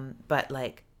 But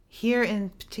like here in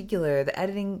particular, the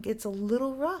editing gets a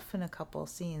little rough in a couple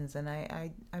scenes, and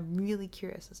I'm really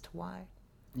curious as to why.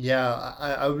 Yeah,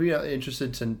 I would be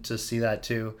interested to see that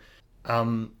too.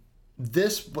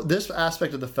 This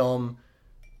aspect of the film,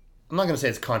 I'm not going to say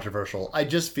it's controversial. I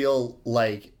just feel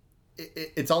like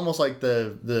it's almost like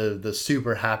the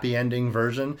super happy ending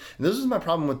version. And this is my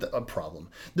problem with the problem.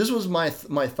 This was my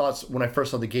thoughts when I first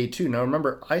saw The Gate 2. Now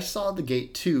remember, I saw The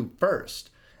Gate 2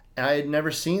 first. I had never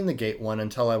seen The Gate 1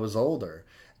 until I was older.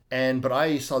 But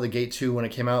I saw The Gate 2 when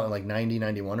it came out in like 90,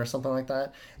 91 or something like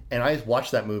that. And I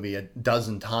watched that movie a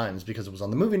dozen times because it was on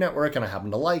the movie network and I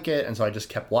happened to like it. And so I just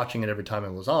kept watching it every time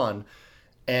it was on.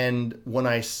 And one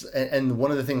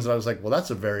of the things that I was like, well, that's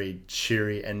a very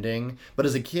cheery ending. But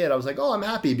as a kid, I was like, oh, I'm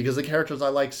happy because the characters I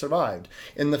like survived.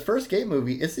 In the first Gate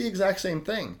movie, it's the exact same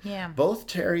thing. Yeah. Both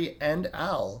Terry and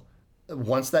Al,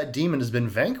 once that demon has been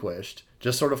vanquished,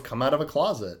 just sort of come out of a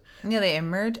closet. Yeah, they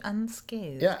emerge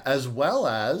unscathed. Yeah, as well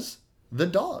as the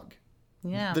dog.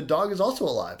 Yeah. The dog is also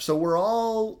alive. So we're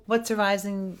all... What survives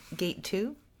in Gate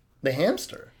 2? The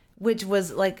hamster. Which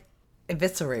was, like,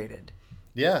 eviscerated.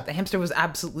 Yeah. The hamster was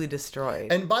absolutely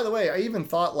destroyed. And by the way, I even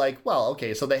thought, like, well,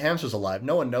 okay, so the hamster's alive.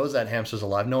 No one knows that hamster's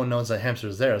alive. No one knows that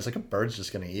hamster's there. It's like a bird's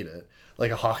just going to eat it.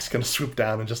 Like a hawk's going to swoop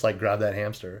down and just, like, grab that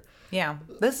hamster. Yeah.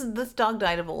 This dog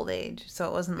died of old age. So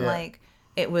it wasn't like...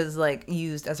 It was, like,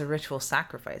 used as a ritual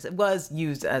sacrifice. It was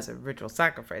used as a ritual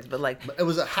sacrifice, but, like... But it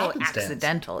was a happenstance.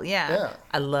 Accidental, yeah.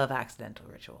 I love accidental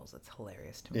rituals. It's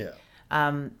hilarious to me.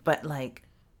 Yeah. But, like...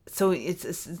 So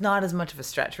it's not as much of a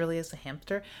stretch, really, as the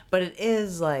hamster. But it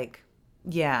is, like...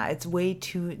 Yeah, it's way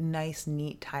too nice,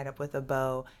 neat, tied up with a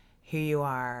bow. here you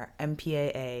are,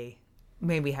 MPAA,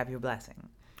 maybe have your blessing.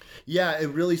 Yeah, it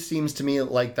really seems to me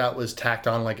like that was tacked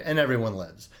on, like, and everyone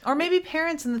lives. Or maybe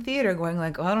parents in the theater going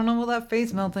like, oh, I don't know about that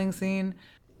face melting scene.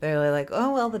 They're like,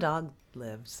 oh, well, the dog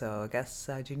lived, so I guess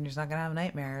Junior's not going to have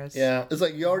nightmares. Yeah, it's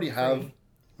like you already have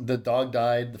the dog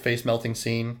died, the face melting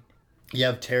scene. You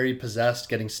have Terry possessed,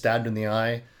 getting stabbed in the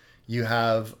eye. You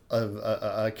have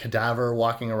a cadaver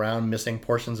walking around, missing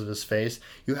portions of his face.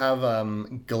 You have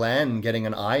Glenn getting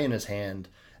an eye in his hand.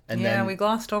 And yeah, then we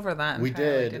glossed over that. We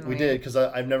did, because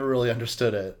I've never really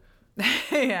understood it.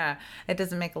 Yeah, it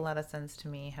doesn't make a lot of sense to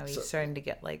me how he's starting to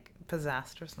get like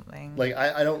possessed or something. Like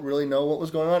I don't really know what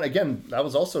was going on. Again, that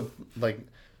was also like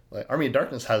Army of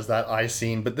Darkness has that eye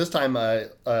scene, but this time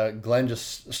Glenn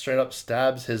just straight up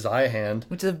stabs his eye hand,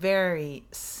 which is a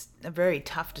very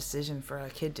tough decision for a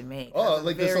kid to make. Oh,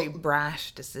 like very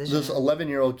brash decision. This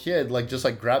 11-year-old kid just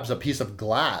grabs a piece of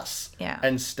glass,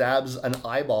 and stabs an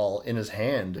eyeball in his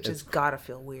hand, which has gotta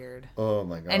feel weird. Oh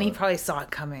my god! And he probably saw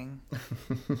it coming.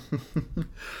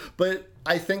 But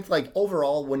I think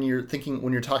overall, when you're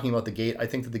talking about The Gate, I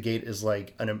think that The Gate is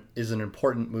an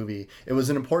important movie. It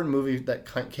was an important movie that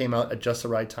came out at just the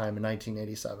right time in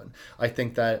 1987. I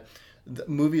think that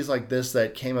movies like this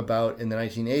that came about in the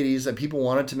 1980s, and people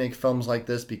wanted to make films like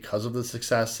this because of the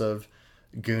success of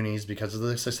Goonies, because of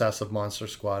the success of Monster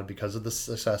Squad, because of the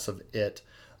success of It,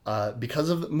 because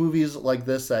of movies like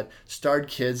this that starred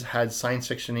kids, had science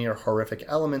fiction-y or horrific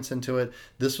elements into it.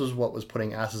 This was what was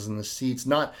putting asses in the seats.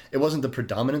 It wasn't the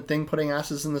predominant thing putting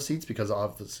asses in the seats, because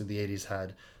obviously the 80s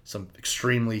had some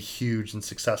extremely huge and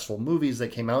successful movies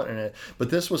that came out in it, but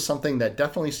this was something that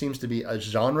definitely seems to be a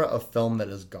genre of film that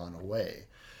has gone away,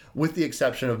 with the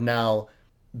exception of now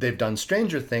they've done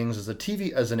Stranger Things as an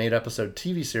 8-episode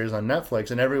TV series on Netflix,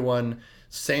 and everyone,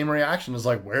 same reaction, is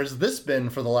like, where's this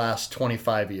been for the last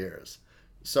 25 years?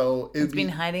 So it's been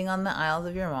hiding on the aisles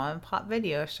of your mom and pop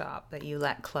video shop that you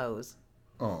let close.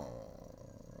 Oh,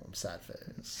 sad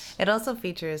face. It also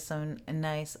features some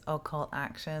nice occult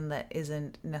action that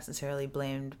isn't necessarily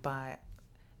that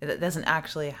doesn't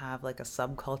actually have like a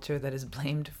subculture that is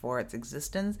blamed for its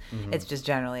existence. Mm-hmm. It's just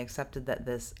generally accepted that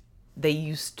they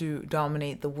used to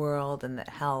dominate the world and that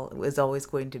hell is always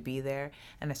going to be there,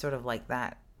 and I sort of like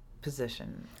that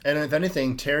position. And if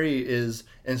anything, Terry is,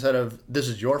 instead of this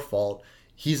is your fault,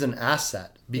 he's an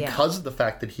asset because of the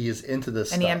fact that he is into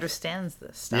this and stuff. He understands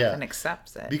this stuff and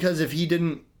accepts it. Because if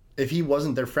he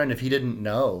wasn't their friend, if they didn't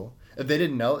know,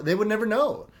 they would never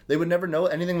know. They would never know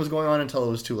anything was going on until it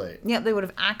was too late. Yeah, they would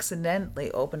have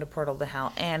accidentally opened a portal to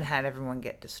hell and had everyone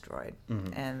get destroyed.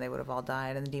 Mm-hmm. And they would have all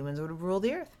died and the demons would have ruled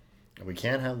the earth. We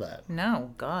can't have that.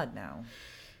 No, God, no.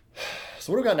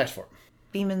 So what do we got next for?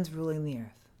 Demons ruling the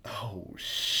earth. Oh,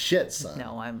 shit, son.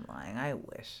 No, I'm lying. I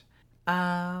wish.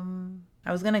 I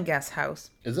was going to guess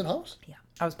House. Is it House? Yeah.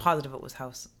 I was positive it was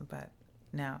House, but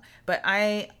no. But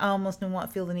I almost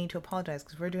don't feel the need to apologize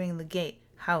because we're doing The Gate,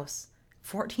 House,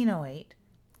 1408,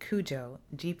 Cujo,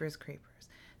 Jeepers Creepers.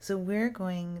 So we're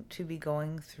going to be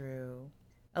going through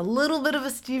a little bit of a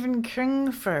Stephen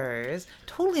King first,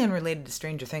 totally unrelated to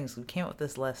Stranger Things. We came up with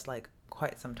this list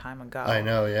quite some time ago. I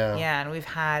know, yeah. Yeah, and we've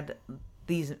had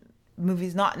these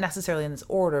movies not necessarily in this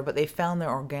order, but they found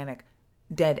their organic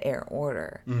dead air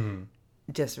order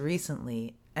just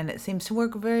recently, and it seems to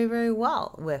work very, very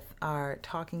well with our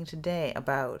talking today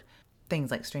about things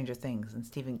like Stranger Things and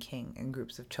Stephen King and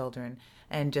groups of children,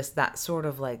 and just that sort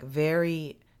of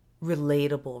very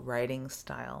relatable writing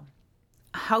style.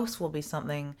 House will be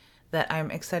something that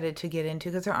I'm excited to get into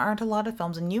because there aren't a lot of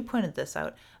films, and you pointed this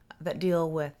out, that deal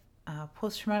with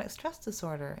post-traumatic stress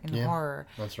disorder in horror.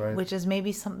 That's right. Which is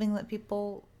maybe something that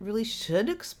people really should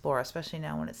explore, especially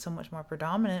now when it's so much more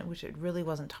predominant, which it really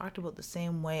wasn't talked about the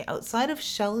same way outside of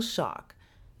shell shock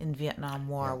in Vietnam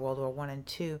War, World War I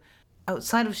and II.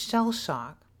 Outside of shell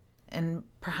shock and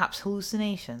perhaps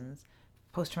hallucinations,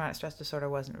 post-traumatic stress disorder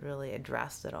wasn't really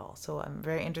addressed at all. So I'm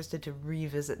very interested to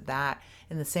revisit that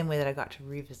in the same way that I got to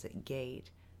revisit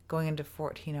Gate. Going into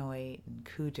 1408 and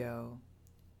Cujo,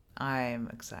 I'm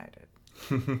excited.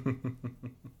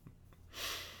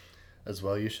 As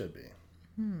well you should be.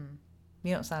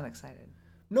 You don't sound excited.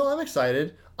 No, I'm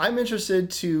excited. I'm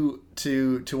interested to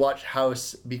watch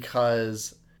House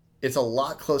because it's a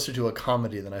lot closer to a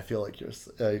comedy than I feel like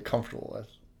you're comfortable with.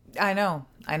 I know,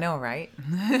 right?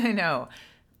 I know.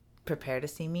 Prepare to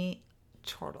see me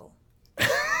chortle.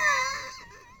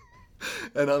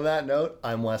 And on that note,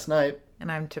 I'm Wes Knight.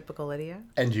 And I'm Typical Lydia.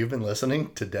 And you've been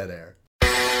listening to Dead Air.